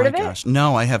 Have you heard of it?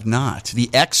 No, I have not.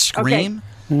 The X Scream?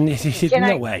 Okay.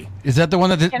 No way. Is that the one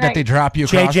that they drop you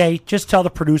across? JJ, just tell the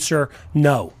producer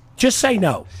no. Just say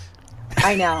no.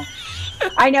 I know.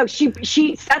 I know.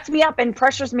 She sets me up and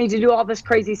pressures me to do all this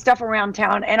crazy stuff around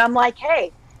town. And I'm like,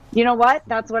 hey, you know what?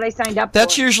 That's what I signed up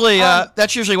that's for. Usually,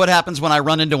 that's usually what happens when I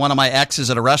run into one of my exes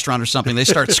at a restaurant or something. They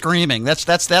start screaming. That's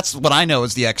what I know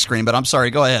is the X Scream, but I'm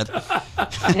sorry. Go ahead.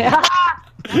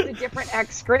 That's a different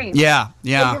X Scream. Yeah. But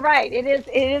you're right. It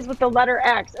is with the letter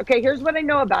X. Okay, here's what I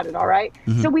know about it, all right?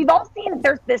 So we've all seen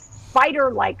there's this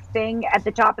spider-like thing at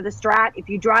the top of the Strat. If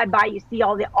you drive by, you see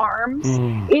all the arms.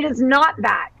 It is not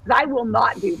that. I will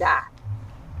not do that.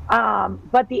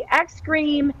 But the X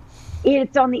Scream,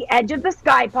 it's on the edge of the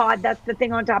Sky Pod. That's the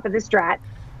thing on top of the Strat.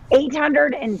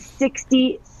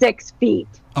 866 feet.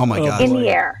 Oh, my God. In the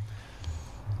air.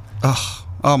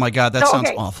 Oh my God. That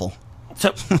sounds awful.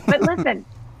 But listen,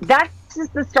 that's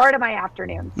just the start of my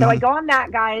afternoon. So I go on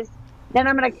that, guys. Then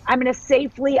I'm gonna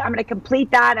safely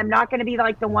complete that. I'm not gonna be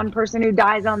like the one person who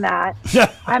dies on that.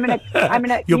 I'm gonna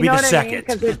You'll you be know the what second.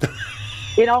 I mean? Because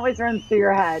it always runs through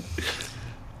your head.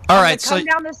 All right, come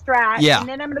down the Strat, and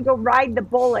then I'm gonna go ride the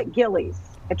bull at Gillies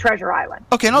at Treasure Island.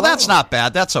 Okay, no, that's not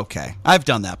bad. That's okay. I've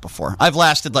done that before. I've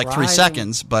lasted like 3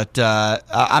 seconds, but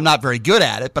I'm not very good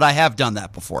at it. But I have done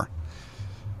that before.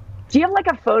 Do you have like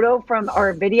a photo or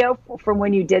a video from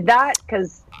when you did that?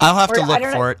 Because I'll have to look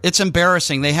for it. It's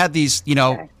embarrassing. They had these,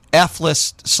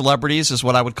 F-list celebrities is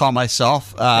what I would call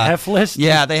myself. F-list?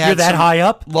 Yeah, they had. You're that high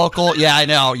up? Local. Yeah, I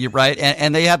know. You're right.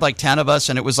 And they had like 10 of us,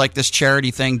 and it was like this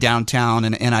charity thing downtown,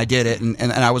 and I did it, and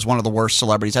I was one of the worst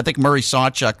celebrities. I think Murray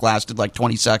Sawchuk lasted like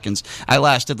 20 seconds. I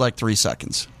lasted like 3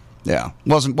 seconds. Yeah,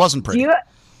 wasn't pretty.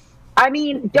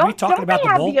 Don't they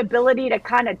have the ability to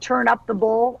kind of turn up the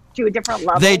bowl to a different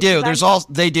level? They do. There's all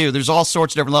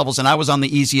sorts of different levels, and I was on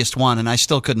the easiest one, and I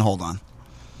still couldn't hold on.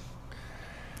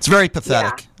 It's very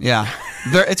pathetic. Yeah.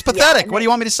 It's pathetic. What do you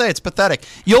want me to say? It's pathetic.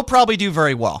 You'll probably do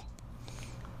very well.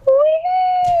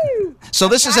 Woo! So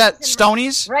this is at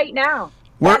Stoney's? Right now.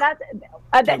 Where?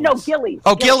 No, Gillies.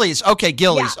 Oh, Gillies. Okay,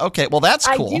 Gillies. Yeah. Okay, well, that's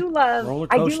cool. I do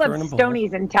love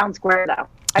Stoney's in Town Square, though.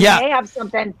 They have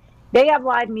something. They have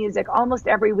live music almost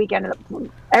every weekend of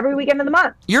the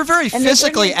month. You're very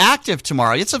physically active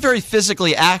tomorrow. It's a very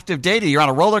physically active day. You're on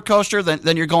a roller coaster,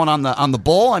 then you're going on the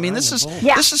bowl. I mean, this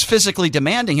is physically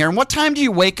demanding here. And what time do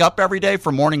you wake up every day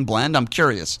for Morning Blend? I'm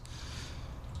curious.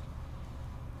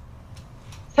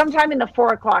 Sometime in the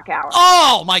 4 o'clock hour.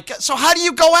 Oh my God! So how do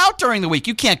you go out during the week?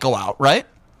 You can't go out, right?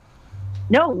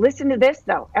 No. Listen to this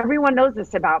though. Everyone knows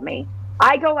this about me.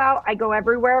 I go out. I go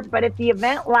everywhere. But if the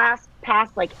event lasts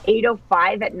past like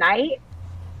 8:05 at night,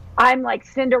 I'm like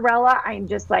Cinderella. I'm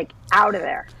just like out of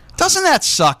there. Doesn't that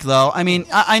suck though? I mean,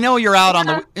 I know you're out on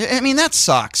the. I mean, that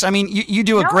sucks. I mean, you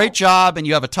do a great job and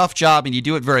you have a tough job and you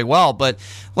do it very well. But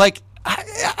I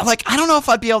don't know if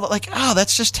I'd be able to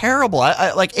that's just terrible.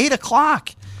 I like 8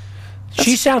 o'clock.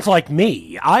 She sounds like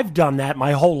me. I've done that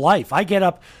my whole life. I get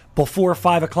up before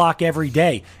 5 o'clock every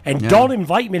day, and don't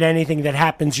invite me to anything that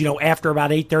happens, after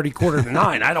about 8:30,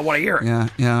 8:45. I don't want to hear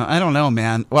it. Yeah. I don't know,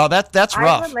 man. Well, that's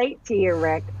rough. I relate to you,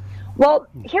 Rick. Well,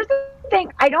 here's the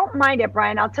thing. I don't mind it,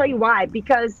 Brian. I'll tell you why.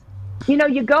 Because,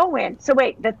 you go in. So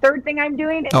wait, the third thing I'm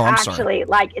doing is actually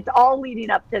it's all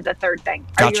leading up to the third thing.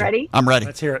 Are you ready? I'm ready.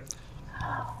 Let's hear it.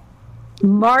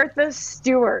 Martha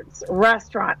Stewart's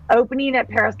restaurant opening at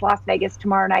Paris, Las Vegas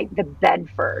tomorrow night, the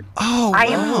Bedford. Oh, wow.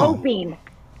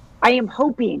 I am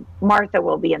hoping Martha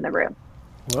will be in the room.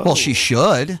 Whoa. Well, she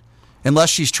should, unless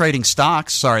she's trading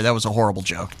stocks. Sorry, that was a horrible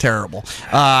joke. Terrible.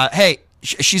 Hey,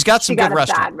 she's got some good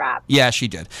restaurants. Bad rap. Yeah, she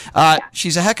did.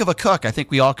 She's a heck of a cook. I think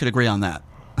we all could agree on that.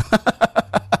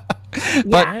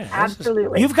 But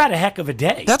absolutely. You've got a heck of a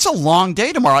day. That's a long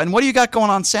day tomorrow. And what do you got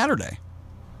going on Saturday?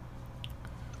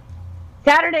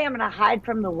 Saturday, I'm going to hide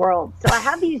from the world. So I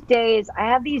have these days.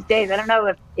 I don't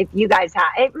know if you guys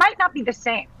have. It might not be the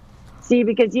same. See,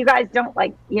 because you guys don't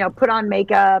put on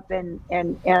makeup and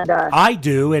I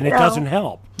do, and it doesn't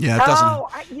help. Yeah, it doesn't. Oh,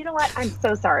 you know what? I'm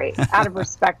so sorry. Out of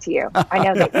respect to you, I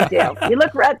know that you do. You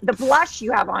look red. The blush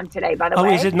you have on today, by the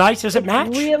way. Oh, is it nice? Does it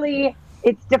match? Really,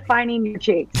 it's defining your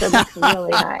cheeks. So that's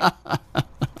really nice.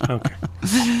 Okay.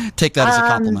 Take that as a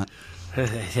compliment.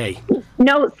 Hey.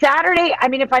 No, Saturday,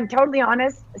 if I'm totally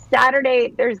honest,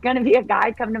 Saturday, there's going to be a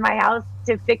guy come to my house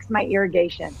to fix my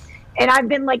irrigation. And I've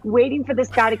been waiting for this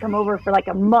guy to come over for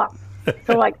a month.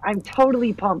 So I'm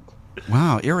totally pumped.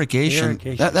 Wow, irrigation.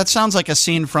 That sounds like a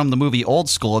scene from the movie Old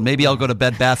School. And maybe I'll go to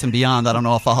Bed Bath & Beyond. I don't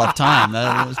know if I'll have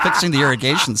time. Fixing the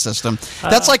irrigation system.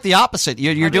 That's like the opposite.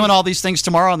 You're doing all these things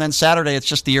tomorrow, and then Saturday it's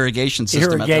just the irrigation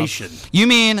system. Irrigation. You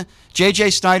mean J.J.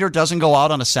 Snyder doesn't go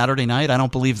out on a Saturday night? I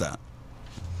don't believe that.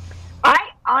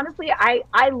 Honestly,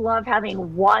 I love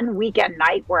having one weekend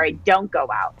night where I don't go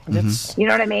out. Mm-hmm. You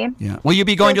know what I mean? Yeah. Will you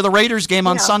be going to the Raiders game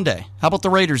on Sunday? How about the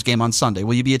Raiders game on Sunday?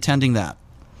 Will you be attending that?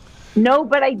 No,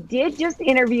 but I did just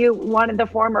interview one of the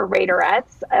former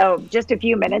Raiderettes just a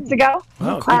few minutes ago.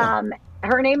 Oh, cool.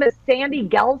 Her name is Sandy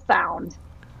Gelfand.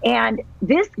 And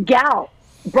this gal,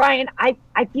 Brian, I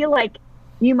feel like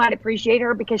you might appreciate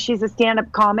her because she's a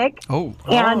stand-up comic. Oh.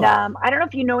 And I don't know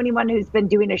if you know anyone who's been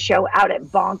doing a show out at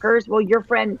Bonkers. Well, your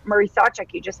friend Murray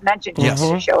Sawchuk, you just mentioned, does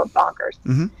a show at Bonkers.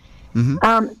 Mm-hmm.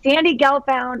 Mm-hmm. Sandy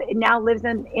Gelfand now lives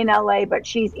in L.A., but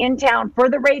she's in town for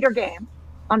the Raider game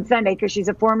on Sunday because she's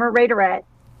a former Raiderette.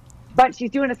 But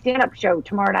she's doing a stand-up show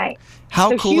tomorrow night.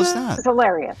 How cool is that? It's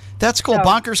hilarious. That's cool. So,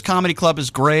 Bonkers Comedy Club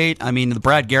is great. I mean, the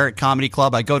Brad Garrett Comedy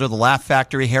Club. I go to the Laugh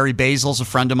Factory. Harry Basil's a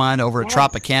friend of mine over at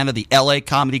Tropicana, the L.A.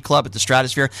 Comedy Club at the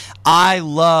Stratosphere. I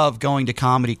love going to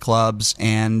comedy clubs.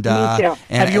 And, me too.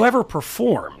 Have you ever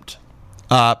performed?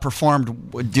 Be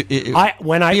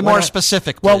more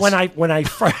specific, please. Well, when I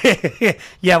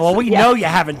yeah, well, we know you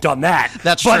haven't done that.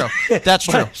 That's true. That's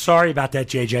true. Sorry about that,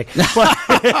 JJ.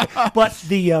 But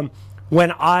the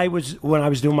when I was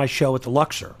doing my show at the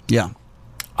Luxor,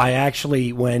 I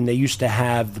actually, when they used to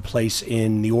have the place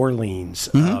in New Orleans,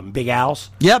 Big Al's.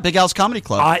 Yeah, Big Al's Comedy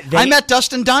Club. I met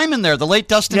Dustin Diamond there, the late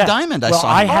Dustin Diamond. I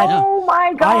saw him. Oh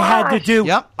my God!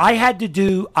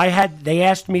 They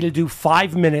asked me to do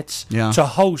 5 minutes to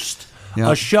host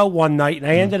a show one night, and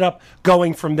I ended up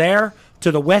going from there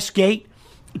to the Westgate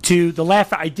to the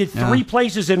Laugh. I did 3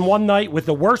 places in one night with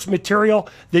the worst material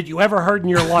that you ever heard in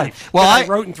your life. Well, I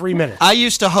wrote in 3 minutes. I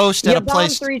used to host at a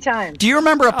place 3 times. Do you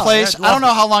remember a place? I don't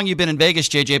know how long you've been in Vegas,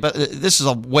 JJ, but this is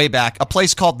a way back. A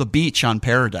place called The Beach on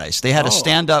Paradise. They had a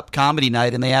stand-up comedy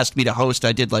night, and they asked me to host.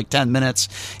 I did like 10 minutes,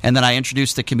 and then I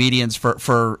introduced the comedians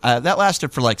for that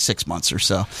lasted for like 6 months or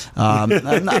so.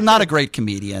 I'm not a great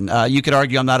comedian. You could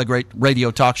argue I'm not a great radio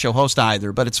talk show host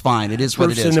either, but it's fine. It is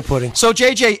what it is. Proof's in the pudding. So,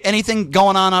 JJ, anything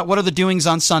going on? What are the doings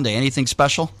on Sunday? Anything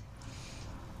special?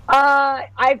 I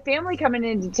have family coming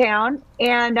into town,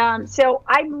 and so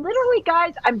I'm literally,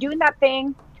 guys, I'm doing that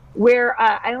thing where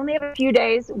I only have a few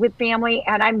days with family,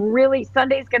 and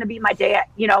Sunday's going to be my day,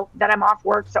 that I'm off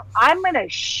work, so I'm going to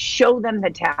show them the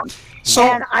town. So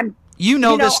and you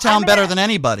know this town better than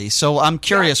anybody, so I'm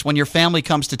curious, when your family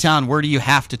comes to town, where do you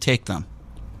have to take them?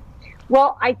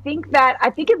 Well, I think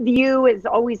a view is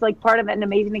always like part of an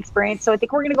amazing experience. So I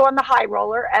think we're going to go on the high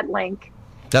roller at Link.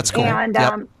 That's cool. And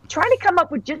trying to come up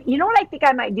with what I think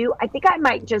I might do? I think I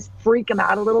might just freak them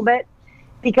out a little bit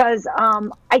because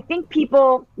I think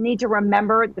people need to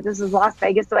remember that this is Las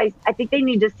Vegas. So I think they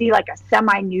need to see like a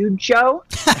semi-nude show.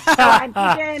 So I'm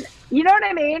thinking, you know what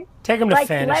I mean? Take them to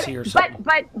Fantasy or something.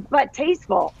 But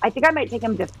tasteful. I think I might take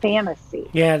them to Fantasy.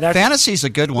 Yeah, Fantasy's a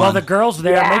good one. Well, the girls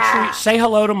there, make sure you say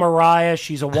hello to Mariah.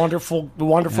 She's a wonderful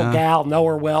gal. Know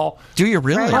her well. Do you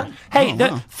really? Right. Hey,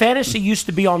 Fantasy used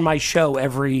to be on my show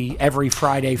every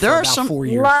Friday for about 4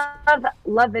 years.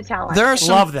 Love the talent. There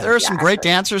are some great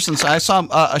dancers, and I saw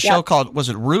a show called, was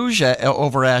it Rouge,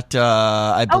 over at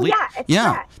I believe. Oh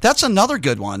yeah, that's another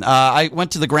good one. I went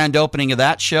to the grand opening of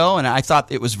that show, and I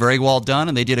thought it was very well done,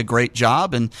 and they did a great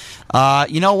job. And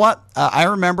you know what? I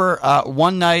remember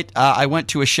one night I went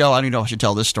to a show. I don't even know if I should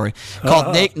tell this story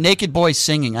called Naked Boys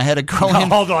Singing. I had a girl in.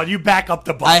 Hold on, you back up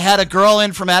the bus. I had a girl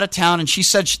in from out of town, and she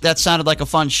said that sounded like a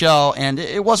fun show, and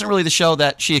it wasn't really the show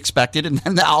that she expected,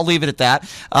 and I'll leave it at that.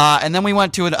 And then we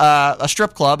went to a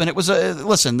strip club, and it was it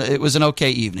was an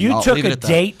okay evening. You took a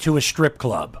date to a strip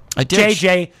club. I did.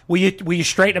 JJ, will you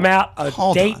straighten them out?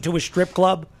 A date to a strip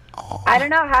club? I don't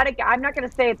know how to. I'm not going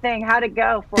to say a thing. How to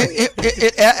go for you?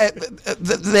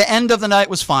 The end of the night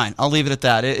was fine. I'll leave it at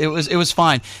that. It was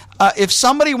fine. If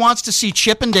somebody wants to see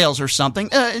Chippendales or something,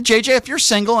 JJ, if you're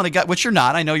single which you're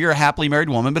not, I know you're a happily married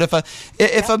woman, but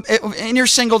if in your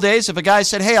single days, if a guy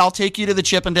said, "Hey, I'll take you to the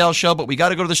Chippendales show, but we got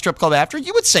to go to the strip club after,"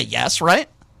 you would say yes, right?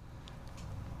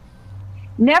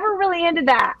 Never really into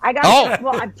that.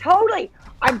 Well, I'm totally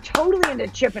into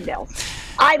Chippendales.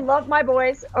 I love my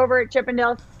boys over at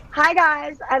Chippendales. Hi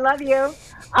guys, I love you.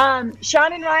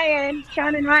 Sean and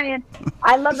Ryan.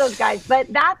 I love those guys.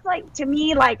 But that's like, to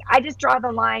me, like, I just draw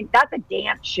the line. That's a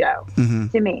dance show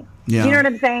to me. Yeah. You know what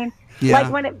I'm saying? Yeah.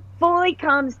 Like when it fully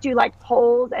comes to like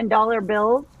poles and dollar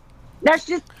bills, that's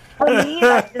just, for me,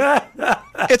 that's just,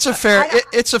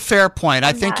 it's a fair point.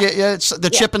 I think it's the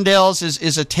Chippendales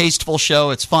is a tasteful show.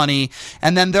 It's funny,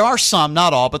 and then there are some,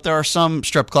 not all, but there are some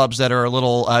strip clubs that are a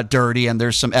little dirty, and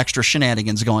there's some extra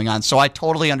shenanigans going on. So I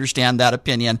totally understand that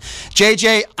opinion.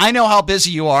 JJ, I know how busy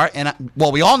you are, and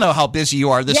we all know how busy you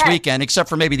are this weekend, except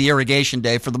for maybe the irrigation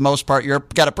day. For the most part, you've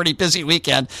got a pretty busy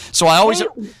weekend. So I always,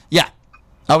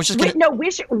 I was just going to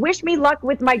wish me luck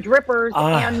with my drippers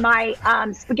and my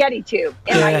spaghetti tube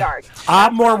in my yard.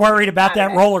 I'm more worried about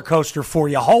that roller coaster for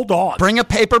you. Hold on. Bring a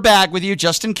paper bag with you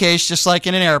just in case, just like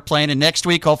in an airplane. And next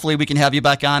week, hopefully, we can have you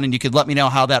back on and you could let me know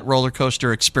how that roller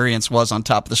coaster experience was on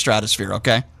top of the stratosphere,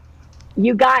 okay?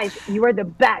 You guys, you are the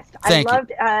best. Thank you.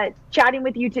 I loved chatting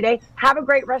with you today. Have a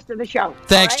great rest of the show.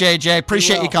 Thanks, JJ.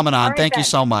 Appreciate you coming on. All right, Thank you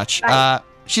so much.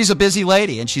 She's a busy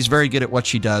lady, and she's very good at what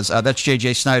she does. That's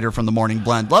JJ Snyder from The Morning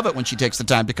Blend. Love it when she takes the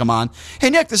time to come on. Hey,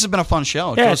 Nick, this has been a fun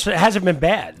show. It hasn't been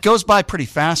bad. Goes by pretty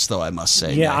fast, though, I must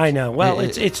say. Yeah, Nick. I know. Well,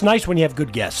 it's nice when you have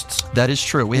good guests. That is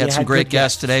true. We had some great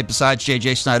guests today, besides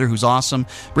JJ Snyder, who's awesome.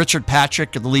 Richard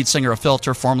Patrick, the lead singer of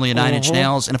Filter, formerly of Nine Inch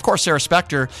Nails. And, of course, Sarah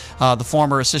Spector, the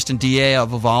former assistant DA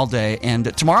of Uvalde.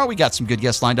 And tomorrow we got some good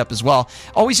guests lined up as well.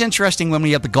 Always interesting when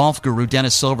we have the golf guru,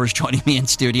 Dennis Silvers, joining me in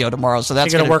studio tomorrow. So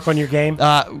that's going to work on your game?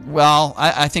 Well,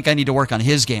 I think I need to work on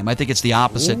his game. I think it's the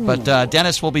opposite. Ooh. But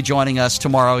Dennis will be joining us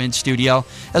tomorrow in studio,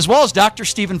 as well as Dr.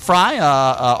 Stephen Fry.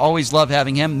 Always love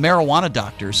having him, marijuana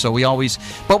doctor. So we always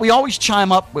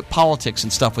chime up with politics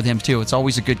and stuff with him too. It's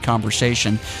always a good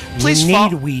conversation. Please you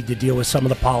need weed to deal with some of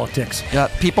the politics.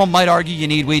 People might argue you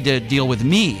need weed to deal with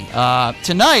me.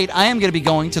 Tonight, I am going to be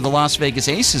going to the Las Vegas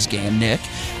Aces game, Nick.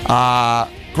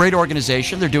 Great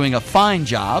organization. They're doing a fine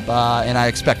job, and I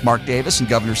expect Mark Davis and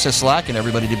Governor Sisolak and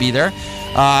everybody to be there.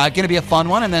 Going to be a fun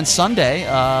one. And then Sunday,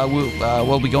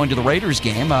 we'll be going to the Raiders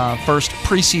game, first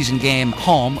preseason game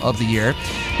home of the year.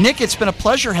 Nick, it's been a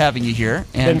pleasure having you here.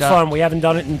 Been fun. We haven't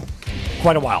done it in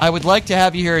quite a while. I would like to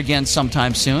have you here again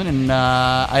sometime soon, and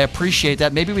I appreciate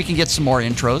that. Maybe we can get some more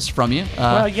intros from you.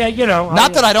 Well, yeah,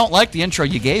 Not that I don't like the intro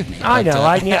you gave me. I know.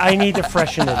 I need to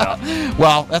freshen it up.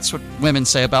 Well, that's what women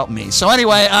say about me. So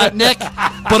anyway, Nick,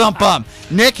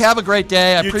 Nick, have a great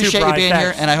day. I appreciate you being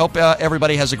here, and I hope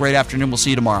everybody has a great afternoon. We'll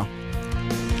see you tomorrow.